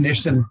bolt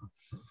definition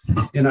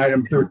in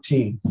item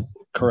 13.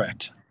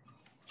 Correct.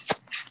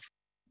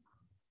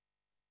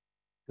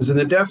 Because in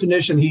the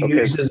definition, he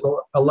uses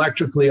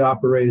electrically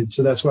operated,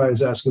 so that's why I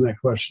was asking that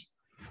question.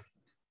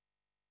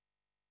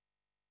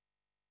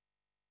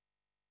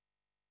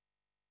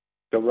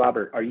 So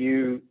Robert, are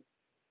you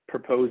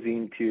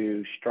proposing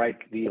to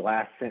strike the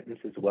last sentence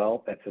as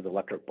well that says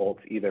electric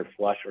bolts, either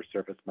flush or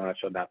surface mounted,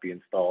 shall not be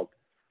installed,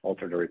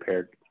 altered, or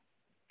repaired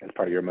as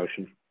part of your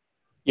motion?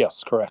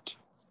 Yes, correct.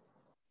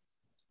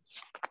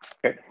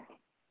 Okay.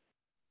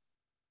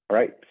 All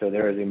right, so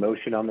there is a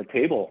motion on the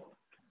table.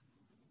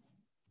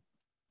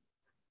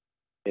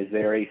 Is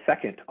there a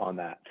second on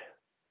that?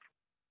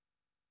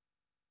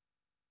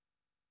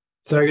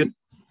 Second.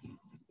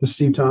 This is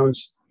Steve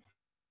Thomas.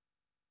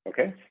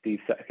 Okay, Steve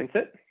seconds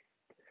it.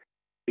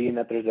 Being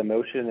that there's a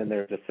motion and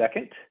there's a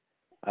second,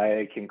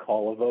 I can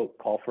call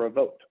for a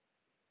vote.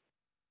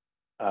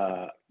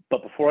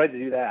 But before I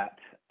do that,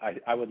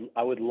 I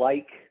would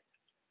like,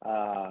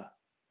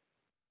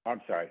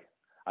 I'm sorry,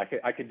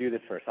 I could do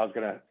this first. I was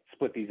gonna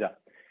split these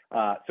up.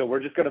 So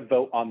we're just gonna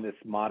vote on this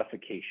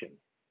modification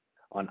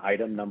on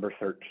item number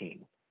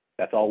 13.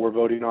 That's all we're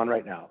voting on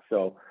right now.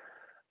 So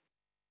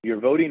you're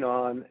voting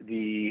on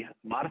the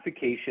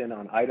modification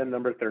on item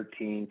number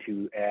 13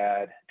 to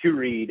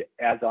read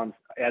as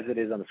it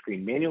is on the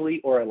screen.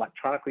 Manually or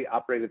electronically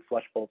operated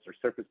flush bolts or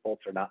surface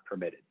bolts are not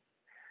permitted.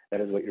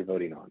 That is what you're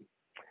voting on.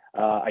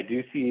 I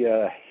do see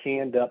a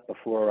hand up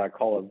before I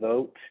call a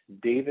vote.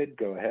 David,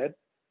 go ahead.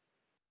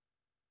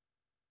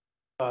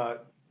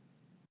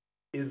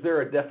 Is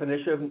there a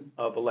definition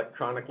of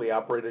electronically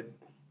operated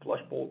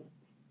flush bolt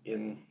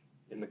in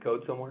the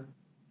code somewhere?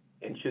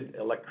 And should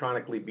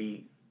electronically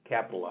be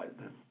capitalized?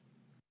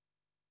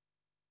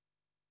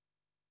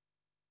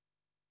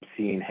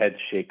 Seeing heads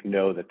shake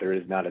no, that there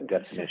is not a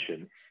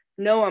definition.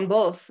 No on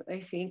both,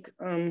 I think.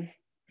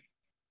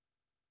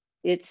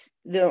 It's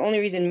the only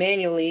reason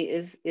manually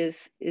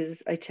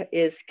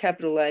is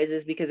capitalized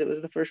is because it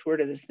was the first word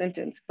of the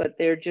sentence, but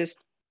they're just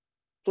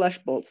flush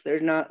bolts. They're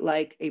not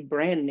like a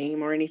brand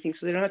name or anything,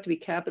 so they don't have to be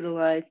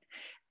capitalized.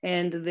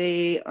 And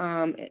they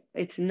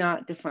it's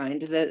not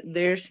defined. That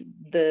there's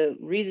the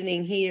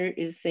reasoning here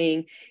is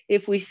saying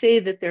if we say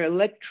that they're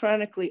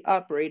electronically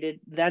operated,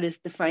 that is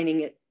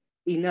defining it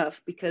enough,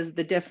 because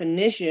the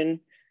definition,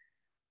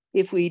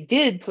 if we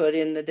did put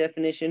in the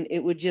definition, it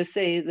would just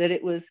say that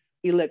it was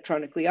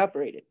electronically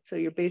operated. So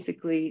you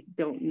basically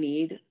don't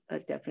need a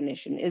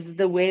definition, is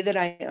the way that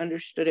I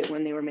understood it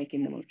when they were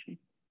making the motion.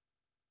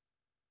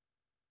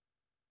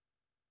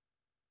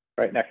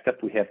 All right, next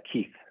up we have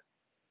Keith.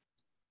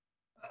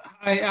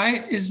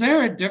 Is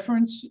there a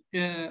difference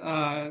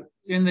in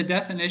the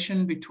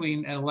definition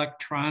between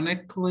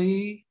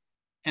electronically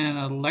and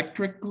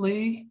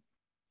electrically?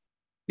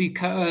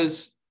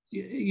 Because,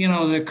 you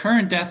know, the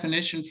current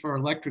definition for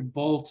electric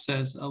bolt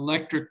says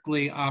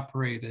electrically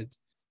operated.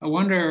 I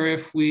wonder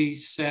if we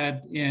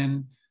said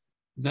in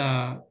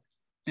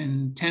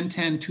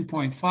 1010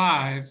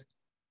 2.5,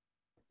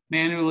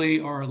 manually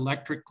or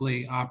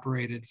electrically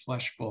operated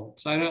flush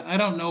bolts. I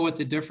don't know what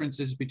the difference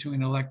is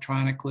between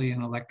electronically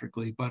and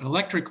electrically, but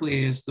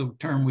electrically is the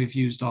term we've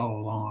used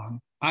all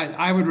along.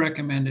 I would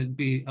recommend it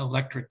be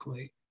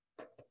electrically.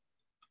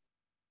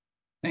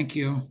 Thank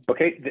you.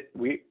 Okay,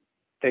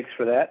 thanks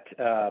for that.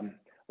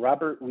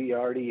 Robert, we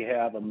already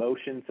have a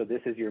motion, so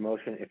this is your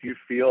motion. If you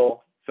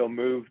feel so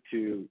moved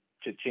to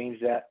change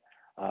that,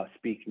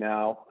 speak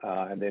now,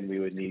 and then we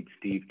would need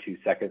Steve to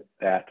second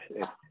that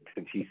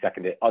since he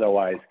seconded it.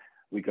 Otherwise,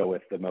 we go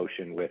with the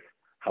motion with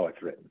how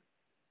it's written.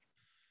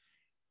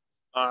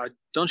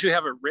 Don't you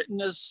have it written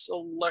as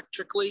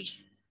electrically?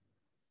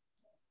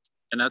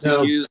 And that's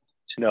no. used?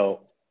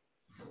 No.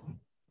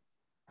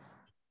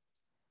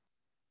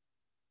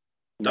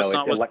 No, That's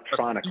it's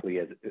electronically.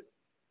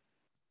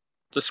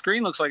 The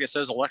screen looks like it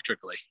says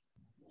electrically,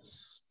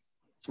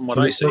 from what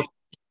I see.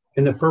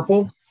 In the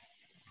purple?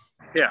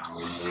 Yeah.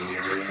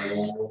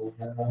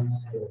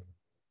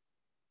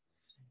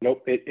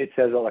 Nope, it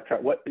says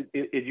electronic. What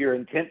is your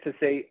intent to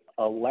say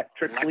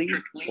electrically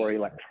or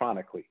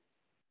electronically?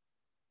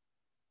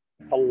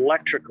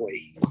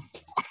 Electrically.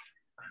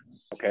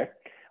 Okay,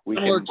 we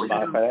can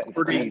modify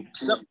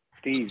that.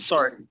 Steve.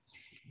 Sorry.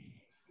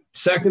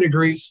 Second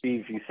agrees.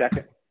 Steve, you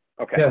second?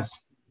 Okay.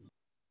 Yes.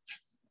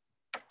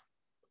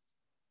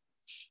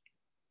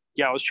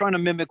 Yeah, I was trying to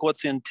mimic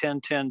what's in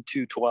 1010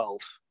 212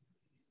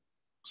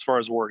 as far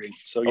as wording.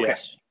 So okay.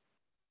 Yes.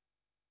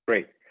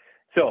 Great.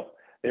 So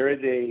there is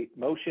a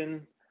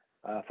motion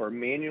for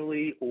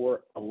manually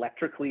or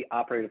electrically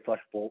operated flush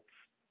bolts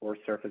or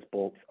surface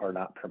bolts are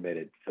not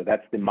permitted. So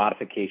that's the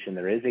modification.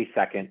 There is a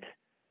second.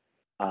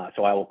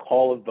 So I will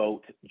call a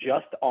vote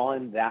just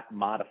on that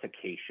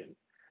modification.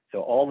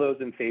 So all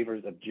those in favor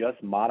of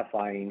just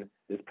modifying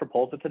this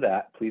proposal to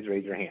that, please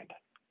raise your hand.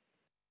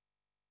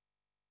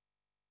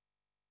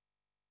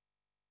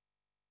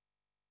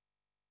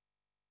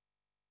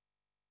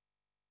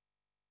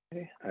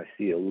 Okay, I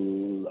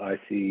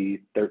see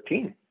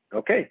 13.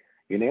 Okay,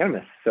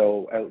 unanimous.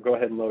 So I'll go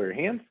ahead and lower your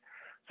hands.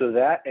 So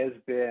that has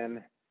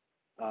been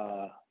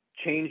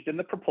changed in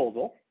the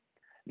proposal.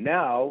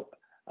 Now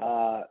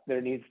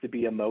there needs to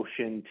be a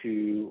motion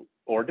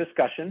or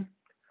discussion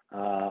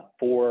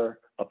for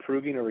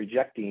approving or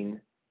rejecting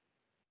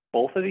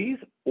both of these,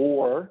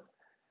 or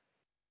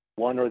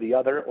one or the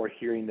other, or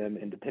hearing them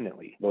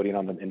independently, voting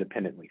on them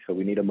independently. So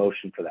we need a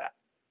motion for that.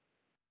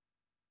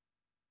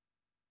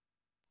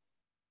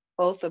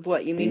 Both of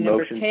what? You mean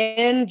number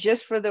 10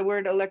 just for the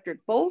word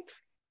electric bolt,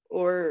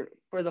 or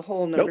for the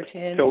whole number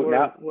 10? So or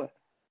now, what?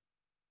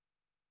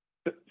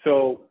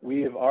 So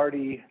we have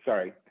already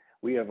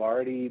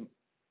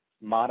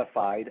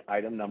modified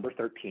item number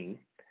 13.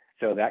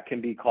 So that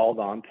can be called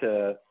on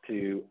to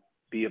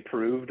be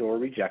approved or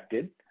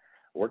rejected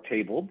or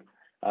tabled.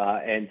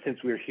 And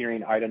since we're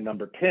hearing item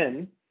number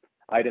 10,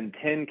 item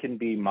 10 can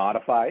be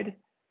modified.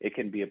 It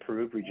can be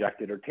approved,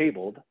 rejected, or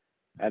tabled.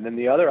 And then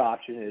the other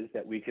option is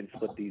that we can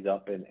split these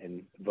up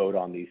and vote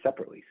on these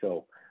separately.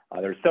 So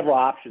there's several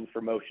options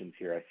for motions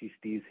here. I see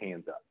Steve's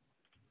hands up.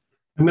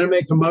 I'm going to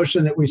make a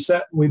motion that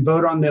we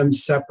vote on them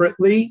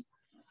separately,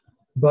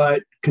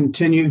 but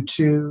continue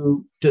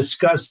to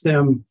discuss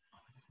them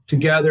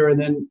together and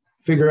then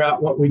figure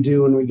out what we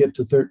do when we get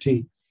to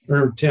 13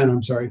 or 10,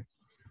 I'm sorry.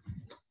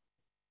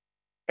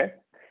 Okay,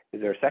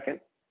 is there a second?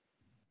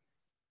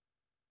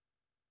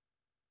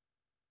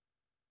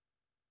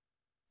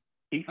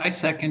 I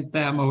second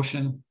that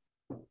motion.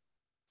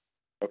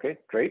 Okay,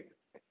 great.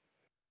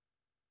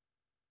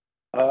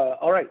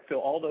 All right, so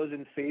all those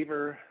in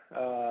favor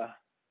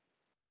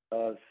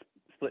of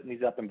splitting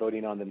these up and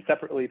voting on them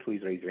separately,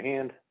 please raise your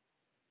hand.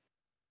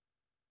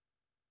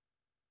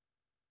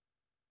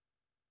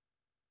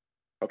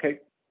 Okay,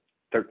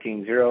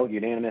 13-0,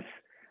 unanimous,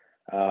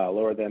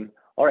 lower them.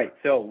 All right,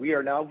 so we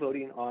are now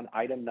voting on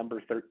item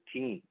number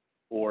 13,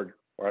 or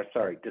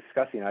sorry,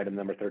 discussing item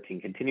number 13,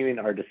 continuing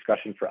our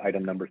discussion for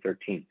item number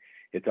 13.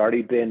 It's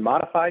already been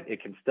modified.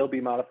 It can still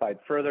be modified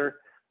further.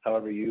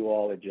 However, you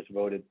all had just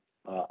voted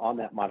on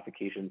that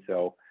modification.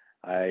 So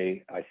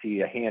I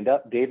see a hand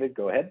up. David,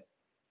 go ahead.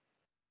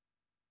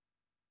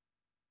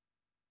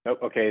 Nope,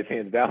 okay, his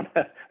hand's down.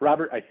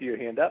 Robert, I see your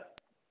hand up.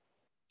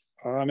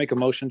 I make a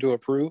motion to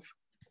approve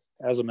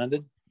as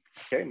amended.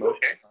 Okay, motion.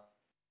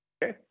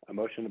 Okay, a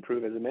motion to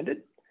approve as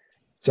amended.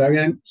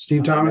 Second,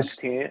 Steve Thomas.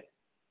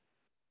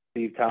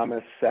 Steve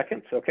Thomas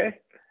seconds, okay.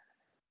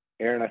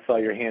 Aaron, I saw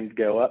your hand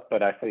go up,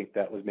 but I think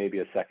that was maybe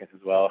a second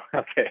as well.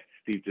 Okay,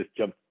 Steve just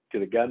jumped to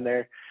the gun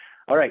there.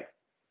 All right,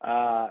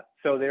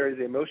 so there is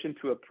a motion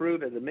to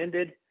approve as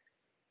amended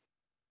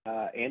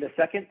and a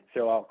second,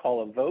 so I'll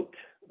call a vote.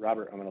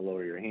 Robert, I'm gonna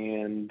lower your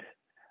hand.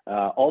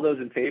 All those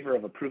in favor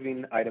of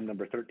approving item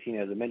number 13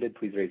 as amended,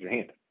 please raise your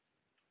hand.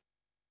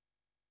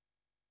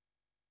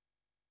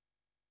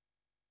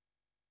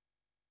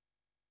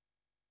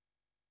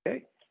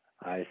 Okay,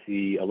 I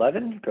see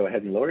 11. Go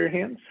ahead and lower your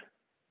hands.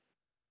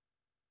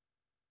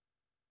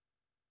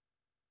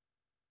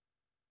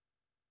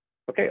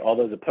 Okay, all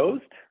those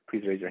opposed,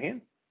 please raise your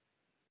hand.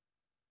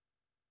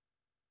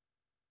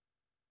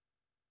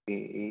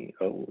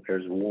 Oh,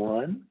 there's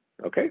one.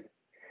 Okay,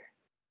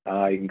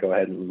 you can go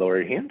ahead and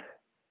lower your hand.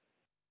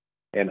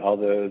 And all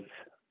those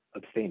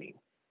abstaining,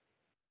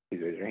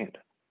 please raise your hand.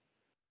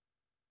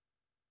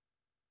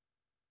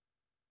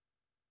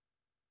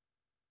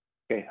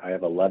 Okay, I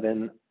have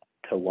 11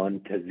 to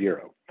 1 to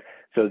 0.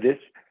 So this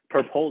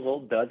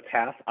proposal does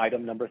pass.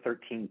 Item number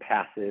 13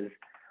 passes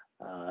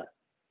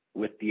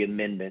with the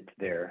amendment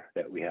there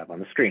that we have on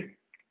the screen.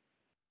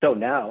 So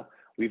now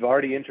we've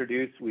already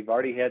introduced, we've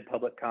already had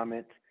public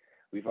comment,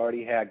 we've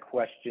already had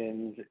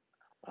questions,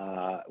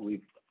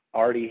 we've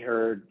already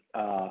heard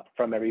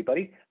from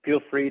everybody.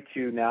 Feel free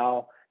to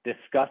now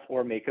discuss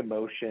or make a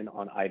motion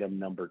on item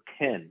number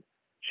 10.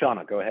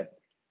 Shauna, go ahead.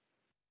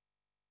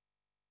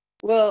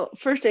 Well,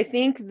 first, I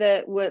think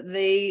that what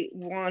they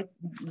want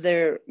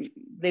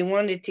they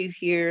wanted to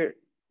hear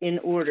in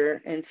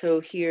order, and so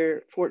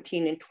here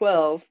 14 and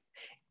 12,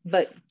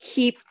 but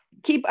keep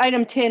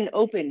item 10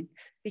 open,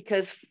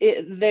 because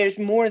there's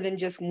more than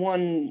just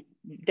one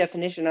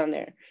definition on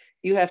there.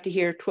 You have to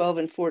hear 12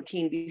 and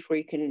 14 before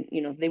you can,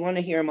 they want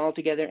to hear them all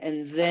together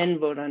and then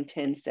vote on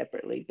 10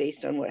 separately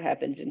based on what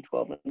happens in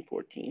 12 and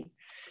 14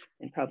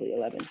 and probably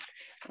 11.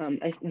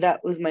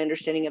 That was my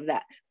understanding of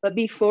that. But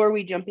before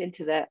we jump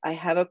into that, I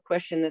have a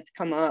question that's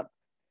come up.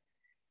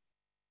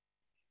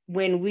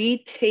 When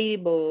we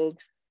tabled,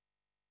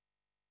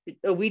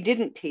 we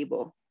didn't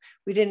table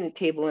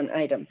an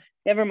item.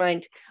 Never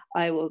mind,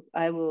 I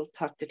will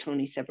talk to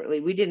Tony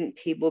separately. We didn't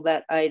table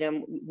that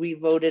item. We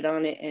voted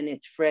on it and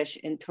it's fresh.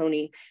 And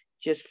Tony,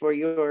 just for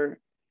your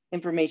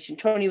information,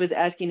 Tony was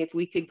asking if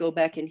we could go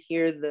back and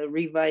hear the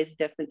revised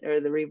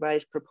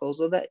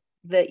proposal that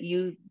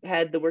you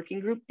had the working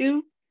group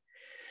do.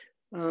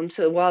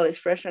 So while it's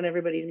fresh on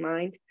everybody's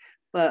mind,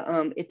 but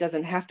it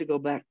doesn't have to go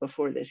back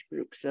before this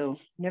group. So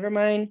never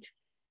mind.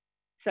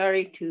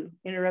 Sorry to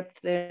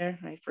interrupt there.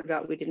 I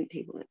forgot we didn't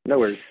table it. No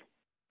worries.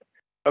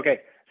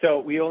 Okay, so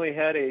we only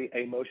had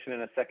a motion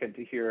and a second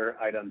to hear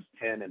items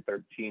 10 and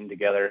 13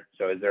 together.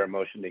 So is there a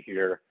motion to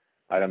hear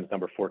items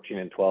number 14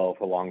 and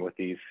 12 along with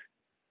these?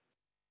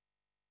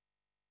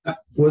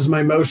 Was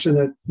my motion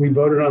that we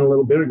voted on a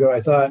little bit ago.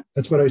 I thought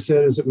that's what I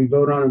said, is that we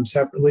vote on them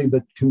separately,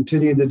 but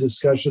continue the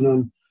discussion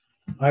on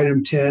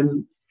item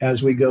 10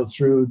 as we go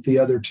through the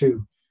other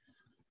two.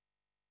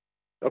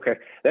 Okay,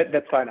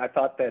 that's fine. I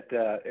thought that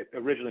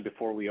originally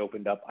before we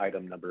opened up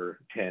item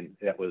number 10,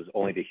 that was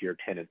only to hear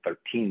 10 and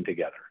 13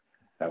 together.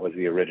 That was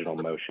the original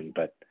motion.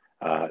 But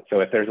so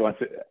if there's one,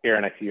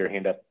 Aaron, I see your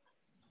hand up.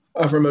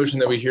 For motion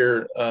that we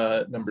hear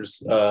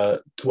numbers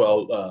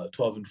 12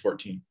 and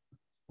 14.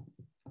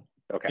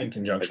 Okay. In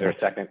conjunction. Is there a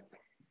second?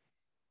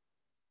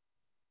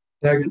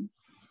 Second.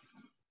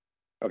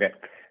 Okay.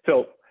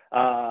 So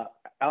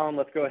Alan,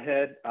 let's go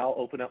ahead. I'll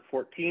open up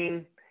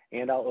 14.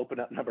 And I'll open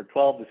up number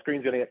 12. The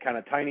screen's going to get kind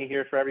of tiny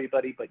here for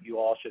everybody, but you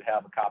all should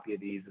have a copy of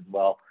these as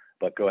well.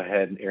 But go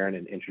ahead, Aaron,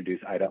 and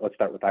introduce item. Let's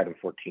start with item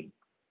 14.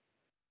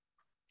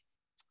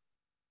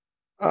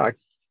 I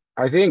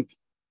think,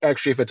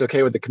 actually, if it's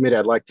okay with the committee,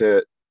 I'd like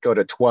to go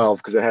to 12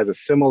 because it has a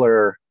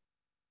similar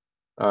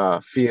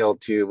feel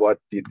to what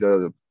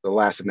the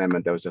last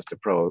amendment that was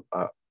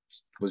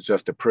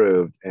just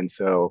approved. And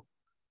so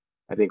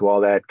I think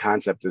while that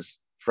concept is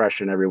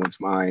fresh in everyone's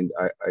mind,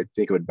 I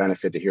think it would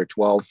benefit to hear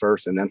 12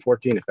 first and then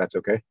 14, if that's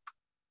okay.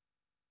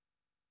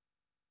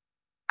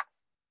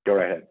 Go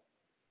right ahead.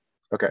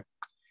 Okay.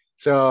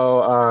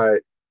 So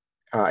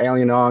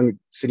Alien Ong,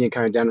 City and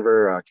County of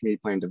Denver, Community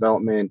Plan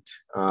Development.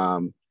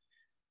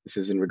 This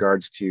is in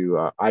regards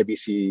to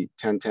IBC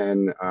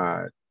 1010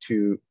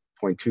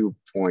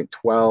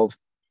 2.2.12,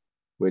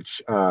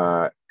 which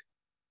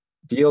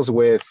deals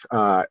with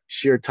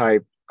shear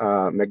type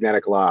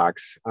magnetic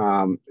locks.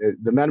 The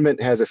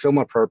amendment has a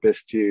similar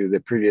purpose to the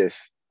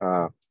previous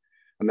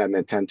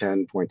amendment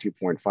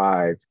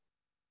 1010.2.5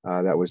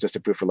 that was just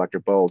approved for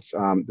electric bolts.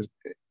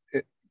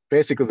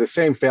 Basically, the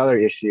same failure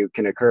issue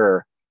can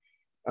occur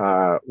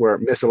where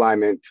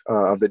misalignment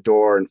of the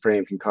door and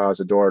frame can cause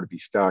the door to be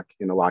stuck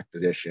in a locked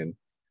position,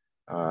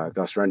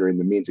 thus rendering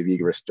the means of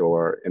egress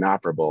door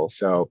inoperable.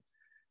 So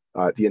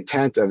the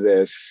intent of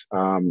this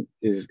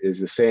is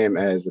the same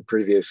as the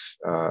previous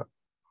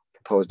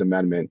proposed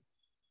amendment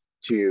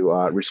to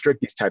restrict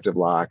these types of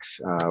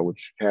locks,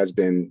 which has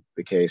been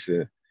the case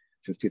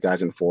since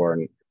 2004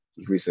 and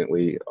was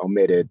recently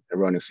omitted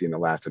erroneously in the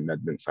last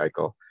amendment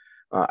cycle.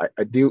 I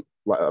do,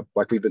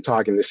 like we've been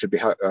talking, this should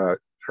be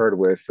heard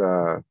with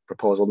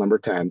proposal number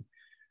 10.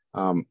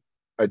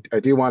 I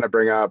do want to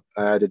bring up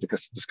the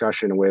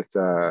discussion with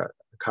a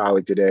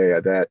colleague today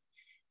that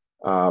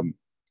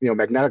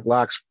magnetic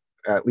locks,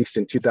 at least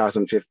in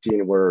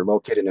 2015, were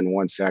located in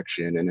one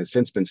section and has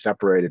since been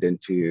separated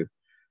into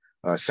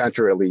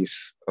center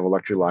release of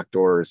electric lock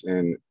doors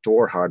and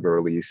door hardware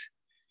release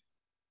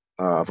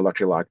of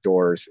electric lock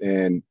doors.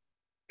 And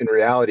in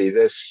reality,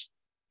 this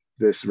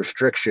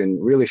restriction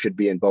really should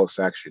be in both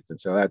sections. And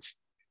so that's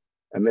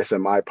a miss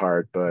on my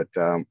part, but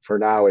for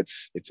now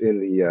it's in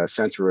the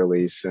center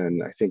release,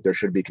 and I think there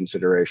should be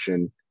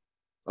consideration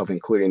of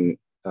including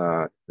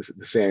the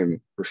same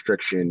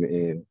restriction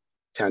in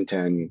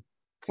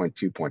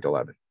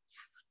 1010.2.11.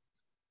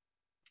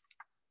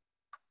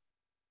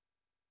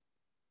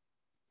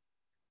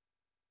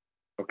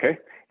 Okay,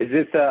 is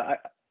this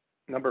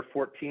number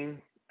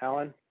 14,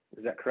 Alan?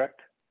 Is that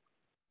correct?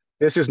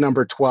 This is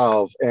number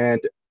 12,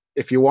 and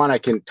if you want, I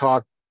can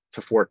talk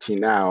to 14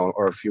 now,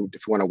 or if you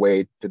want to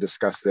wait to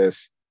discuss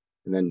this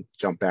and then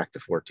jump back to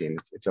 14,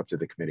 it's up to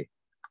the committee.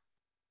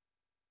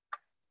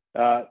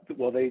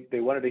 Well, they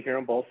wanted to hear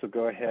them both, so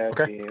go ahead.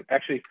 Okay. And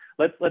actually,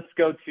 let's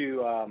go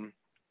to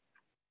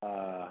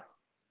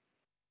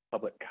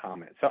public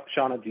comment. So,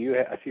 Shauna,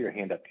 I see your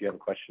hand up. Do you have a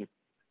question?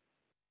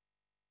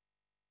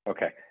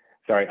 Okay,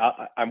 sorry,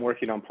 I'm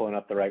working on pulling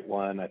up the right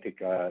one. I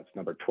think it's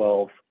number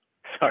 12.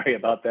 Sorry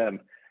about that.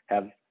 I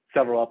have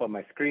several up on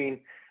my screen.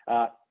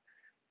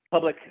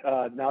 Public,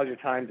 now is your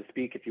time to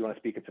speak if you want to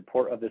speak in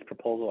support of this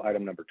proposal,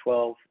 item number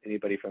 12.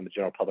 Anybody from the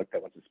general public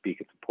that wants to speak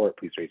in support,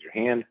 please raise your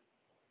hand.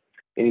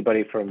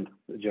 Anybody from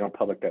the general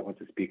public that wants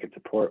to speak in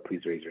support,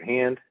 please raise your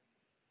hand.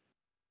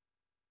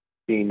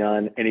 Seeing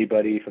none,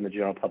 anybody from the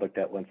general public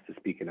that wants to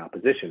speak in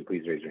opposition,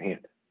 please raise your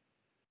hand.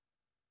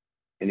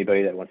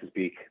 Anybody that wants to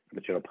speak from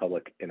the general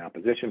public in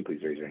opposition,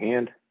 please raise your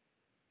hand.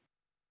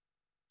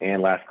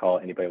 And last call,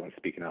 anybody that wants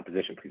to speak in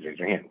opposition, please raise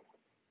your hand.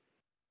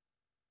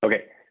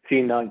 Okay.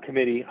 Seeing none,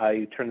 committee,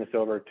 I turn this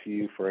over to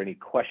you for any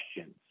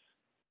questions.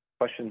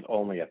 Questions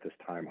only at this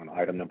time on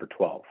item number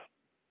 12.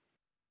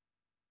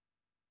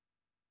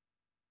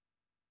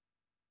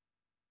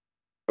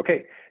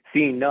 Okay,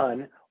 seeing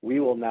none, we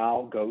will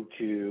now go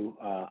to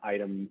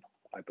item,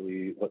 I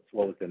believe, what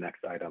was the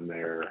next item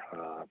there?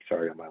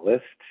 Sorry, on my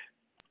list.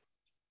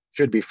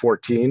 Should be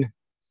 14.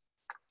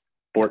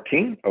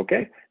 14,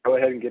 okay. Go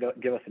ahead and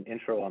give us an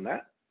intro on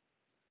that.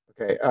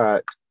 Okay.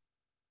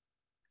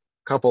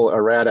 Couple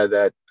errata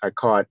that I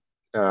caught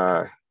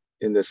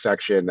in this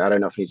section. I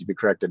don't know if it needs to be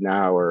corrected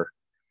now or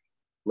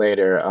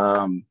later,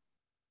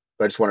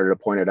 but I just wanted to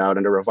point it out.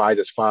 And to revise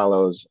as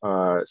follows,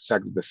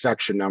 the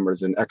section number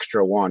is an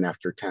extra 1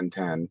 after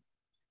 1010.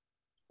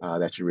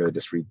 That should really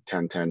just read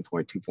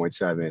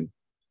 1010.2.7.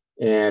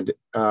 And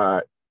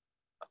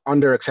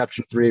under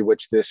exception 3,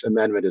 which this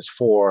amendment is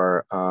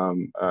for,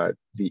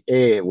 the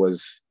A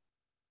was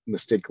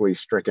mistakenly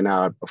stricken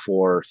out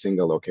before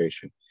single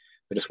location.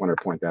 I just wanted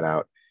to point that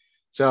out.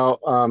 So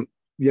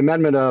the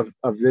amendment of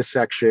this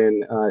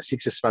section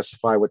seeks to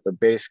specify what the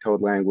base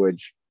code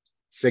language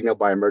signaled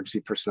by emergency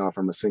personnel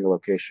from a single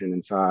location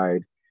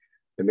inside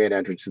the main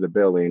entrance to the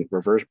building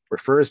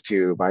refers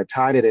to by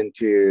tying it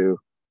into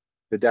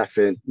the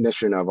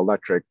definition of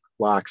electric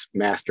locks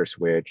master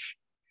switch.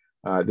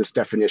 This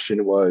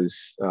definition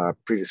was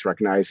previously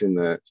recognized in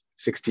the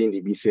 16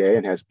 DBCA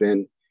and has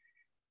been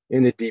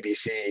in the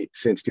DBC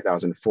since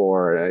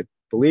 2004. I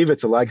believe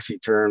it's a legacy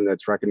term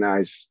that's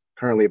recognized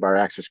currently by our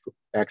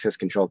access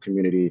control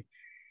community.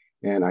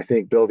 And I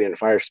think building and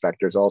fire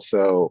inspectors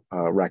also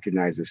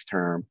recognize this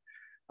term.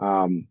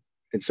 And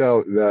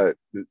so the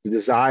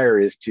desire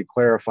is to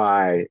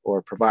clarify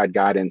or provide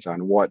guidance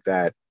on what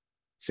that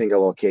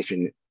single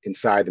location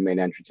inside the main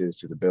entrances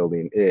to the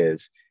building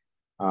is.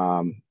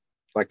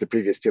 Like the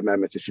previous 2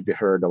 amendments, it should be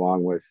heard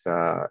along with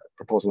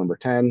proposal number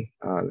 10.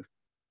 It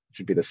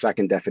should be the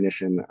second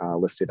definition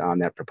listed on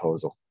that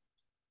proposal.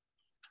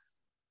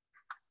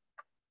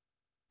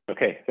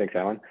 Okay, thanks,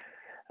 Alan.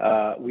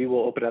 We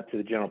will open up to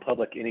the general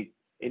public.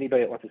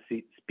 Anybody that wants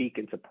to speak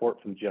in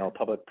support from the general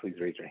public, please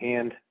raise your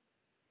hand.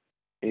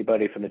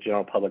 Anybody from the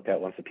general public that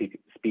wants to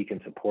speak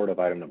in support of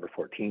item number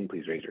 14,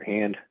 please raise your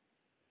hand.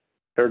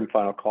 Third and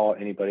final call,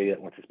 anybody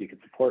that wants to speak in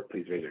support,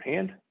 please raise your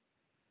hand.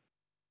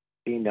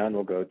 Seeing none,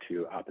 we'll go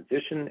to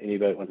opposition.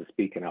 Anybody that wants to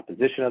speak in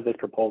opposition of this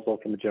proposal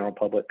from the general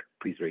public,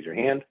 please raise your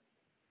hand.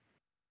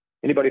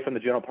 Anybody from the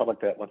general public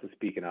that wants to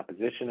speak in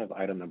opposition of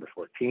item number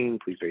 14,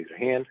 please raise your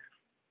hand.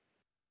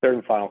 Third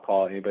and final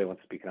call, anybody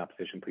wants to speak in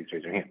opposition, please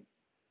raise your hand.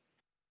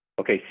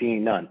 Okay,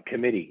 seeing none.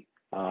 Committee,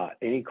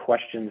 any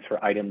questions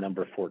for item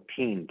number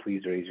 14,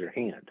 please raise your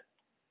hand.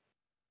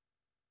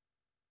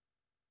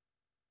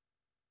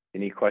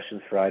 Any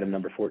questions for item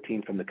number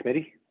 14 from the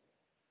committee?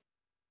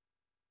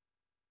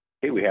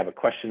 Okay, we have a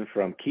question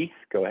from Keith.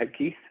 Go ahead,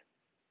 Keith.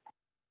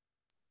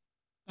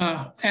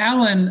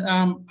 Alan,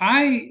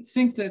 I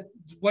think that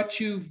what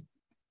you've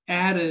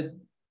added,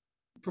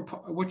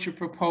 what you're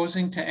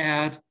proposing to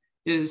add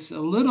is a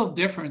little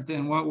different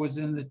than what was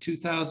in the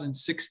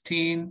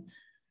 2016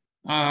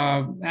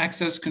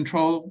 access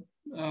control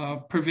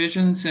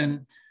provisions.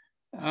 And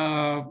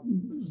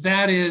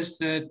that is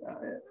that,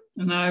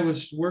 and I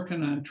was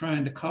working on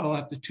trying to call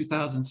up the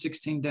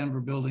 2016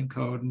 Denver Building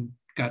Code and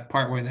got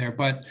partway there.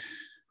 But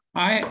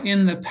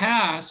in the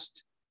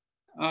past,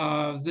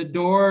 the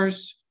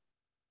doors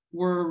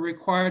were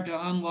required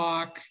to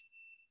unlock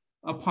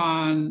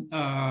upon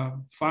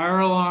fire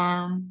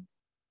alarm,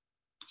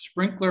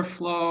 sprinkler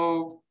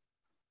flow,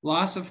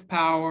 loss of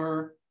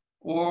power,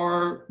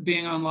 or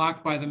being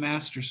unlocked by the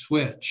master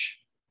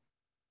switch.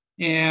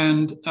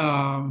 And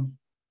the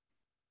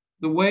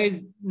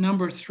way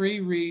number 3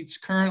 reads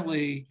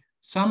currently,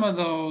 some of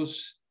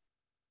those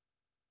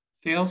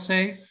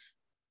fail-safe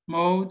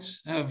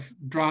modes have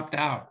dropped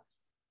out.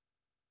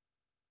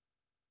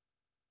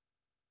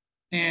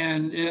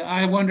 And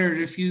I wondered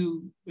if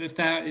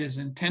that is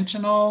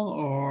intentional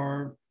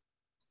or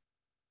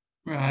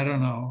I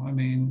don't know. I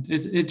mean,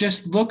 it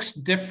just looks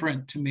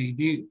different to me.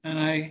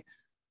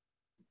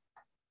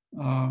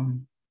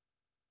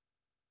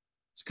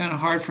 It's kind of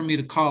hard for me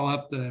to call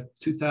up the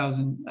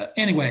 2000.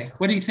 Anyway,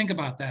 what do you think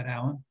about that,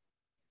 Alan?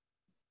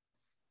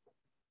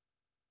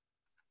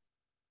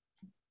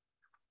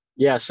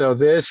 Yeah, so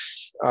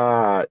this,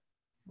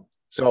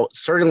 so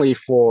certainly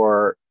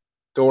for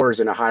doors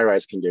in a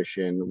high-rise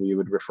condition, we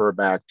would refer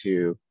back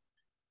to,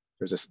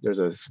 there's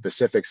a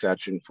specific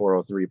section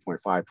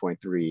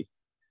 403.5.3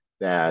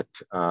 that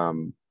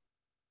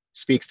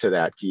speaks to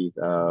that, Keith,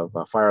 of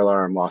fire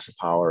alarm, loss of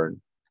power, and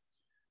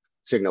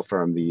signal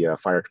from the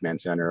fire command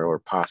center or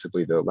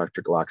possibly the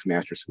electric locks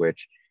master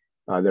switch.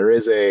 There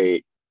is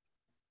I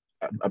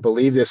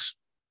believe this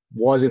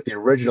wasn't the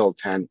original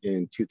intent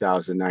in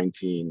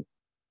 2019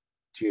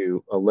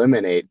 to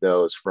eliminate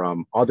those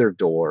from other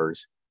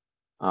doors.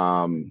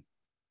 There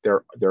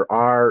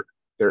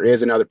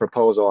is another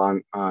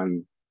proposal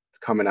on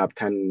coming up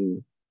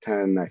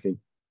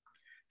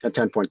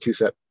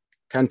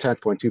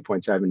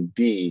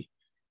 10.2.7b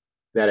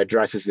that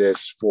addresses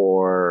this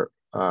for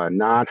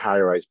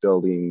non-high-rise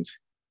buildings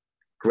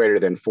greater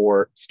than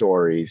 4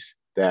 stories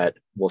that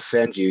will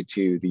send you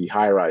to the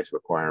high-rise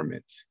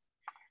requirements.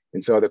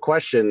 And so the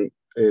question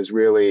is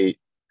really,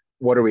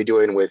 what are we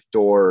doing with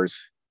doors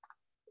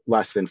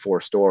less than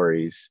 4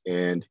 stories?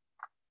 And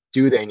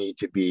do they need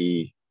to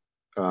be,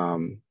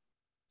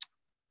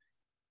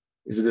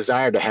 is the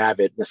desire to have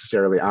it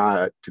necessarily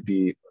to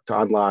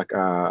unlock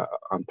on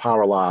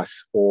power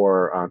loss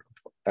or on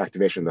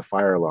activation of the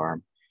fire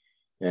alarm?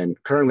 And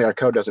currently our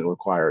code doesn't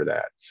require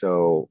that.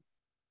 So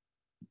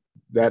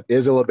that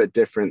is a little bit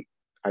different,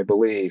 I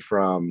believe,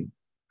 from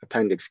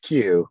Appendix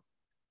Q,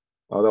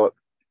 although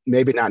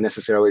maybe not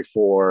necessarily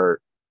for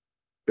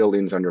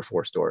buildings under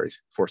 4 stories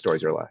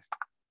or less.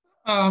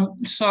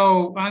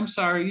 So I'm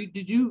sorry,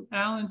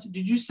 Alan,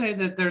 did you say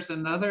that there's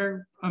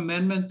another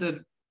amendment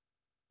that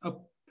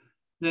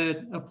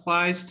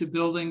applies to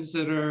buildings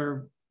that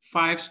are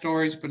 5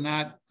 stories but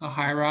not a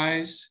high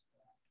rise,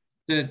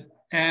 that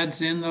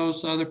adds in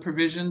those other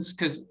provisions?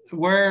 Because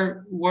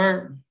where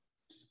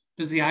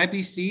does the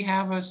IBC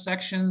have a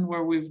section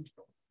where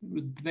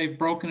they've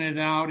broken it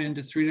out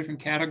into 3 different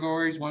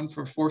categories, one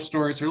for 4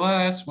 stories or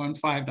less, 1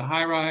 5 to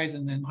high rise,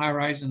 and then high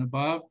rise and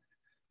above?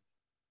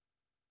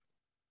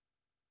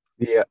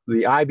 The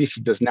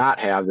IBC does not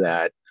have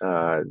that.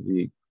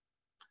 The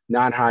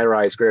non-high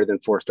rise greater than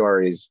 4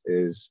 stories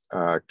is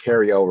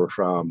carryover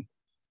from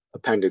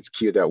Appendix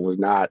Q that was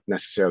not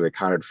necessarily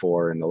accounted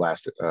for in the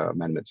last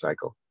amendment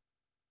cycle.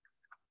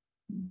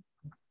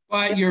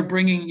 But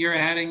you're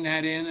adding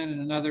that in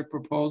another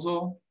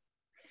proposal?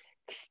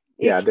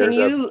 Yeah, can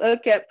you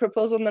look at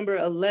proposal number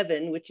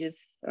 11, which is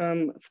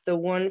the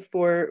one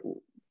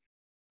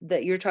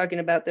that you're talking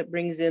about that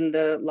brings in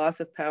the loss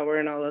of power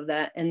and all of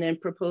that, and then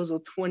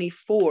proposal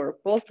 24,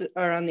 both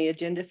are on the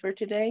agenda for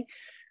today.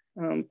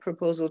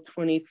 Proposal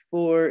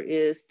 24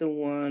 is the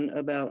one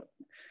about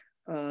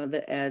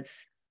that adds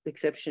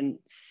exception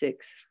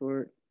 6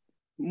 for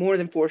more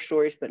than 4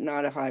 stories, but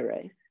not a high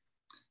rise.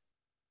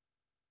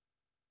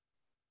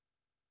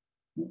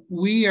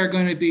 We are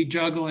going to be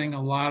juggling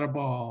a lot of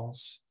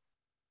balls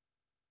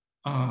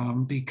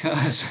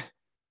because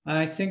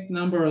I think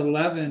number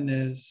 11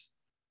 is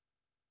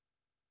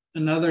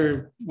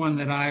another one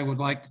that I would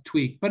like to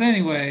tweak. But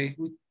anyway,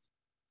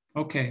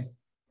 okay.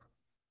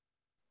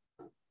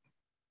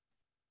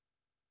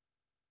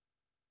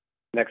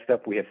 Next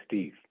up, we have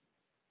Steve.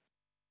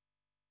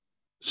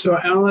 So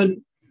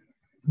Alan,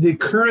 the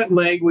current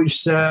language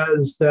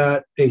says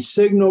that a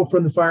signal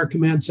from the fire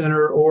command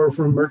center or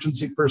from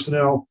emergency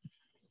personnel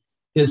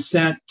is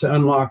sent to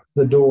unlock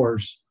the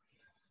doors.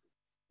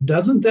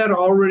 Doesn't that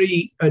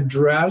already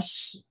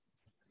address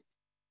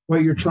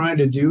what you're trying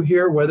to do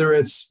here, whether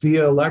it's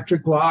via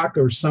electric lock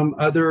or some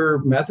other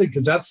method?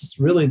 Because that's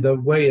really the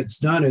way it's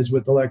done, is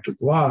with electric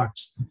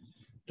locks.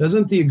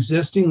 Doesn't the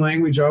existing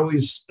language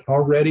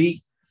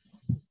already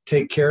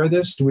take care of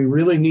this? Do we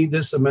really need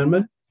this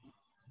amendment?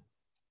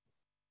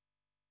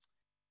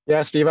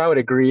 Yeah, Steve, I would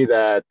agree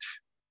that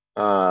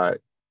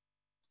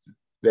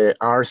they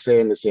are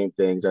saying the same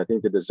things. I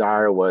think the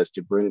desire was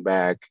to bring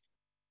back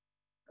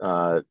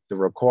the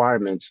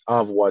requirements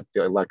of what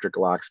the electric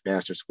locks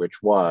master switch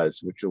was,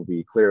 which will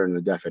be clear in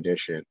the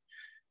definition.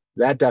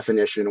 That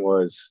definition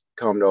was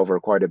combed over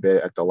quite a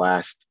bit at the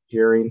last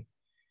hearing.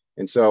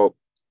 And so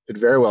it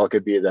very well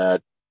could be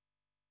that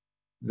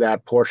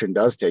that portion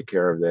does take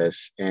care of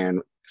this,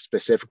 and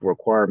specific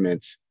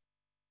requirements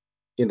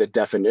in the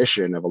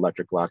definition of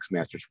electric locks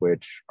master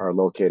switch are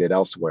located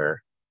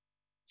elsewhere.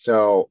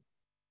 So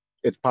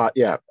it's,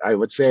 yeah, I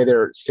would say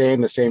they're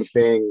saying the same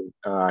thing.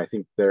 I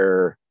think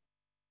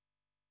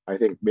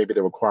maybe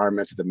the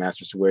requirements of the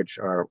master switch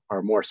are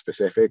more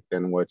specific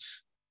than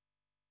what's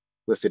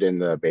listed in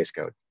the base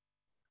code.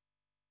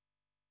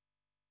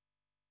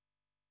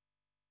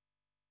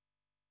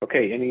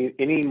 Okay,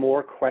 any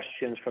more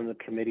questions from the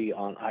committee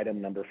on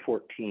item number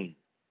 14?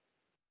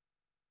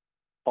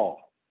 Paul.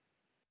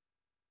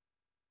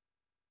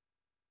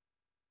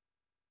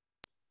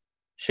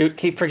 Shoot,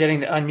 keep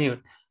forgetting to unmute.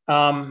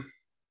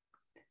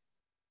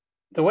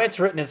 The way it's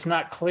written, it's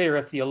not clear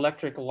if the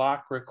electric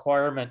lock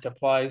requirement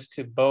applies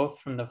to both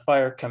from the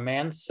fire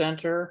command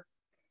center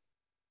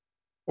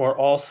or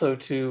also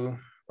to,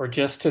 or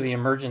just to the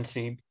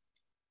emergency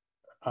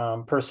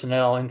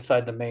personnel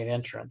inside the main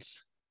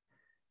entrance.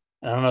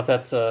 I don't know if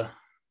that's a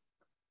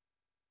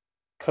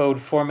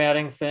code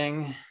formatting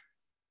thing.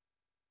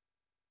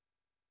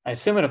 I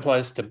assume it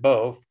applies to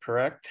both,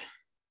 correct?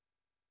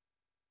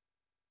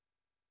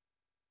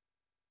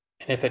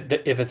 And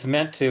if it's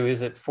meant to,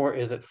 is it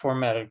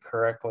formatted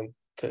correctly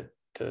to?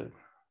 And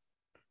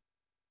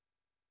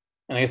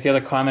I guess the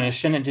other comment is,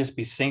 shouldn't it just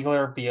be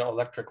singular via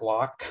electric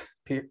lock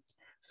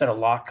instead of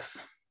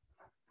locks?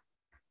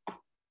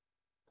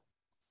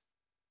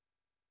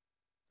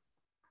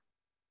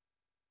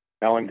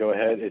 Alan, go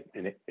ahead.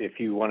 And if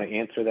you want to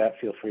answer that,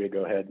 feel free to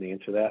go ahead and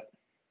answer that.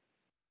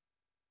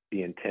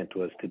 The intent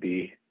was to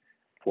be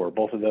for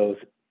both of those,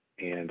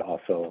 and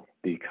also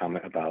the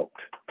comment about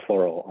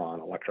plural on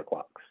electric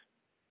locks.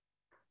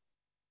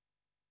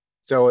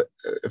 So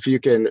if you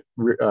can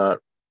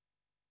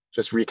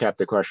just recap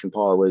the question,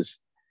 Paul, was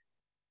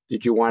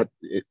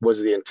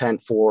the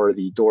intent for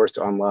the doors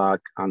to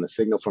unlock on the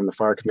signal from the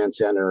fire command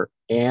center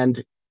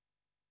and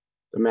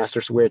the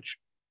master switch?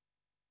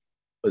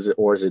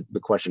 Or is it the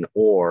question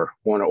or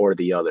one or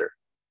the other?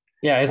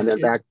 Yeah, is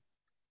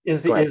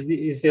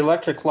the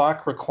electric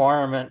lock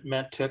requirement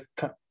meant to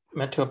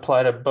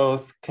apply to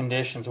both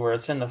conditions, where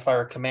it's in the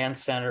fire command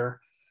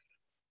center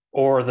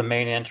or the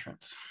main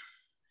entrance?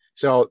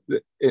 So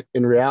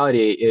in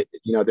reality,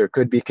 there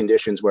could be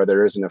conditions where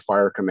there isn't a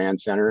fire command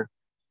center.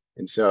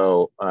 And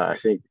so I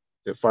think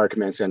the fire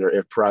command center,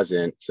 if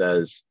present,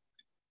 says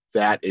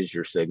that is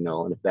your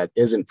signal. And if that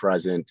isn't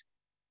present,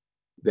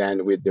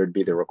 then there'd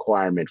be the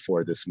requirement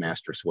for this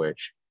master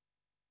switch.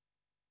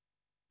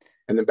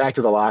 And then back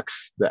to the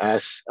locks, the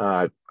S,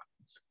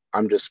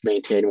 I'm just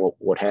maintaining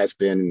what has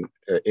been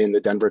in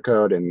the Denver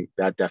code, and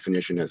that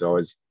definition has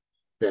always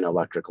been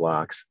electric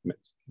locks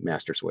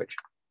master switch.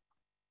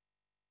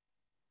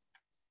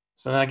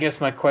 So I guess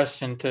my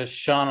question to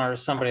Sean or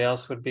somebody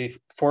else would be,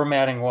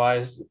 formatting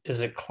wise, is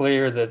it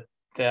clear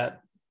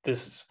that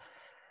this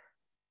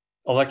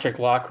electric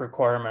lock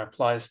requirement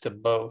applies to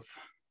both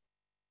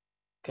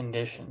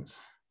conditions?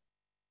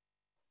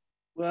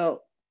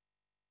 Well,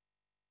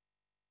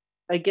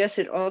 I guess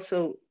it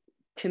also,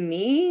 to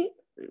me,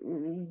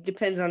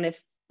 depends on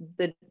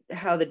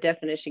how the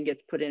definition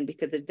gets put in,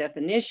 because the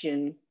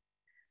definition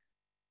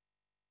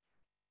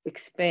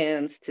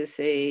expands to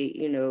say,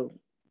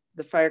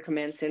 the fire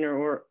command center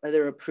or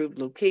other approved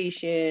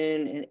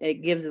location, and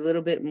it gives a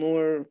little bit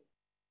more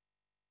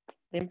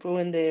info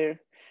in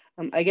there.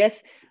 I guess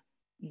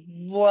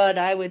what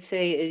I would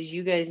say is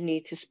you guys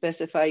need to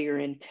specify your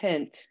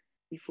intent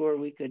before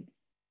we could,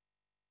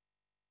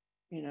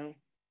 if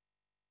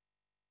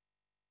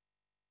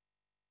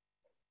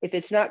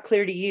it's not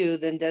clear to you,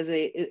 then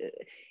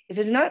if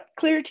it's not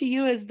clear to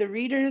you as the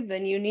reader,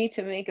 then you need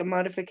to make a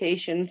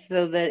modification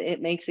so that it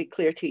makes it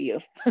clear to you.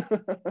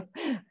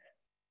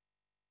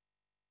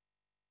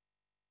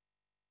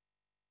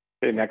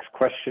 Okay, next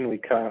question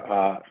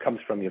comes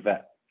from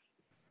Yvette.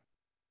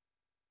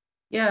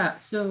 Yeah,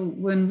 so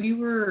when we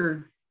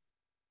were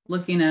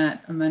looking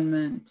at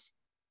Amendment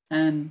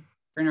 10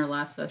 in our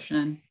last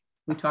session,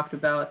 we talked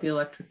about the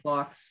electric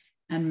locks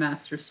and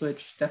master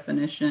switch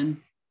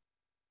definition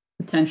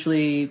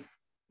potentially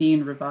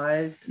being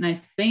revised. And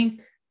I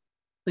think,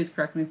 please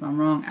correct me if I'm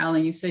wrong,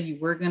 Alan, you said you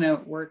were going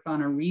to work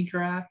on a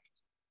redraft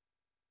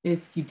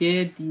If you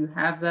did, do you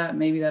have that?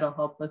 Maybe that'll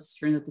help us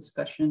during the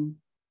discussion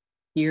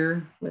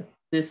here with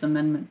this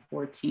amendment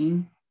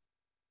 14.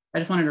 I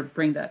just wanted to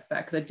bring that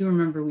back because I do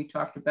remember we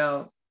talked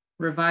about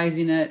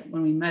revising it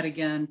when we met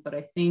again, but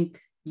I think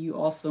you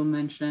also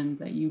mentioned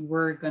that you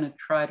were going to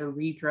try to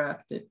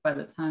redraft it by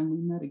the time we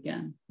met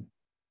again.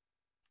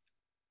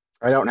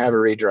 I don't have a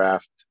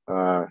redraft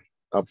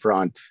up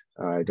front.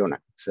 I don't.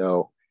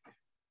 So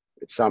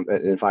it's something.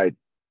 If I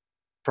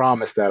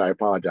promise that, I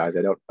apologize.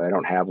 I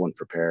don't have one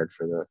prepared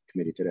for the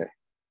committee today.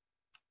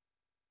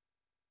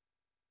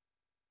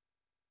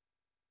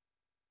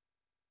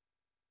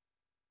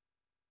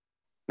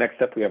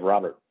 Next up, we have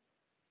Robert.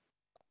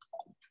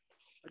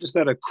 I just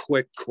had a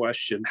quick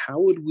question. How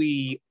would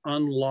we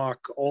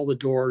unlock all the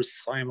doors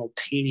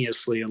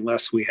simultaneously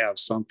unless we have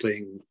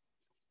something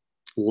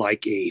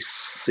like a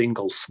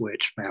single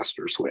switch,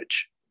 master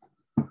switch?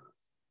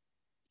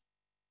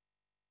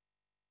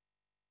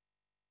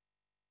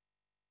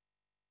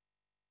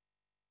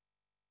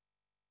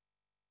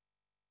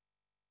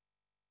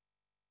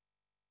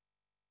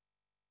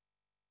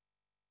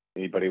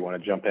 Anybody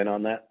want to jump in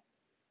on that?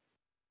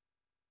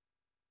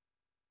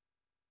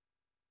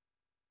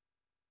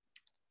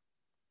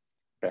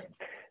 Okay.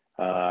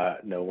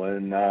 No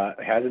one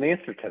has an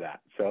answer to that.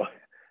 So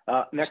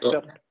next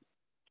up,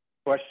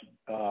 question.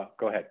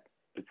 Go ahead.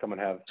 Did someone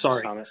have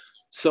a comment?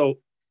 So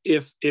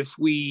if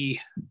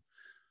we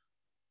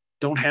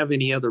don't have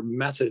any other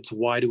methods,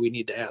 why do we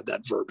need to add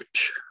that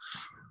verbiage?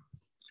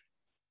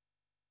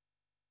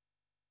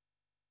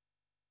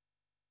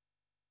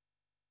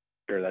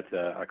 Sure, that's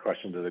a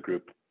question to the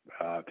group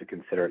to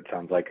consider, it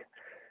sounds like.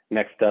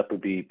 Next up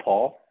would be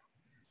Paul.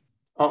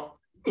 Oh,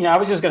 yeah, I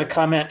was just going to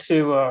comment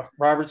to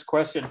Robert's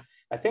question.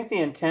 I think the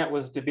intent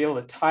was to be able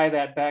to tie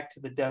that back to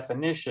the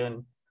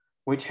definition,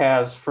 which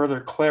has further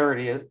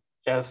clarity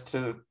as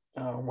to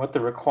what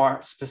the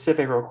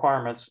specific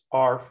requirements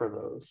are for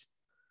those.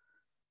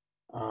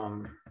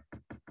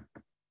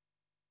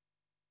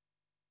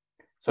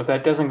 So if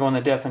that doesn't go in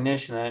the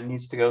definition, then it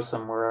needs to go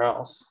somewhere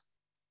else.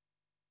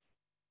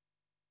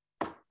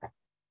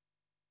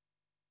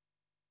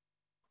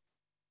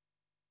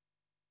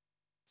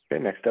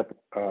 Okay, next up,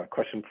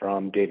 question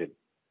from David.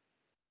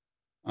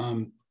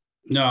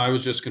 No, I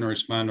was just going to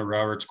respond to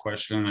Robert's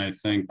question. I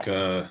think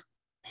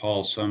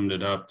Paul summed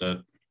it up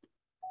that,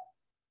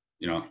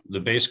 you know,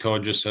 the base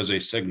code just says a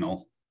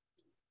signal.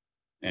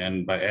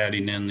 And by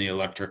adding in the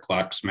electric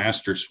clock's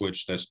master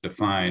switch that's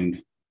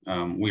defined,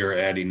 we are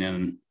adding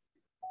in,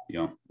 you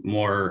know,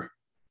 more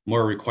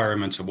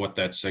requirements of what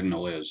that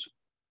signal is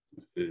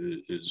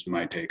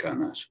my take on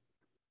this.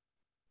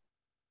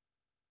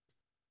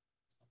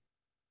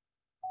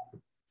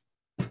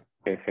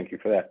 Okay, thank you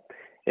for that.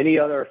 Any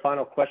other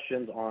final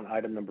questions on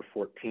item number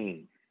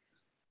 14?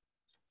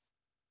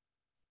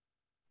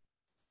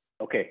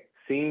 Okay,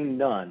 seeing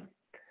none,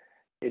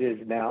 it is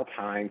now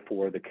time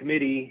for the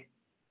committee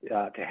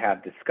to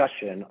have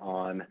discussion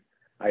on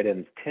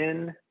items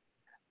 10,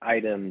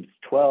 items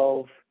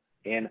 12,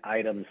 and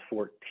items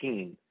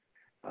 14.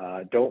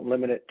 Don't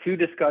limit it to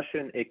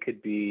discussion. It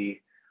could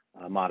be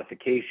a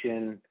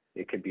modification.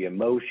 It could be a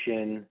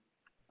motion.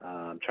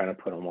 I'm trying to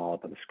put them all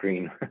up on the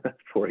screen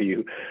for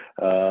you.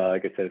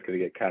 Like I said, it's going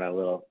to get kind of a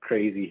little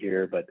crazy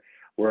here, but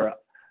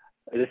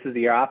this is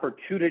the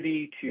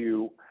opportunity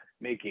to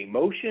make a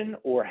motion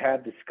or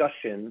have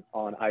discussion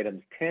on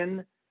items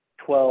 10,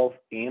 12,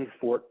 and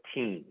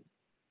 14.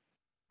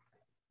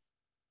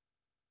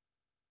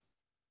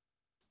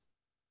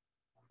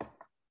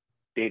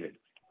 David.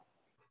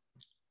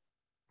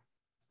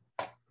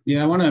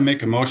 Yeah, I want to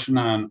make a motion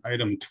on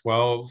item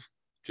 12,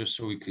 just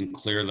so we can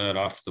clear that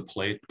off the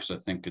plate, because I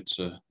think it's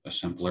a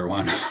simpler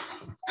one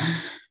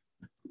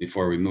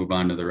before we move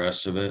on to the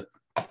rest of it.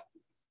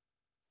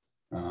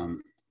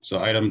 So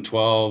item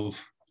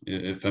 12,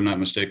 if I'm not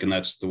mistaken,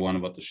 that's the one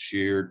about the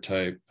shear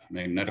type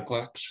magnetic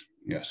clocks.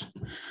 Yes.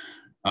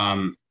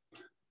 I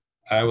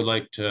would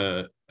like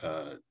to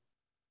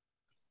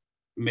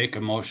make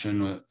a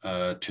motion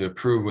to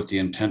approve with the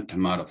intent to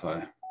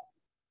modify.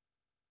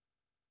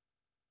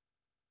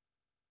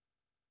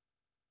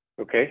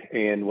 Okay,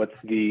 and what's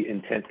the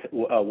intent?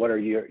 What are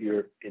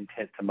your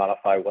intent to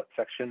modify? What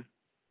section?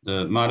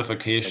 The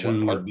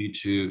modification would be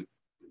to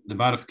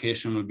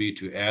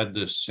add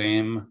the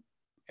same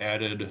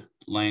added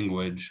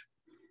language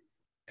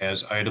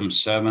as item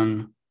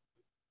 7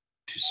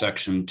 to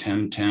section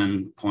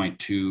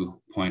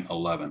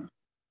 1010.2.11.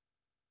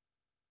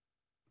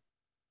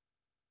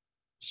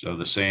 So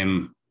the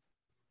same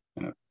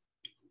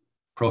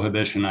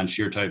prohibition on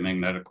shear type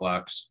magnetic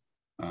clocks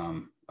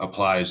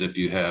applies if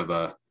you have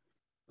a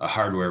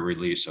hardware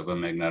release of a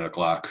magnetic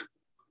clock,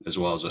 as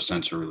well as a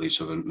sensor release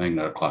of a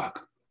magnetic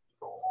clock.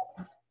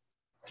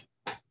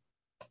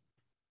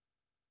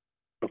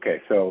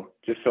 Okay, so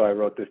just so I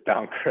wrote this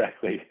down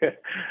correctly, the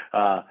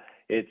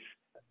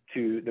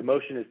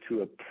motion is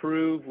to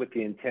approve with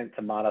the intent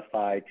to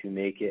modify to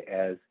make it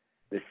as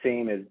the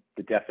same as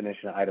the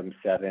definition of item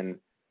 7,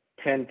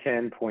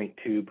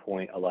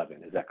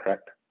 1010.2.11. Is that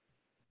correct?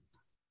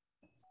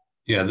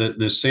 Yeah,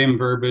 the same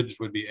verbiage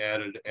would be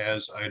added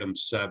as item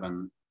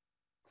 7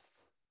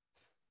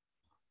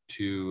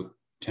 to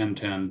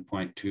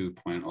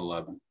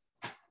 1010.2.11.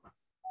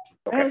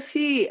 I don't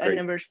see a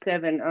number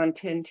 7 on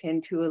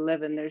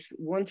 1010.2.11. There's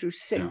 1 through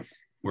 6. Yeah,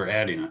 we're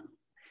adding it.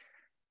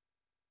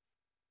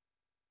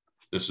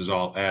 This is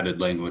all added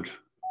language.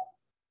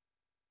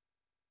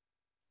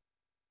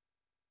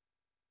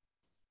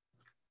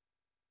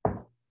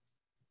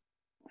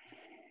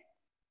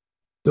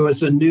 So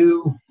it's a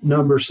new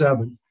number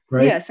 7,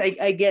 right? Yes,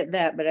 I get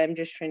that, but I'm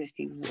just trying to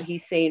see what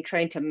he's saying,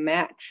 trying to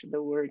match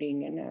the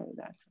wording, and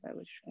that's what I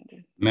was trying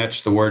to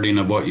match the wording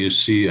of what you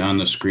see on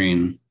the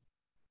screen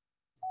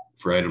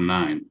for item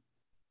 9.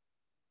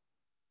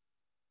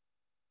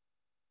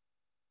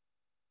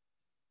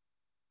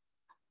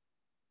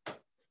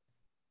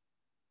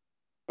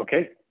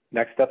 Okay,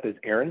 next up is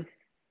Aaron.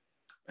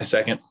 A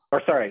second.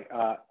 Or sorry,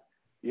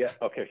 yeah,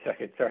 okay,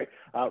 second, sorry.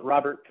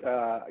 Robert,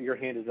 your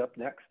hand is up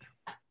next.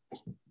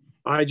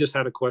 I just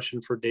had a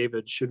question for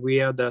David. Should we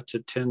add that to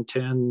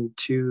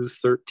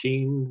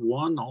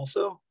 1010.2.13.1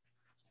 also?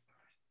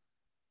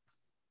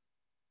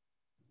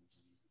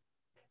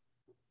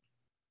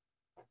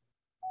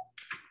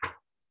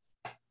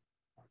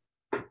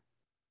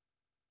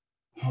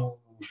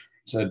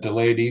 Is that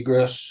delayed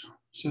egress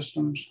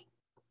systems?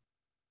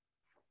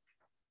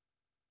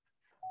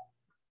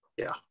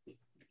 Yeah.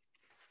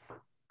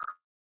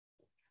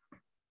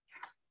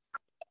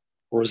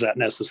 Or is that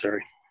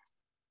necessary?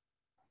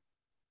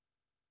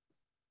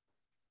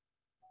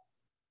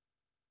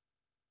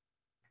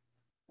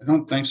 I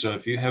don't think so.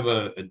 If you have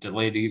a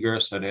delayed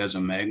egress that has a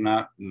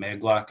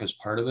maglock as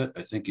part of it,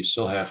 I think you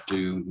still have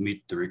to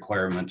meet the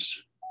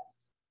requirements,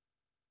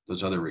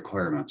 those other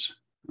requirements.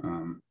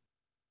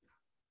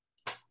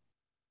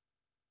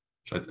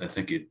 So I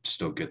think you'd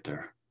still get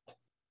there.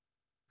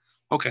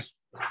 Okay.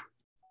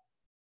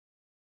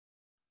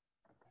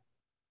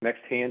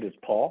 Next hand is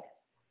Paul.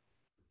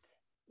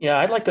 Yeah,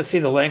 I'd like to see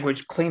the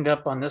language cleaned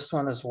up on this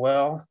one as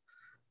well.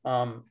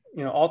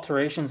 You know,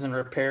 alterations and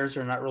repairs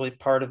are not really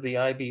part of the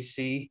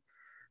IBC,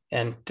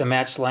 and to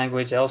match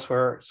language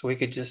elsewhere, so we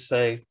could just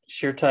say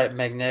shear type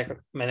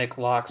magnetic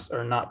locks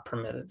are not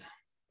permitted.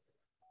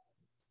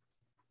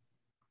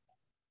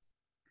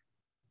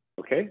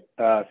 Okay,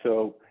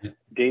 so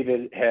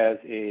David has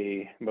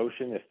a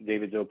motion. If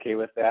David's okay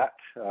with that,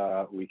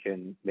 we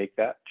can make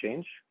that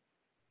change.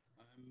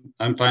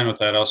 I'm fine with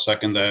that. I'll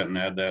second that and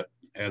add that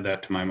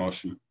to my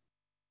motion.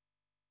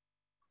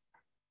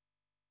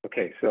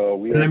 Okay, so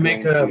we Can I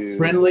make a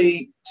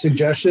friendly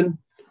suggestion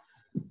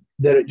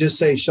that it just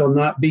say shall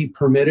not be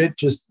permitted?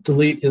 Just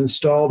delete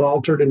installed,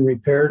 altered, and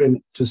repaired,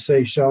 and just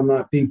say shall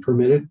not be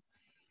permitted.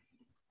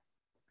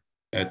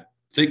 I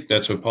think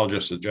that's what Paul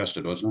just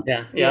suggested, wasn't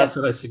it? Yeah, that's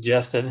what I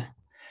suggested.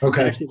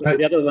 Okay. Actually,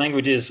 the other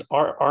languages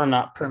are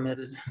not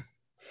permitted.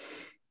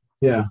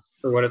 Yeah.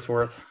 For what it's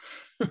worth.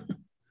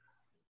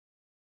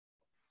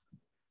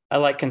 I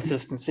like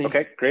consistency.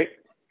 Okay, great.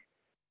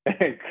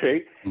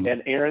 Great.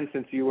 And Aaron,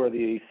 since you were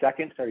the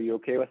second, are you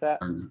okay with that?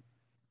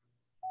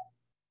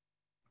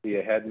 Be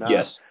ahead now?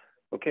 Yes.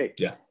 Okay.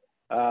 Yeah.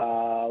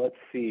 Let's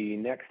see.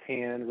 Next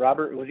hand.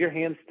 Robert, was your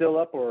hand still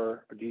up,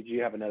 or did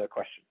you have another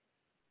question?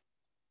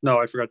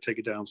 No, I forgot to take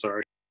it down.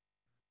 Sorry.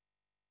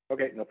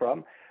 Okay, no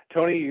problem.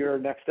 Tony, you're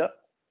next up.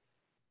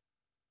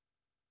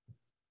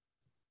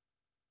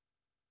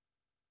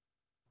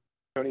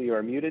 Tony, you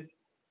are muted.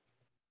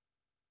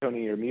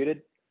 Tony, you're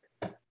muted.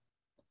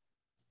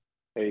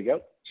 There you go.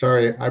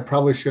 Sorry, I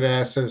probably should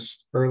have asked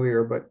this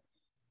earlier, but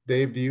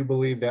Dave, do you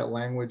believe that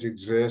language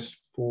exists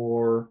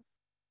for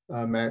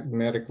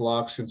magnetic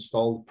locks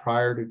installed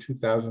prior to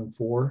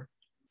 2004?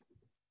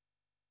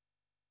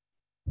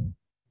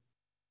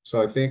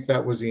 So I think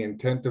that was the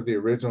intent of the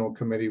original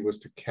committee, was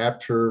to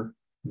capture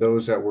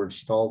those that were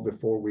installed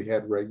before we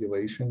had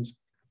regulations.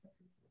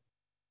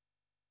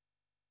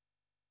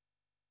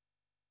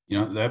 You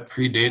know, that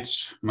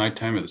predates my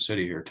time at the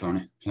city here,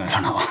 Tony.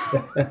 I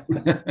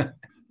don't know.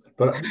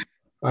 But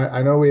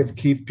I know we have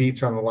Keith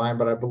Peets on the line,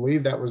 but I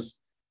believe that was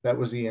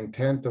the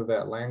intent of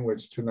that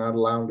language, to not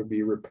allow them to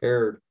be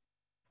repaired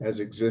as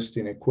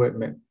existing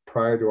equipment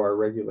prior to our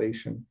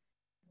regulation.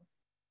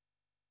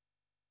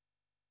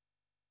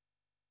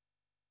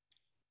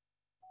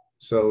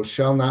 So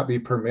shall not be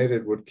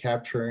permitted would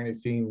capture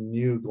anything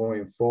new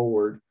going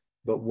forward,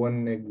 but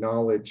wouldn't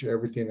acknowledge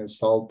everything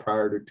installed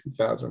prior to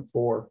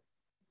 2004.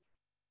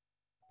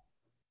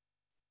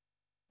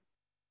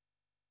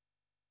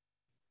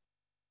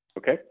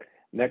 Okay.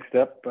 Next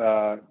up,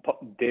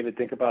 David,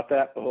 think about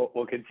that.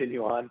 We'll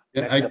continue on.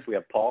 Yeah, Next up, we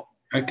have Paul.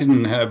 I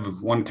can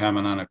have one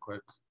comment on it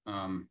quick.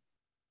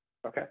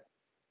 Okay.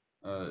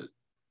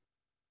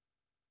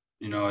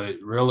 You know,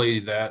 really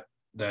that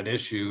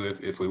issue,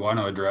 if we want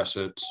to address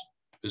it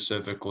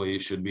specifically,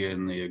 should be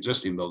in the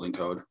existing building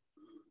code.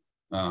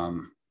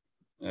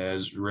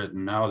 As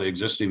written now, the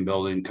existing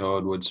building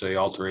code would say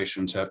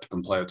alterations have to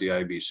comply with the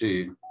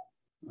IBC.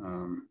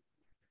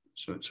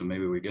 So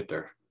maybe we get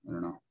there. I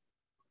don't know.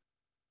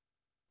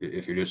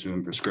 If you're just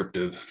doing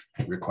prescriptive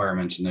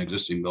requirements in the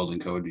existing building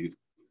code,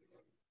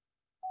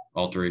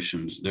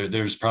 alterations.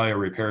 There's probably a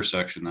repair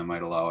section that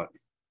might allow it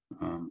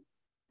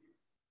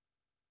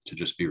to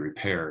just be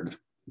repaired,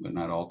 but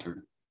not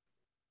altered.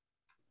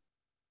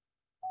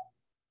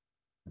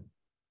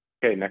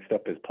 Okay, next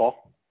up is Paul.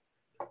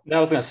 That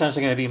was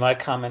essentially going to be my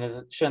comment. Is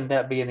it, shouldn't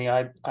that be in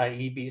the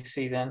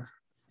IEBC then?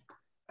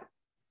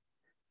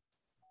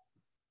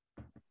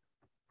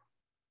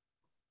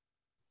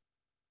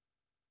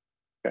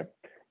 Okay,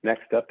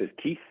 next up is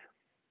Keith.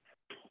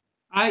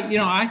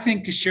 I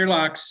think the shear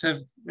locks have,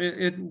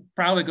 it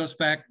probably goes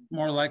back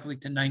more likely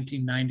to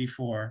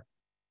 1994.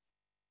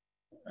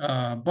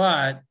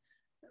 But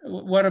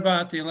what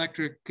about the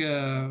electric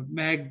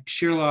mag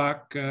shear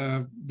lock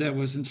that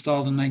was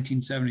installed in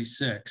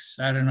 1976?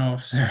 I don't know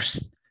if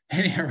there's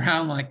any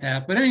around like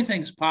that, but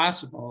anything's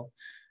possible.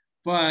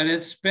 But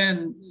it's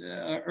been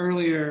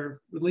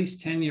earlier, at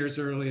least 10 years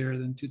earlier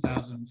than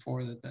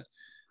 2004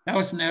 that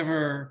was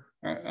never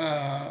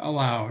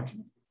allowed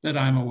that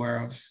I'm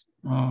aware of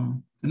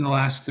in the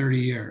last 30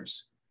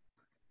 years.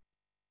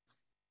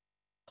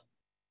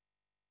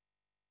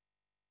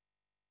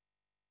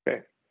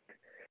 Okay.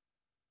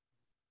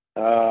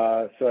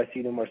 So I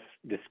see no more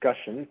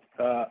discussion.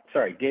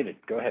 Sorry, David,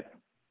 go ahead.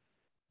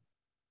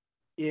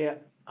 Yeah,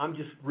 I'm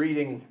just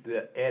reading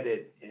the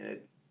edit, and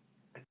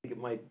I think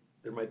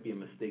there might be a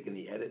mistake in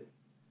the edit.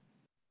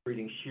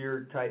 Reading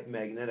shear type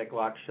magnetic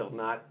lock shall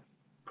not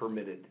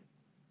permitted.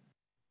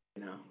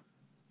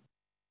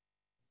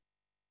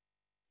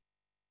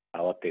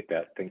 I'll update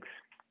that. Thanks.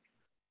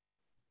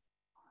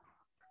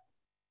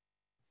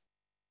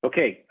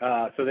 Okay,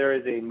 so there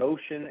is a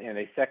motion and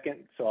a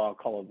second, so I'll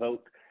call a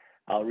vote.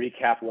 I'll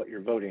recap what you're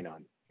voting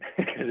on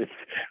because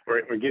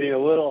we're getting a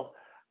little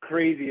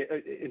crazy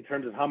in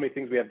terms of how many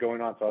things we have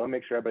going on. So I want to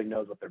make sure everybody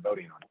knows what they're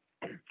voting on.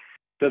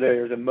 So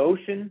there's a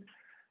motion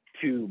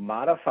to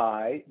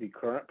modify the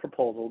current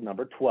proposal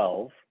number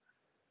 12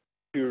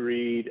 to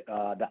read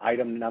the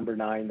item number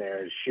 9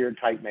 there is shear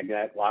type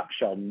magnetic lock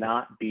shall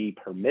not be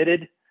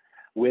permitted,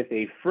 with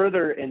a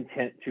further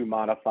intent to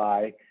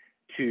modify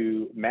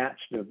to match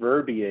the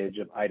verbiage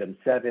of item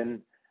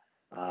 7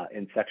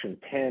 in section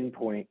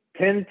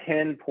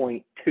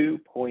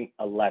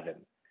 10.2.11.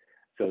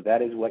 So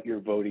that is what you're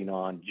voting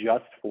on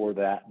just for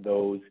that,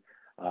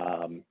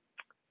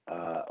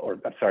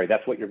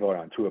 that's what you're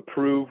voting on, to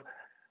approve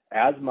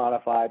as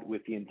modified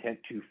with the intent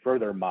to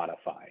further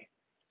modify.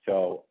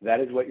 So that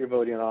is what you're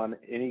voting on.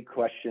 Any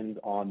questions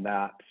on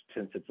that,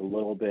 since it's a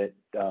little bit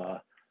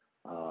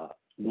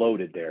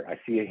loaded there? I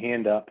see a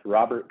hand up.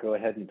 Robert, go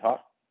ahead and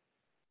talk.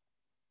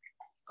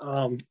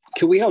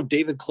 Can we have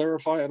David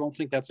clarify? I don't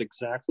think that's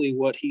exactly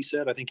what he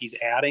said. I think he's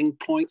adding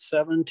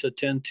 0.7 to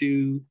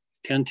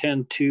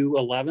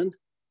 10.10.2.11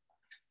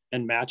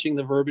 and matching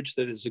the verbiage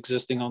that is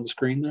existing on the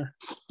screen there.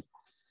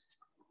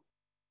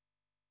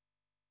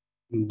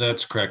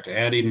 That's correct.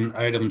 Adding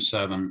item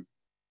 7,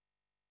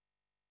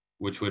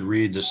 which would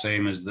read the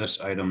same as this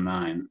item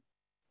 9.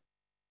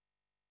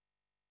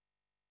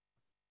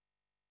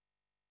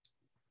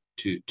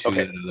 To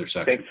okay. that other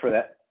section. Thanks for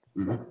that.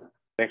 Mm-hmm.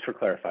 Thanks for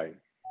clarifying.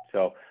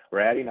 So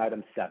we're adding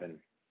item 7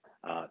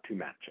 to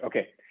match.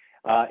 Okay.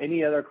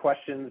 Any other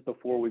questions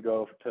before we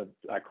go to,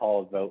 I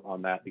call a vote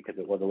on that because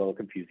it was a little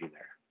confusing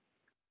there.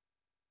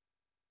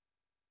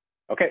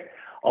 Okay.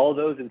 All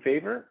those in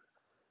favor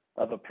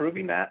of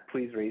approving that,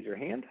 please raise your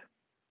hand.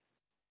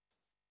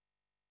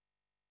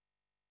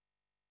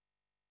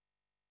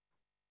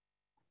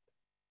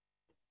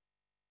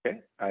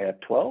 Okay. I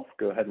have 12.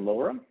 Go ahead and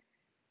lower them.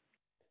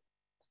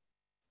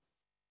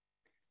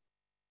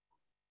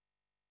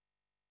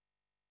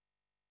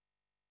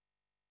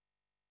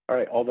 All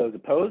right, all those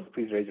opposed,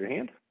 please raise your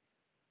hand.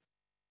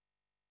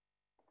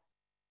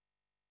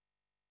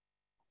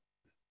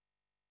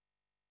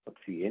 Let's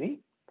see any.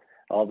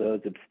 All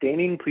those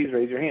abstaining, please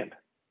raise your hand.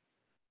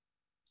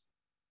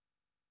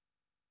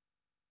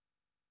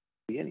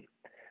 See any.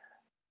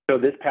 So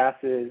this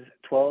passes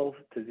 12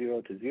 to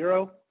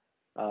 0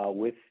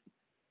 with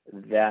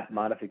that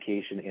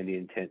modification and the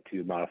intent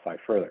to modify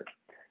further.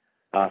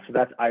 So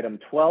that's item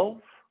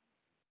 12.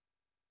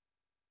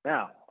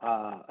 Now,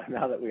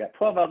 now that we got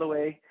 12 out of the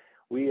way,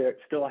 we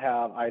still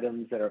have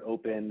items that are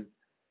open,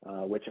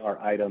 which are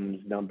items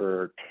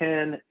number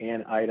 10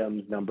 and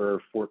items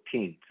number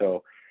 14.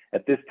 So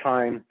at this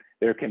time,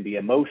 there can be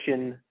a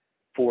motion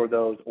for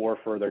those or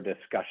further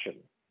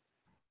discussion.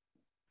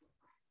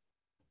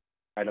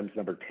 Items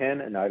number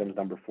 10 and items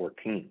number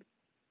 14.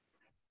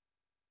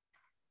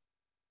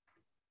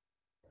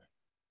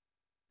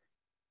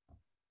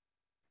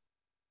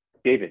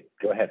 David,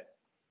 go ahead.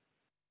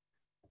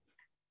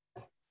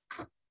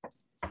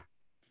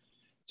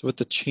 So with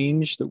the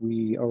change that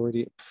we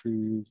already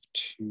approved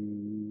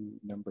to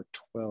number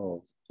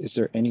 12, is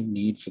there any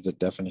need for the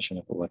definition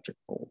of electric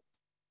bolt?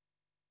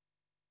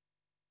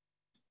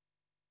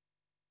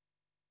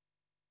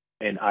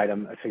 An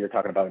item, so you're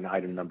talking about an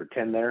item number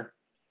 10 there?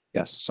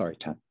 Yes, sorry,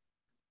 10.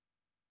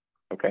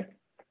 Okay.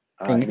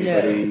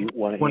 Anybody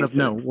want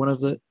to one of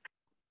the,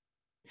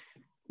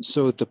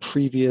 so the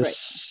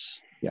previous,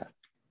 right. Yeah.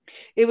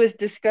 it was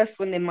discussed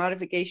when the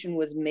modification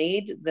was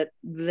made that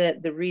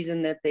the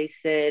reason that they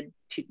said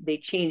they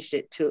changed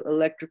it to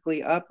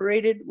electrically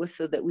operated was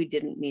so that we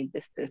didn't need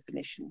this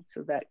definition.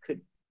 So that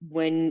could,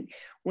 when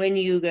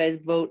you guys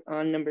vote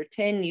on number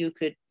 10, you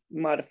could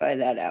modify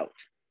that out.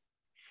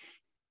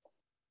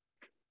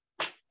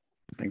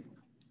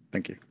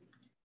 Thank you.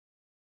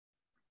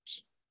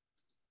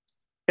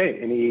 Okay,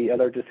 any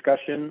other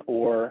discussion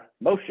or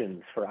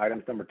motions for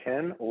items number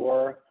 10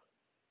 or,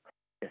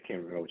 I can't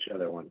remember which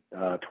other one,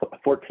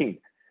 14?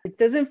 It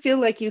doesn't feel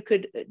like you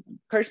could,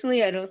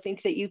 personally, I don't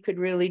think that you could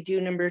really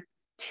do number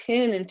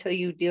 10 until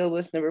you deal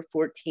with number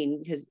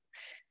 14, because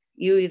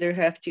you either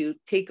have to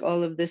take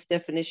all of this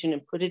definition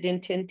and put it in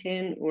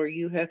 1010, or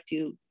you have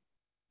to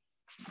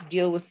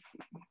deal with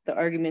the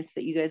arguments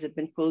that you guys have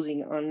been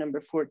posing on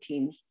number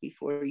 14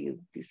 before you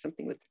do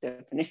something with the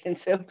definition.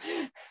 So.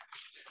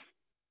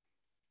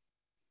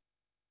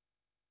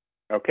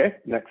 Okay,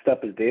 next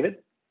up is David.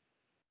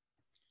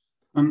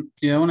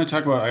 Yeah, I want to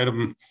talk about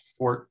item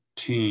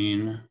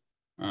 14,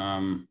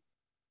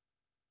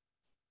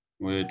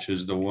 which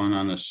is the one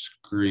on the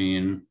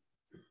screen.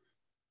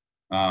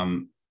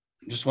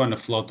 Just wanted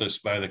to float this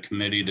by the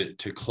committee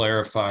to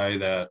clarify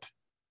that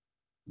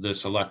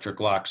this electric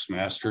locks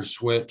master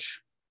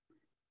switch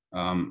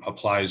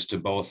applies to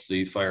both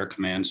the fire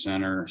command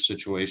center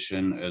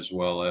situation as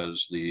well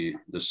as the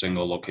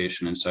single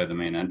location inside the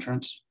main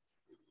entrance.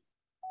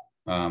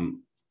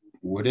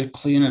 Would it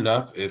clean it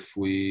up if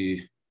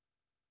we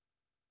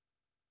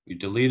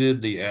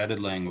deleted the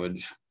added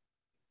language,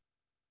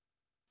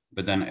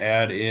 but then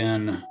add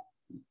in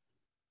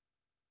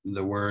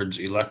the words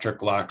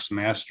electric locks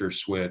master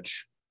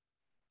switch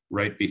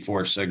right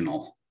before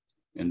signal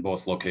in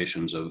both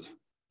locations of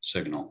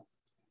signal?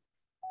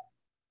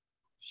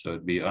 So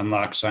it'd be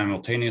unlocked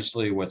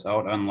simultaneously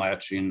without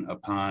unlatching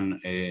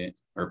upon an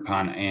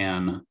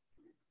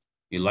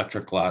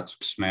electric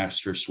locks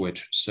master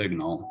switch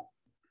signal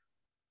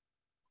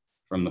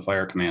from the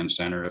fire command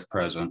center if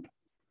present,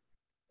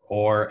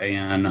 or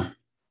an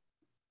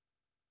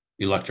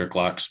electric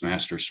locks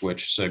master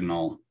switch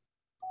signal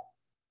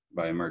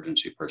by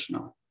emergency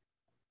personnel.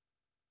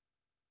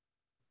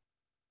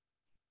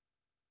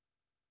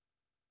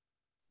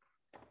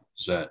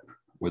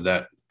 Would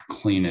that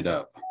clean it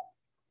up?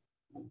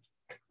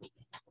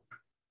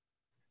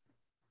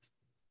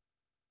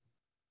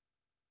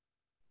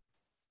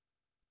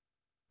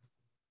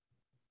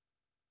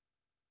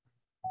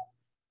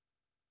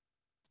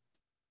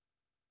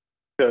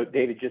 So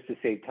David, just to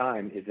save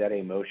time, is that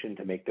a motion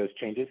to make those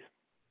changes?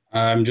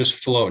 I'm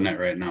just floating it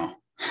right now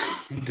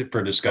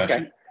for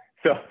discussion. Okay.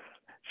 So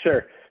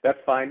sure, that's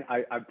fine.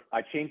 I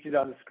changed it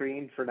on the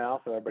screen for now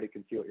so everybody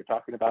can see what you're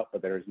talking about,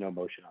 but there is no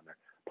motion on there.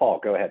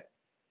 Paul, go ahead.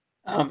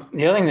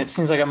 The other thing that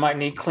seems like it might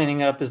need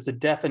cleaning up is the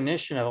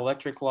definition of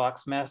electric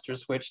locks master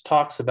switch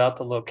talks about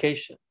the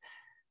location.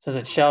 It says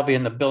it shall be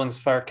in the building's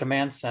fire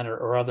command center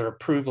or other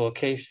approved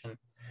location.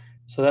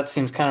 So that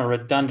seems kind of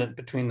redundant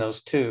between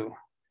those two.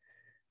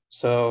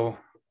 So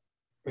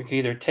we could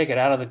either take it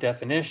out of the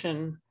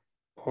definition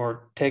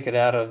or take it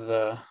out of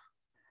the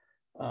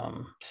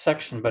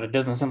section, but it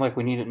doesn't seem like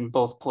we need it in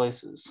both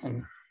places.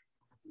 And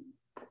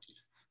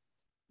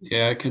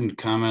yeah, I can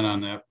comment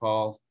on that,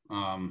 Paul.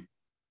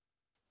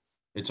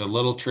 It's a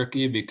little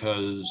tricky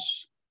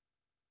because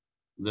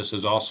this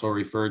is also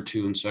referred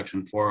to in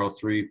section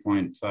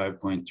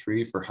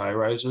 403.5.3 for high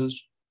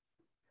rises.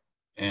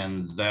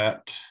 And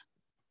that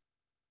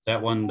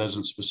one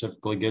doesn't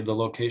specifically give the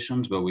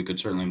locations, but we could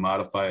certainly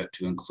modify it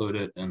to include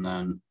it and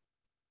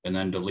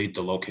then delete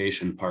the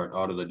location part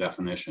out of the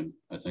definition.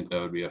 I think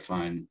that would be a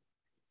fine,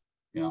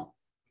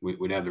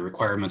 we'd have the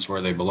requirements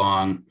where they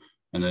belong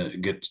and then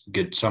get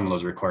some of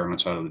those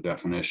requirements out of the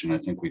definition. I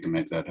think we can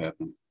make that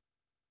happen.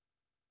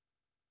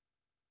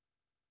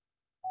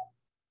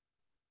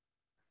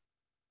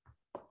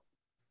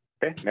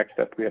 Okay, next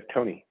up we have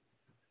Tony.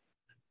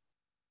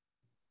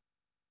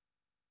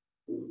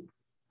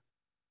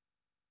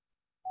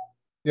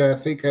 Yeah, I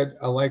think I'd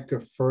like to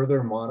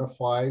further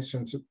modify,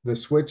 since the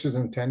switch is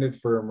intended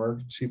for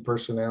emergency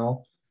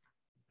personnel,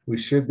 we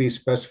should be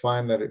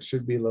specifying that it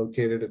should be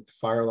located at the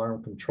fire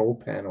alarm control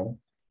panel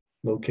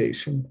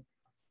location.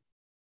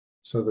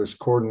 So there's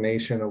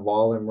coordination of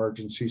all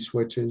emergency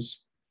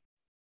switches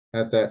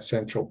at that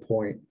central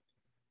point.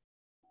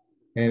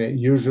 And it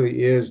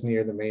usually is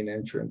near the main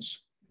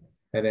entrance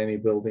at any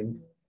building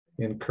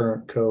in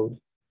current code.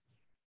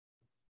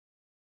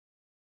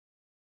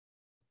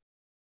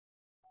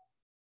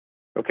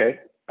 Okay,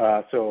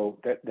 so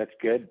that's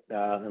good.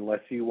 Unless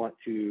you want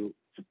to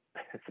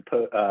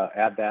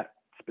add that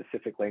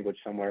specific language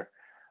somewhere,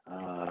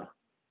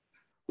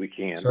 we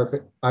can. So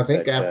I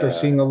think after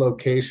seeing a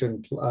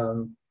location,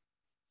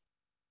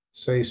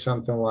 say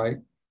something like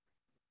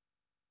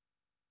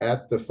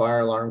at the fire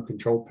alarm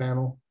control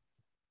panel.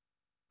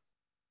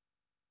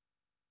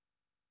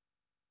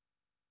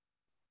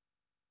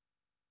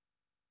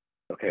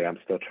 Okay, I'm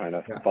still trying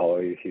to follow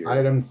you here.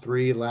 Item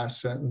 3,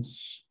 last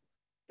sentence.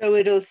 So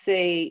it'll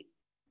say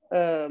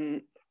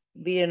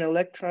via an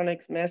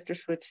electronics master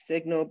switch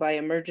signal by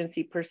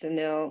emergency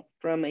personnel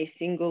from a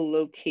single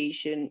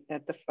location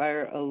at the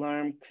fire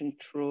alarm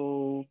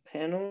control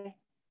panel.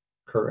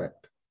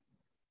 Correct.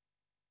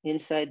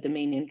 Inside the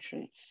main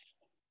entrance.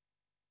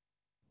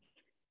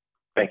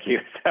 Thank you.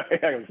 Sorry,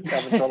 I was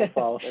having trouble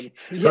following.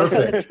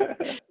 Perfect.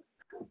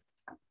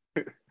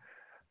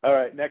 All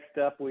right, next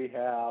up we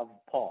have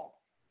Paul.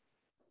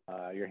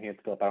 Your hand's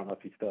still up. I don't know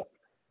if you still,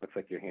 looks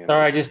like your hand.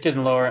 Sorry, I just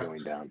didn't lower it.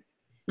 Going down.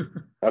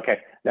 Okay,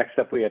 next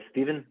up we have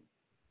Stephen.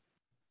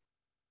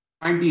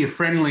 Might be a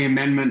friendly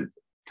amendment,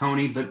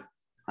 Tony, but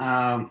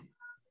a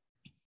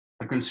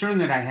concern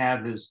that I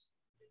have is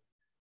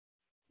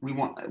we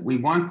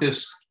want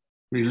this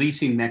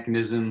releasing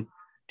mechanism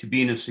to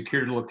be in a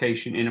secured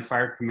location in a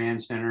fire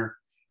command center.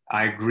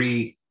 I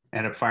agree,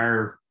 at a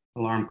fire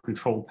alarm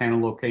control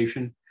panel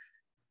location.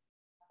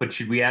 But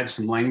should we add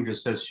some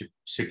language that says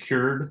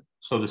secured?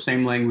 So the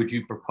same language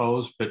you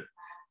proposed, but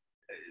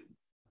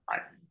I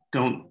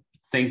don't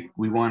think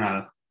we want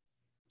to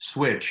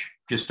switch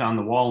just on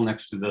the wall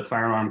next to the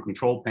fire alarm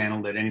control panel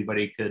that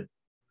anybody could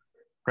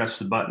press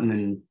the button,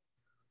 and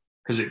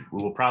because it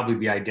will probably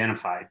be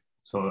identified.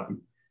 So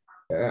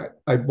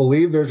I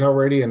believe there's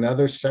already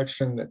another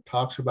section that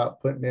talks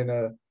about putting in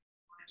a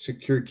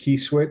secure key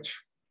switch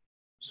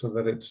so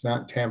that it's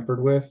not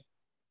tampered with.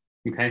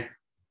 Okay.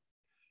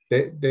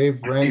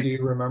 Dave, Ren, do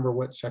you remember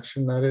what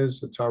section that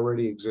is? It's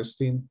already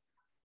existing.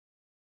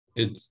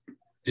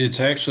 It's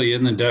actually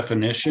in the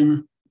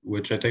definition,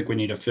 which I think we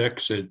need to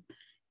fix it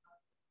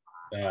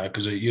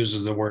because it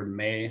uses the word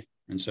may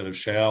instead of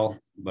shall,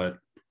 but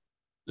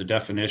the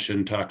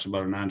definition talks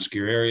about a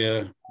non-secure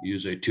area,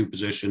 use a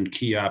 2-position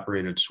key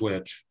operated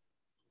switch.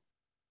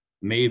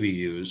 May be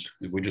used.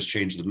 If we just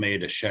change the may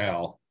to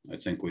shall, I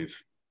think we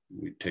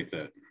take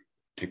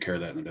care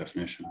of that in the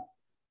definition.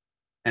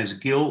 As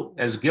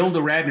Gilda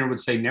Radner would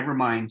say, never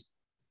mind.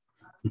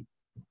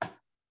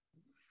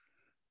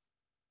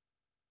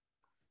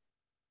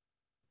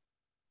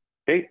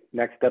 Okay,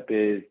 next up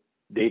is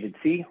David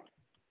C.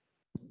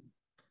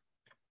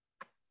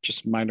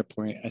 Just minor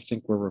point, I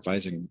think we're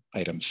revising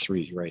item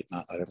 3, right?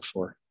 Not item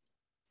 4.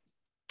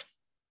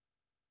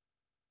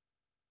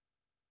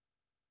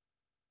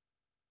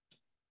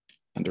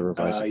 Under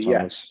revise as follows.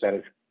 Yes, that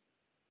is.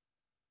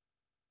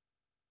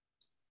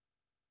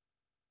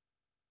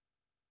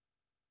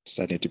 Does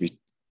that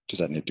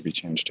need to be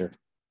changed here?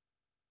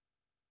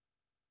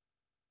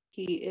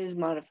 He is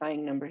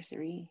modifying number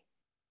 3.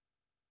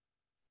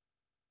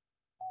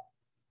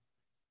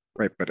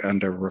 Right, but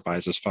under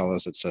revise as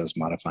follows, it says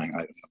modifying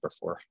item number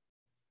 4.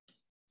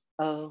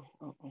 Oh.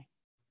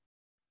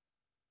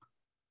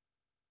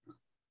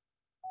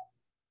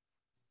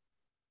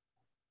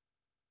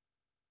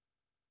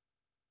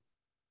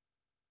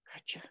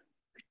 Gotcha.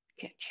 Good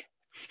catch.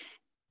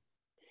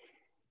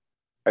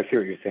 I see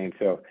what you're saying.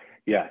 So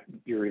yeah,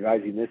 you're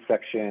revising this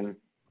section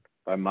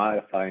by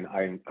modifying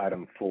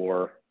item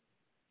 4.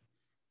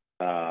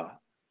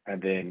 And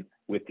then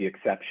with the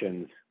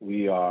exceptions,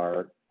 we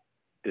are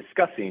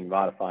discussing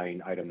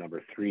modifying item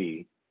number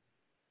 3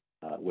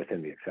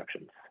 within the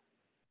exceptions.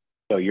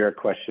 So your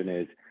question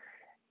is,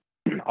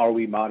 are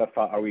we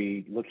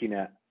looking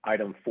at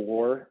item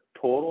 4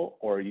 total,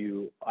 or are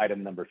you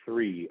item number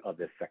 3 of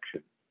this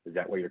section? Is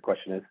that what your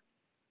question is?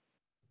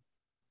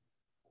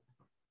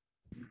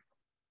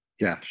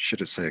 Yeah,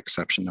 should it say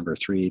exception number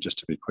 3, just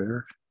to be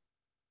clear?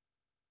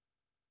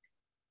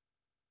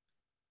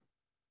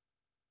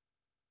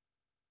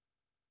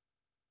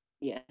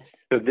 Yes.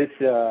 So this,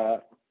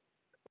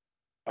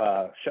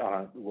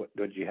 Sean,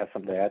 did you have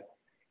something to add?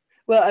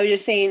 Well, I was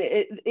just saying,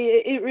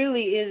 it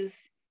really is.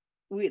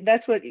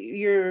 That's what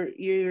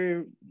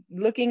you're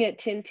looking at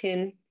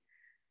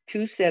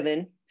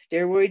 10.10.2.7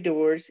 stairway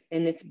doors,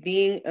 and it's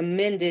being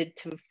amended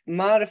to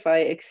modify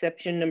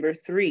exception number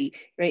 3.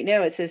 Right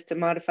now it says to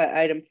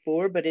modify item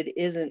 4, but it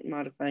isn't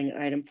modifying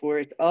item 4.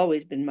 It's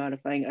always been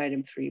modifying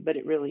item 3, but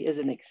it really is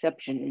an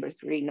exception number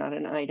 3, not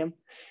an item.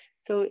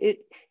 So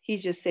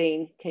he's just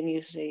saying, can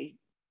you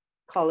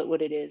call it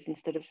what it is,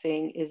 instead of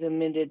saying is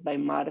amended by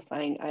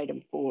modifying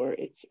item 4,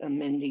 it's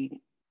amending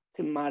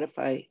to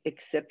modify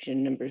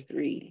exception number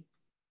 3.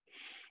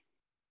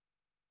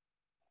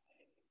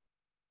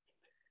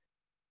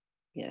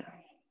 Yeah.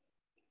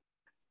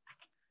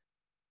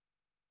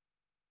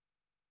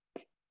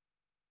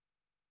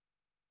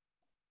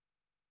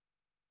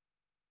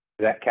 Does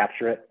that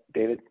capture it,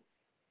 David?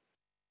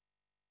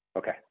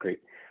 Okay, great.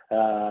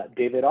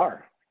 David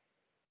R.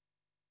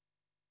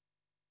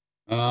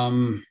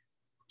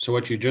 So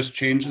what you just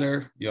changed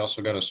there, you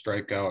also got to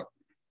strike out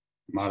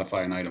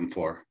modifying item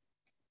 4.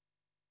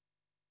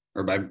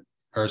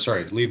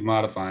 Leave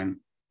modifying,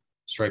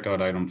 strike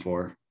out item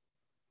 4.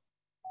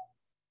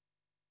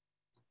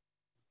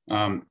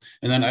 And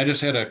then I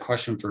just had a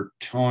question for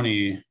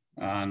Tony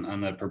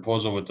on the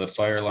proposal with the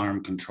fire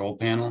alarm control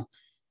panel.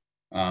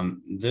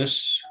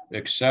 This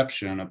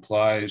exception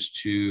applies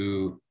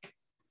to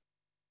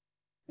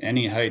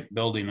any height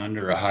building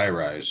under a high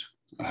rise.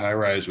 A high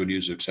rise would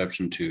use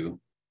exception 2.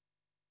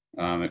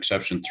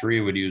 Exception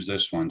 3 would use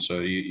this one. So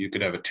you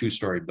could have a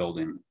 2-story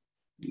building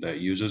that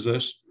uses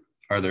this.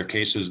 Are there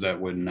cases that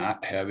would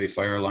not have a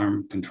fire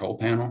alarm control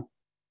panel?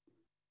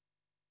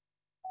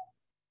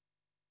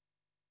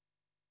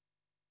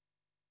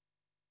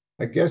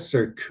 I guess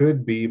there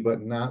could be,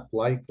 but not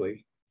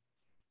likely.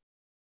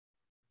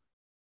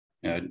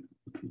 Yeah,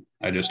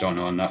 I just don't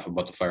know enough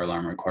about the fire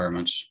alarm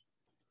requirements.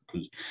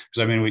 Because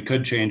I mean, we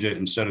could change it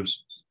instead of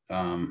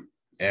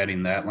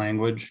adding that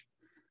language.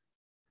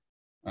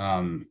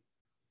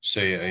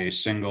 Say a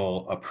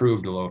single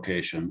approved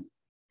location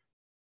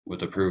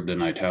with approved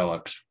in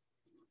italics.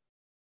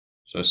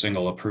 So a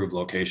single approved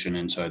location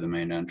inside the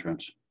main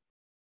entrance.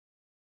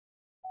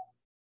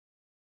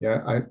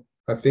 Yeah,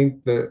 I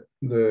think that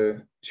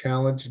the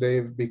challenge,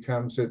 Dave,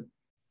 becomes that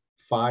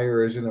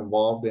fire isn't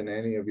involved in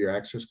any of your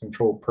access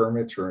control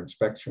permits or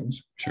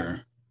inspections.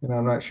 Sure. And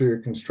I'm not sure your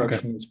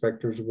construction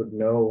inspectors would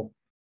know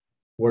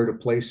where to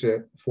place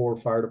it for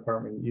fire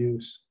department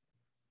use.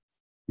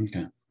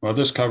 Okay. Well,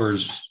 this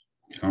covers,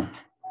 you know,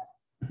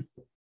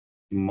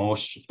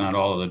 most, if not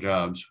all of the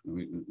jobs.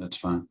 That's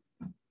fine.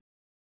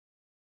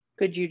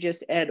 Could you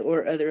just add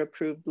or other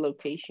approved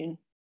location,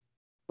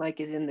 like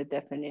is in the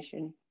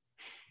definition?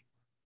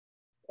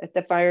 At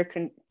the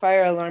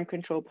fire alarm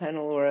control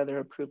panel or other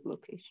approved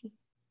location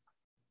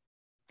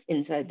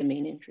inside the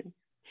main entrance.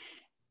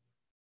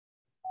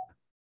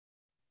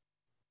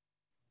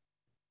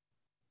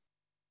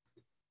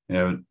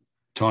 Yeah,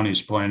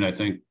 Tony's point, I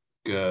think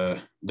they're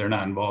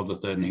not involved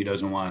with it and he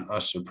doesn't want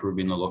us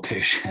approving the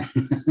location.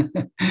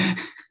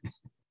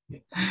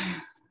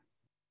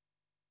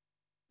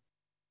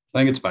 I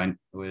think it's fine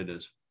the way it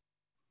is.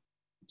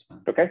 It's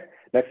fine. Okay,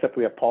 next up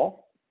we have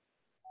Paul.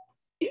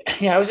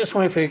 Yeah, I was just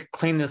wondering if we could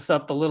clean this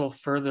up a little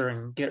further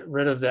and get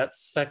rid of that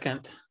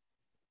second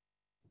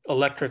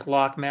electric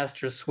lock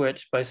master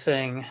switch by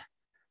saying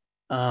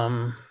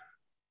after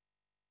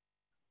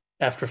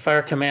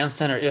fire command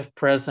center if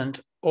present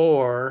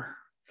or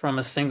from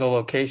a single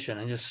location,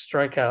 and just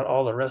strike out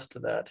all the rest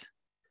of that.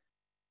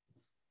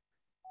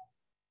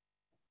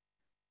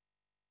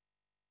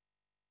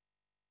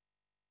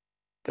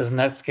 Doesn't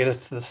that get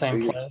us to the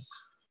same place?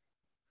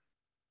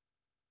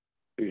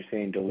 So you're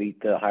saying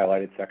delete the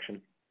highlighted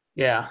section?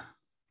 Yeah.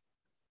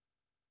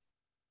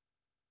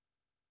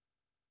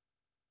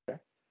 Okay.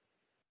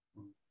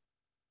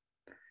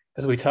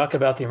 As we talk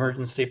about the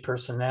emergency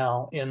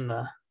personnel in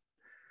the,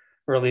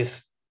 or at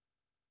least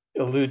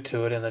allude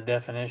to it in the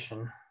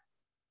definition.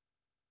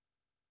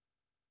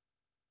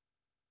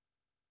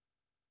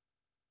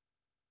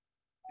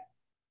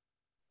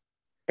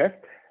 Okay.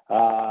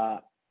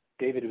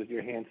 David, was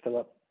your hand still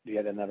up? Do you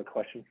have another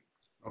question?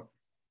 Oh,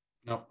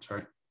 no,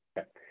 sorry.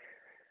 Okay.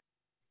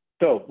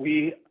 So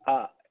we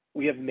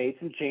have made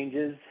some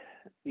changes,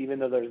 even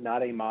though there's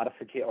not a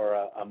modification or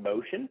a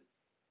motion,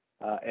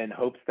 in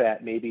hopes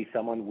that maybe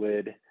someone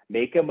would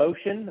make a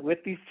motion with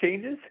these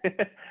changes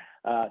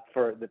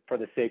for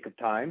the sake of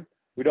time.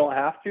 We don't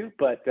have to,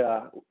 but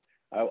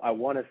I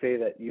want to say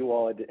that you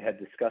all had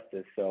discussed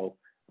this. So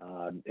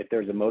if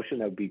there's a motion,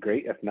 that would be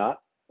great. If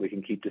not, we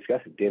can keep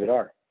discussing. David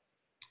R.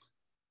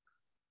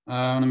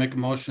 I want to make a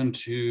motion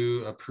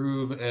to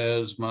approve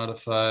as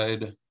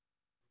modified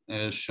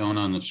as shown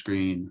on the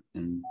screen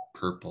in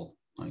purple,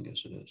 I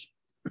guess it is.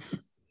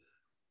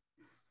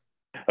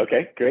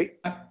 Okay, great.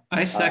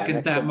 I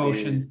second that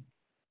motion.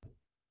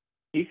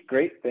 Keith,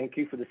 great. Thank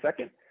you for the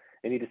second.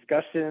 Any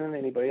discussion?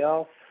 Anybody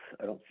else?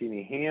 I don't see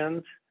any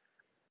hands.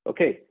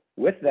 Okay,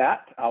 with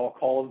that, I'll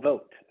call a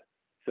vote.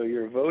 So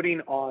you're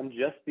voting on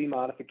just the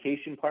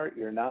modification part.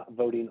 You're not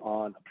voting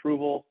on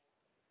approval.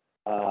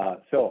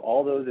 So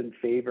all those in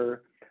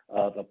favor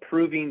of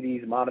approving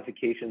these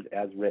modifications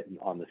as written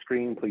on the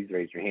screen, please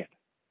raise your hand.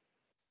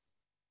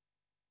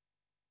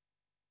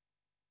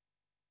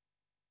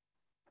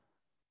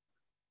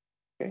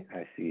 Okay,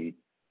 I see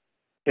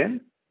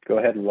 10. Go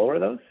ahead and lower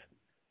those.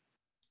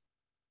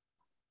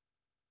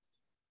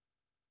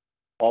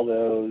 All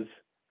those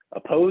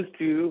opposed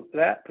to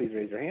that, please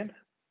raise your hand.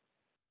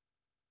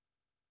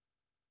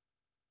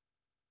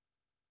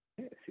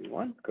 Okay, I see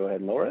 1. Go ahead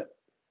and lower it.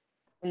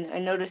 And I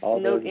noticed a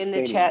note in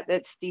the chat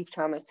that Steve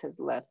Thomas has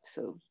left,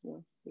 so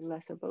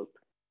less a vote.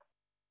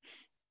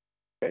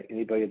 Okay,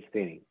 anybody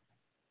abstaining,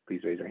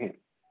 please raise your hand.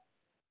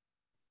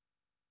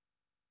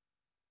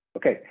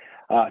 Okay,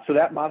 so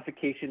that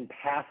modification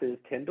passes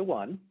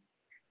 10-1.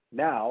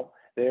 Now,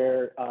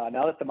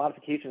 now that the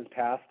modification is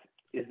passed,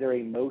 is there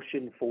a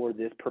motion for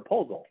this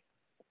proposal?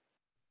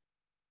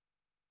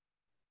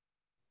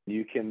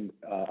 You can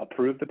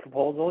approve the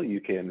proposal,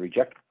 you can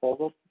reject the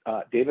proposal.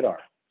 David R.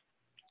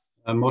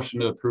 A motion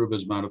to approve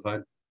is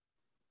modified.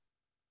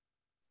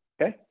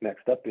 Okay,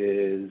 next up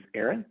is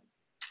Aaron.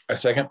 A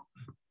second.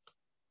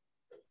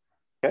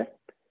 Okay.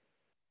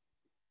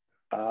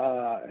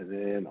 And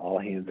then all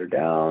hands are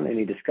down.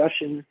 Any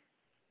discussion?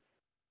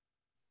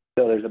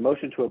 So there's a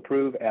motion to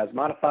approve as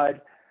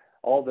modified.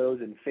 All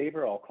those in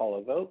favor, I'll call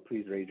a vote.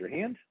 Please raise your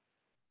hand.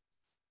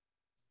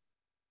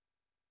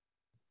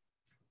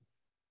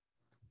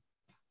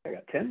 I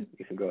got 10.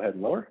 You can go ahead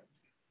and lower.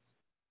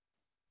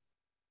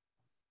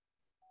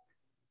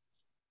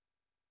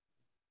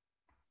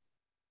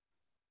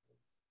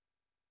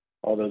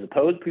 All those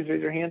opposed, please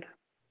raise your hand.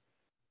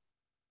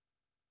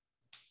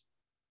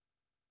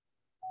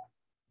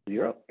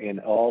 0. And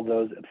all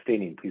those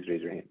abstaining, please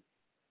raise your hand.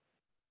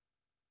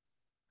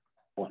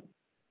 1.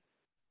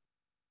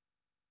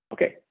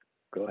 Okay,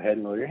 go ahead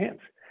and lower your hands.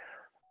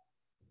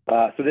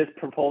 So this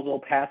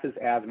proposal passes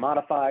as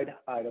modified,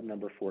 item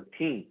number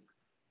 14.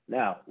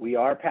 Now, we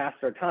are past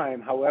our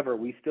time. However,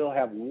 we still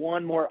have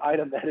one more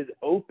item that is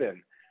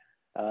open.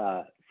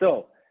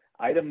 So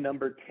item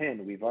number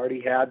 10, we've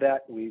already had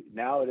that.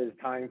 Now it is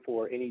time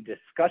for any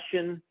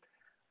discussion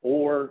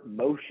or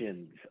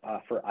motions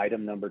for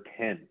item number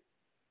 10.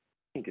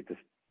 I can't get this.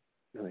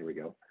 Oh, there we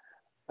go.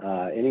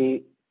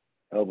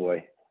 Oh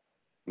boy,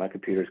 my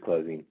computer's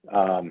closing.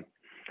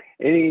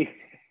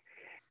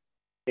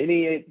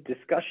 Any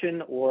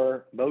discussion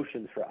or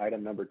motions for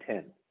item number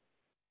 10?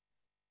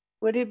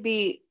 Would it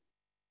be,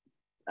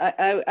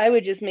 I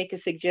would just make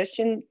a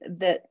suggestion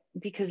that,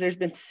 because there's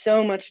been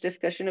so much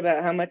discussion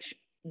about how much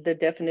the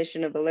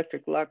definition of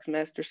electric locks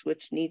master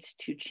switch needs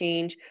to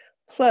change,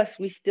 plus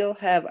we still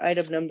have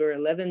item number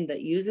 11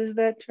 that uses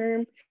that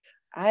term,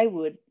 I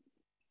would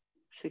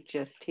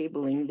suggest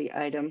tabling the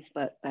item,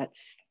 but that's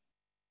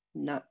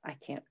not, I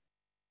can't.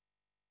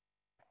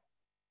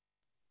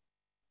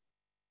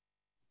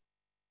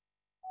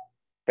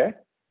 Okay.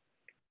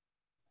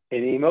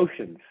 Any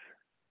motions?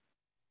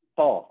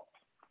 Paul?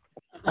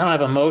 I don't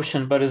have a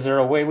motion, but is there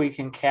a way we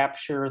can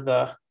capture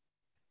the,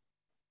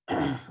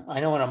 I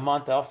know in a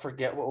month I'll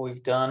forget what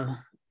we've done.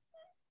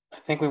 I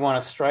think we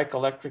want to strike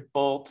electric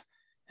bolt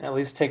and at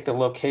least take the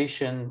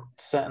location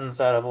sentence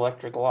out of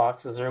electric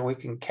locks. Is there a way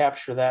we can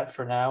capture that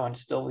for now and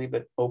still leave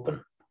it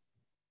open?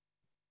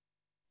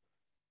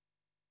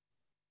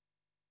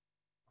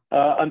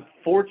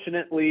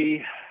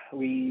 Unfortunately,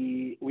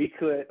 we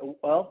could,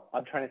 well,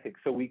 I'm trying to think.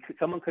 So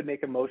someone could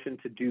make a motion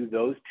to do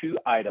those 2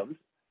 items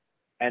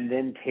and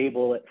then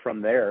table it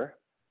from there.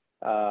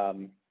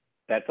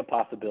 That's a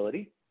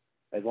possibility,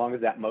 as long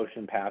as that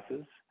motion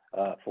passes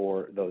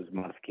for those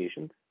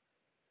modifications.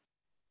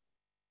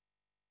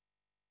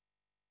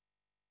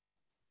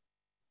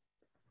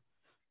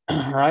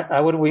 All right,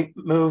 I would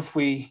move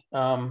we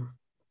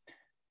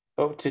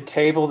vote to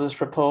table this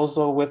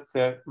proposal with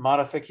the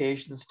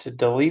modifications to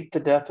delete the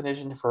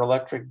definition for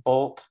electric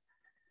bolt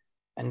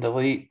and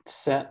delete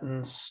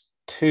sentence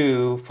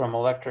 2 from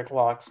electric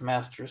locks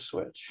master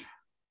switch.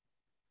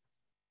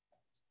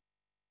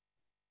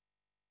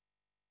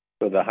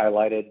 So the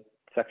highlighted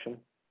section?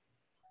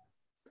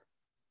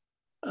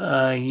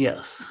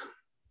 Yes.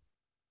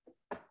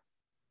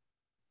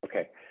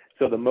 Okay,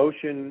 so the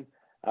motion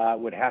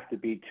would have to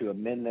be to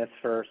amend this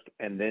first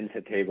and then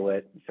to table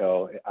it.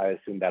 So I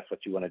assume that's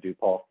what you want to do,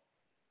 Paul?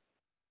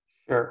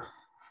 Sure.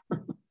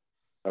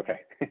 Okay.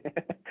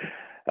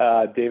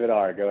 David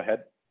R., go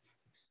ahead.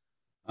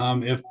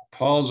 If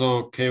Paul's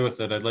okay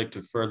with it, I'd like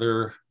to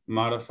further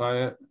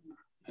modify it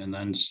and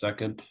then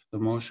second the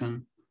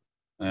motion.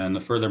 And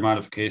the further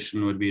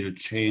modification would be to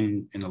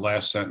change in the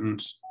last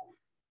sentence,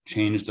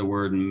 change the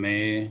word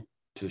may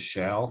to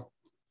shall.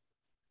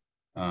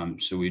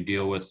 So we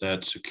deal with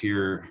that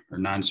secure or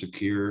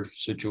non-secure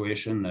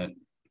situation that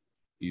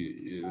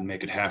you would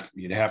make it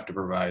you'd have to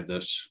provide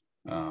this,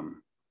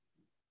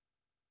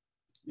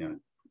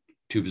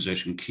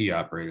 2-position key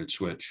operated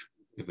switch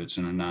if it's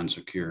in a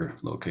non-secure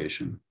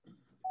location.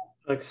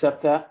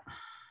 Accept that.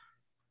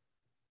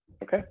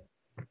 Okay.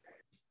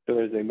 So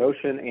there's a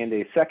motion and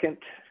a second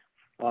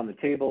on the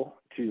table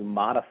to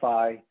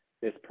modify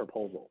this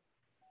proposal.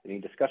 Any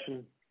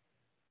discussion?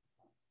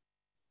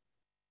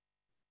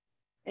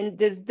 And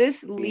does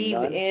this leave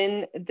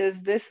in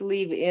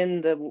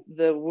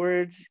the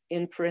words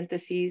in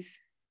parentheses?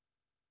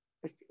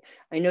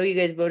 I know you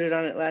guys voted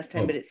on it last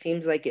time, but it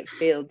seems like it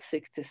failed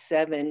 6 to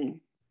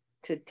 7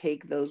 to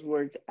take those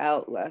words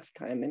out last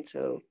time. And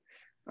so,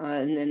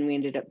 and then we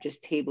ended up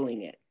just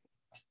tabling it.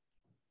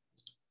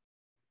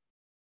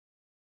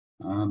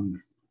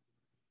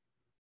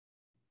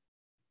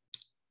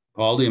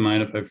 Paul, do you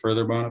mind if I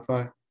further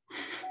modify?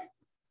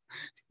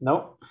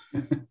 Nope.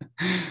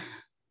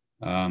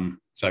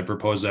 So I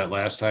proposed that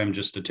last time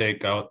just to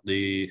take out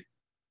the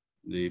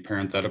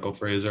parenthetical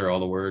phrase or all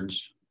the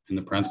words in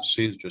the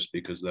parentheses, just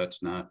because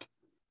that's not,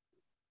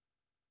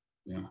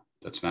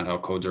 that's not how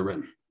codes are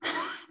written.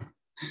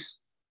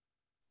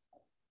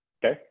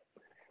 Okay.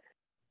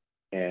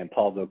 And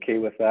Paul's okay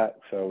with that.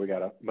 So we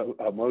got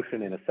a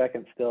motion and a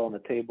second still on the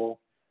table.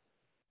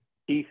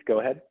 Keith, go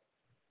ahead.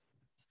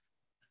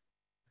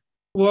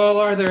 Well,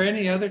 are there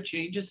any other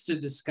changes to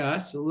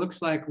discuss? It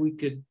looks like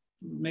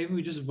maybe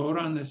we just vote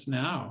on this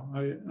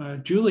now.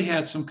 Julie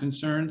had some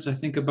concerns, I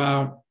think,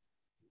 about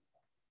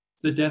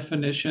the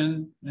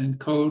definition and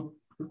code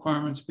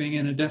requirements being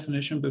in a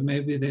definition, but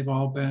maybe they've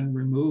all been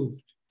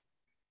removed.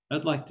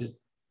 I'd like to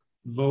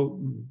vote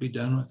and be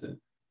done with it.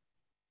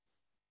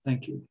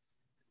 Thank you.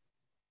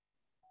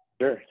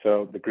 Sure.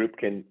 So the group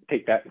can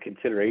take that in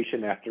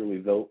consideration after we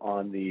vote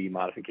on the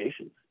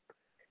modifications.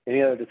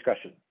 Any other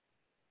discussion?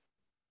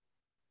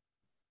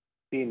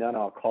 Seeing none,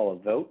 I'll call a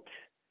vote.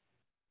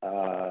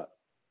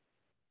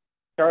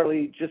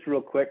 Charlie, just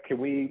real quick, can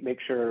we make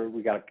sure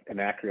we got an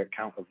accurate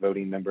count of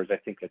voting members? I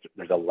think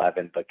there's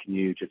 11, but can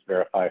you just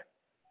verify?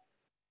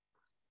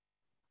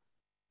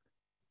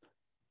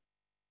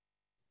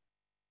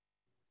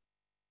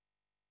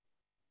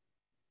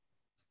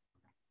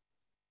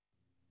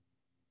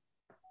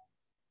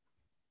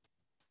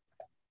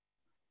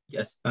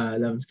 Yes,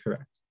 11's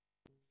correct.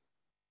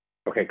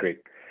 Okay,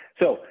 great.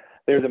 So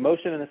there's a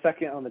motion and a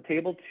second on the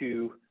table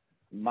to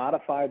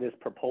modify this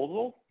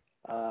proposal,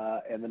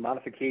 and the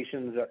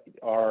modifications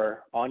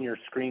are on your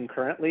screen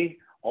currently.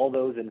 All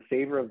those in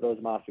favor of those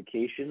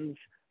modifications,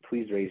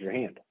 please raise your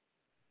hand.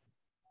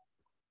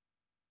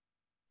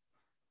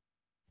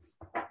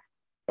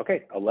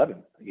 Okay,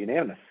 11,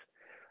 unanimous.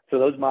 So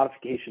those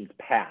modifications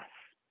pass.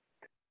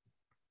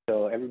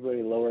 So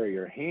everybody lower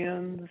your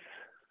hands.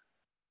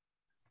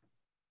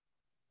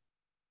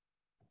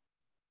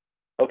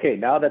 Okay,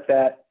 now that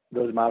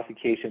those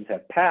modifications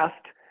have passed,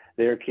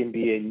 there can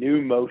be a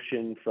new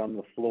motion from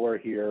the floor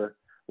here,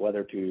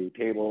 whether to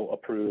table,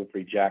 approve,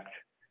 reject,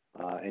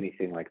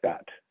 anything like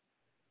that.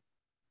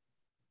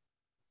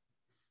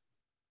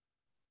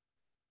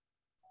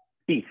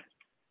 Keith.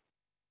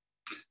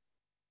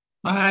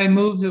 I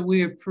move that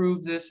we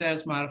approve this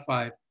as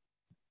modified.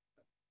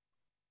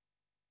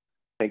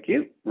 Thank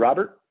you.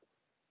 Robert?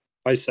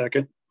 I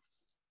second.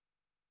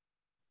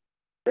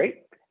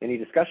 Great. Any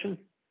discussion?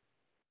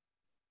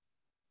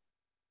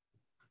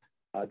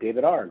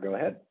 David R., go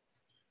ahead.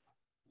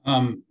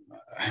 I'm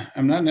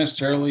not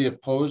necessarily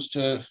opposed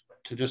to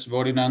just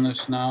voting on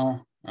this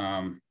now.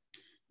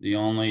 The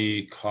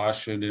only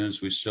caution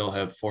is we still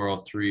have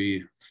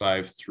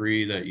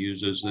 403.53 that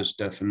uses this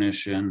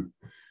definition.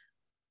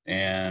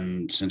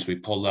 And since we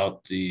pulled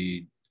out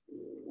the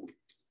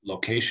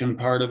location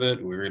part of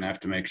it, we're going to have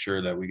to make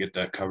sure that we get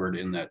that covered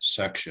in that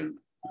section.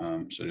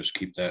 So just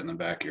keep that in the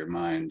back of your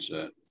minds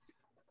that,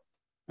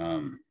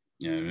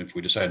 you know, if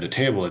we decide to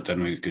table it,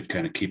 then we could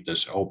kind of keep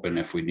this open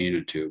if we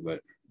needed to.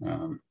 But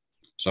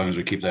as long as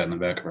we keep that in the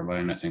back of our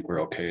mind, I think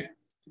we're okay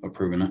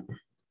approving it.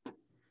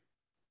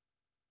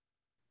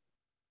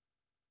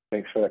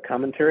 Thanks for that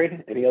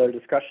commentary. Any other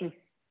discussion?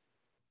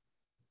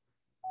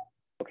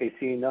 Okay,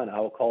 seeing none, I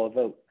will call a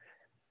vote.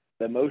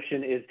 The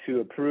motion is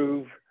to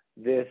approve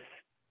this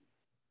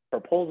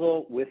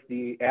proposal with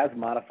the as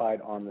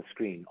modified on the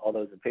screen. All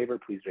those in favor,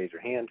 please raise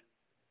your hand.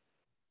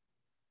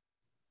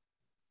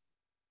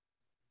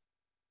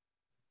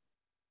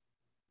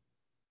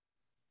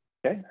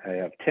 Okay, I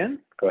have 10.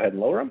 Go ahead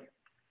and lower them.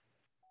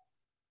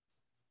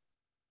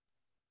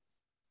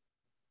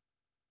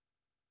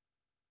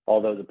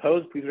 All those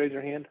opposed, please raise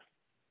your hand.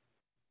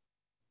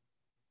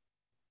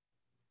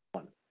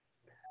 1.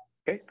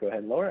 Okay, go ahead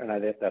and lower,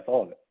 and that's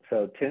all of it.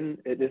 So 10,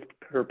 this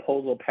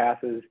proposal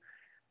passes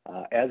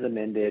as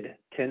amended,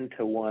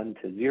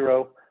 10-1 to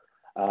 0,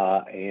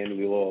 and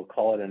we will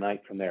call it a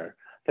night from there.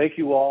 Thank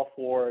you all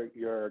for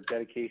your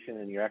dedication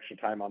and your extra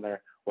time on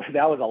there. Well,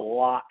 that was a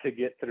lot to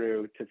get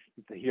through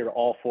to hear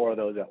all 4 of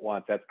those at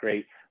once. That's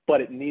great,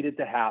 but it needed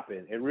to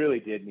happen. It really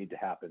did need to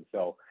happen.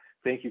 So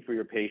thank you for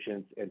your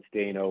patience and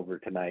staying over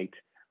tonight.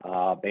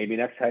 Maybe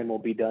next time we'll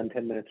be done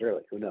 10 minutes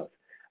early, who knows?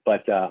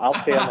 But I'll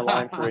stay on the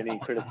line for any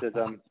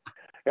criticism,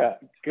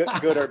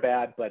 good or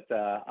bad, but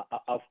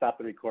I'll stop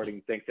the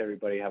recording. Thanks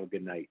everybody, have a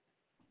good night.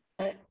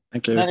 Thank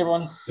you. Good night,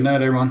 everyone. Good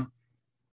night, everyone.